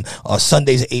 FM,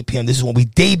 Sundays at 8 p.m. This is when we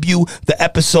debut the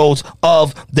episodes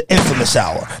of the Infamous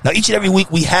Hour. Now, each and every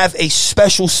week, we have a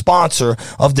special sponsor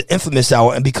of the Infamous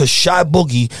Hour, and because Shy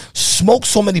Boogie smokes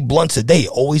so many blunts a day, it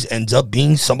always ends up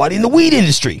being somebody in the weed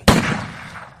industry.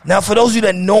 Now, for those of you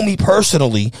that know me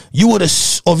personally, you would,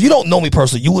 or if you don't know me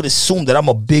personally, you would assume that I'm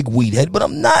a big weed head, but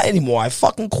I'm not anymore. I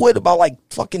fucking quit about like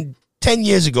fucking 10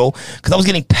 years ago because I was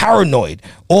getting paranoid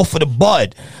off of the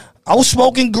bud. I was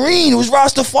smoking green. It was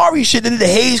Rastafari shit. Then the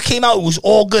haze came out. It was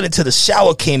all good until the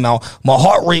shower came out. My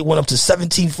heart rate went up to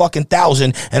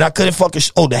 17,000, and I couldn't fucking.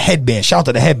 Oh, the headband. Shout out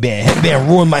to the headband. Headband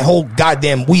ruined my whole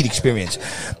goddamn weed experience.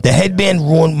 The headband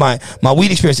ruined my weed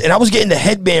experience, and I was getting the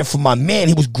headband from my man.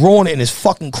 He was growing it in his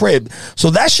fucking crib, so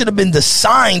that should have been the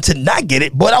sign to not get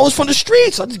it. But I was from the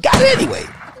streets, so I just got it anyway.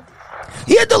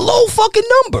 He had the low fucking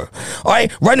number. All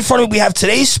right, right in front of me, we have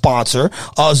today's sponsor,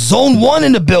 Zone 1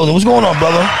 in the building. What's going on,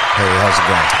 brother? Hey, how's it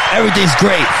going? Everything's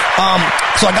great.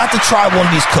 So I got to try one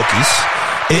of these cookies.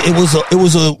 It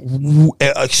was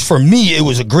for me, it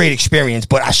was a great experience,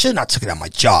 but I should not took it on my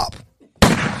job.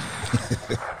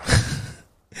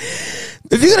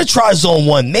 If you're going to try Zone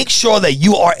 1, make sure that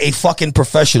you are a fucking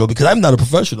professional, because I'm not a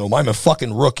professional. I'm a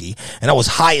fucking rookie, and I was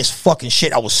high as fucking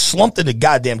shit. I was slumped in the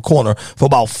goddamn corner for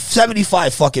about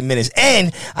 75 fucking minutes,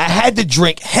 and I had to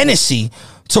drink Hennessy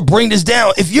to bring this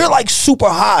down. If you're like super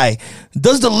high,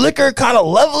 does the liquor kind of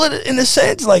level it in a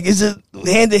sense? Like, is it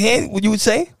hand to hand, what you would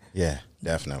say? Yeah,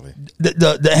 definitely.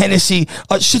 The Hennessy,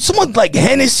 should someone like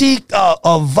Hennessy,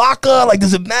 vodka, like,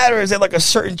 does it matter? Is there like a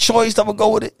certain choice that would go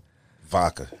with it?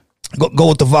 Vodka. Go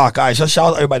with the vodka. All right, so shout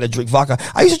out to everybody that drink vodka.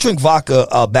 I used to drink vodka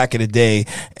back in the day,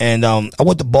 and I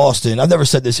went to Boston. I've never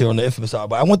said this here on the Infamous Hour,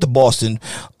 but I went to Boston,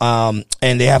 and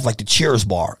they have like the Cheers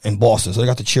bar in Boston. So they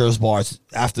got the Cheers bars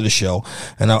after the show,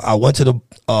 and I went to the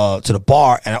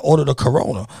bar and I ordered a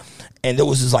Corona, and there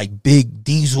was this like big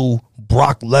diesel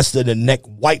Brock Lesnar the neck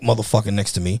white motherfucker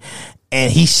next to me,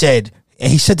 and he said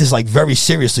this like very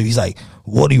seriously. He's like,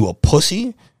 "What are you, a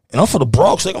pussy?" And I'm from the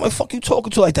Bronx. Like, I'm like, fuck you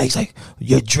talking to like that? He's like,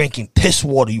 you're drinking piss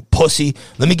water, you pussy.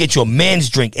 Let me get you a man's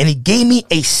drink. And he gave me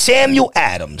a Samuel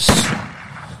Adams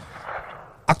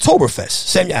Oktoberfest,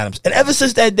 Samuel Adams. And ever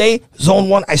since that day, Zone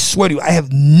 1, I swear to you, I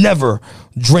have never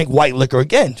drank white liquor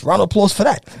again. Round of applause for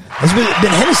that. It's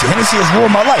been Hennessy. Hennessy has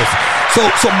ruined my life. So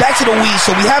back to the weed.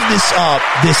 So we have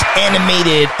this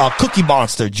animated Cookie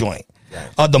Monster joint.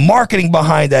 The marketing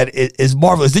behind that is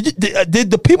marvelous.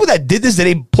 Did the people that did this, did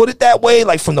they put it that way,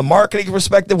 like from the marketing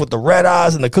perspective with the red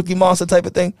eyes and the Cookie Monster type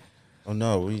of thing? Oh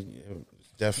no, we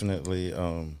definitely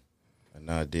an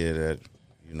idea that,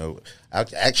 you know, I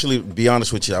actually, be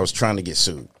honest with you, I was trying to get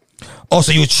sued. Oh,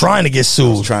 so you were trying to get sued?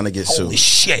 I was trying to get sued. Holy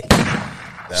shit!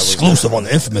 Exclusive on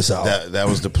the Infamous Hour. That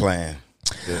was the plan.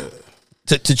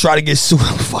 To try to get sued.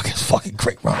 fucking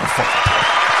great round of fucking.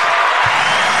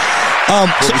 Well,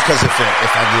 because if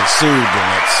I get sued, then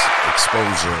that's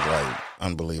exposure, like,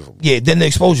 unbelievable. Yeah, then the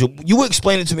exposure. You were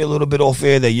explaining to me a little bit off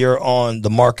air that you're on the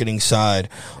marketing side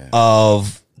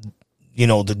of, you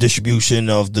know, the distribution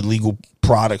of the legal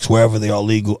products wherever they are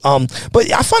legal.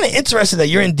 But I find it interesting that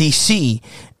you're in D.C.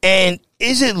 and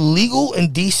is it legal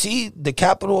in D.C., the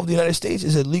capital of the United States?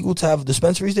 Is it legal to have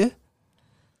dispensaries there?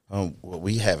 What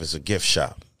we have is a gift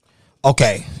shop.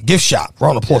 Okay, gift shop.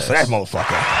 Round of applause for that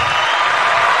motherfucker.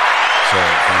 So in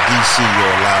DC,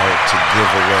 you're allowed to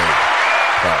give away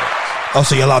products. Oh,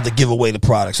 so you're allowed to give away the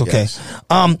products. Okay. Yes.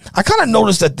 I kind of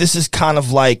noticed that this is kind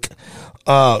of like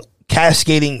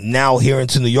cascading now here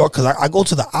into New York, because I go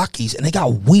to the Aki's and they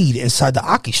got weed inside the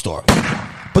Aki store.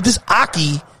 But this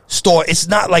Aki store, it's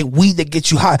not like weed that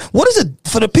gets you high. What is it,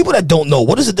 for the people that don't know,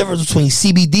 what is the difference between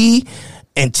CBD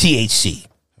and THC?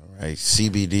 All right.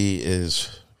 CBD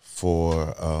is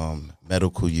for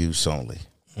medical use only.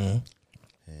 Mm-hmm.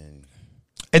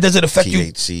 And does it affect THC you?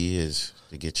 THC is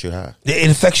to get you high.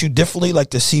 It affects you differently,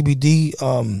 like the CBD,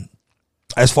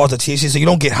 as far as the THC. So you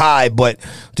don't get high, but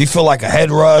do you feel like a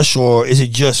head rush, or is it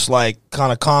just like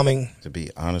kind of calming? To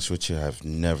be honest with you, I've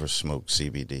never smoked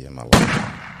CBD in my life.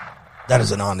 That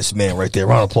is an honest man right there.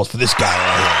 Round of applause for this guy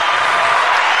right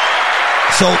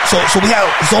here. So we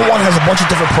have, Zone 1 has a bunch of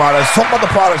different products. Talk about the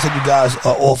products that you guys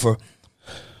offer.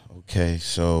 Okay,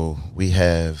 so we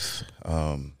have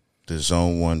the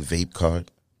Zone 1 vape cart.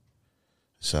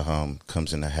 So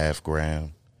comes in a 0.5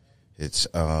 gram. It's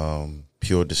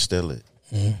pure distillate,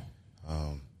 over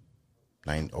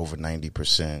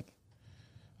 90%.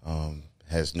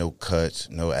 Has no cuts,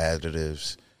 no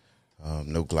additives,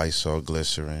 no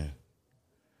glycol-glycerin,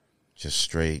 just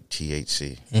straight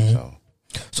THC. Mm-hmm.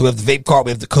 So we have the vape cart,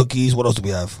 we have the cookies. What else do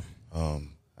we have?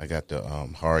 I got the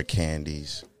hard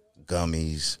candies,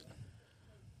 gummies,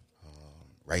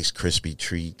 Rice Krispie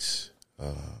treats.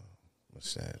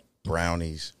 What's that?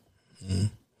 Brownies. Mm-hmm.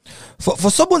 For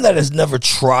someone that has never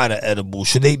tried an edible,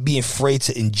 should they be afraid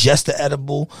to ingest the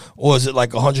edible, or is it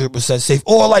like 100% safe?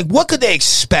 Or like, what could they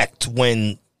expect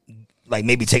when like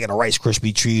maybe taking a Rice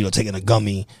Krispie treat or taking a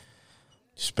gummy?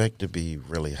 Expect to be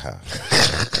really high.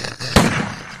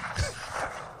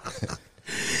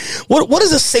 What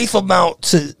is a safe amount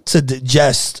to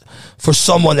digest for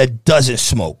someone that doesn't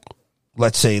smoke?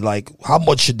 Let's say, like, how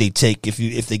much should they take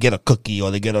if they get a cookie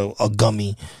or they get a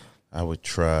gummy? I would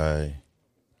try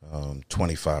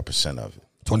 25% of it.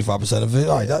 25% of it?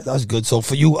 All right, that's good. So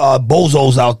for you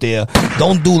bozos out there,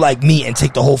 don't do like me and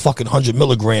take the whole fucking 100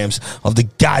 milligrams of the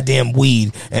goddamn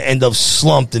weed and end up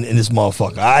slumped in this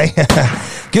motherfucker, all right?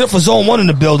 Get up for Zone 1 in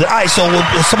the building. All right, so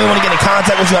if somebody want to get in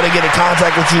contact with you, how to get in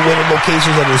contact with you, where the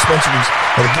locations of the dispensaries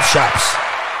or the gift shops?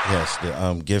 Yes,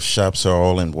 the gift shops are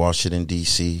all in Washington,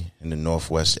 D.C., in the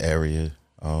Northwest area,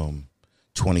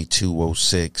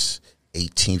 2206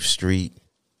 18th Street,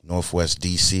 Northwest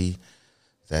D.C.,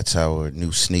 that's our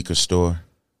new sneaker store.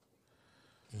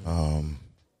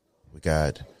 We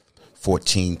got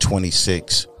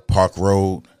 1426 Park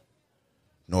Road,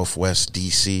 Northwest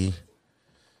D.C.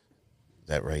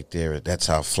 That right there, that's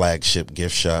our flagship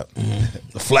gift shop.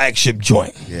 The flagship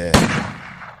joint. Yeah.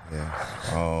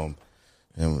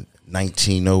 And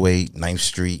 1908 9th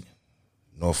Street,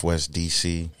 Northwest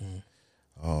D.C.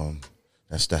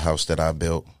 That's the house that I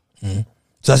built.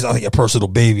 So that's like your personal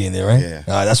baby in there, right? Yeah.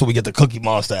 That's where we get the Cookie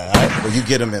Monster at, all right? Well, you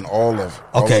get them in all of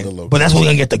the locations. But that's where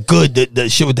we're going to get the good, the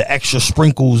shit with the extra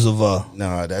sprinkles of...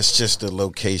 No, that's just the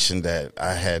location that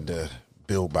I had to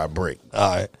build by brick.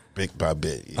 All right. Brick by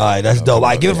bit. All right, that's dope. All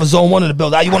right, give it for Zone 1 in the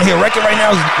building. You want to hear a record right now?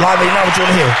 It's live right now. What you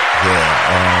want to hear?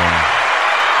 Yeah.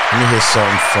 Let me hear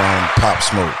something from Pop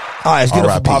Smoke. All right, let's get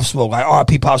it for Pop Smoke. All right,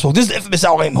 R.I.P. Pop Smoke. This is the Infamous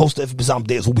Hour. I'm host of Infamous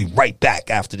Amadeus. We'll be right back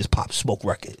after this Pop Smoke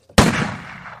record.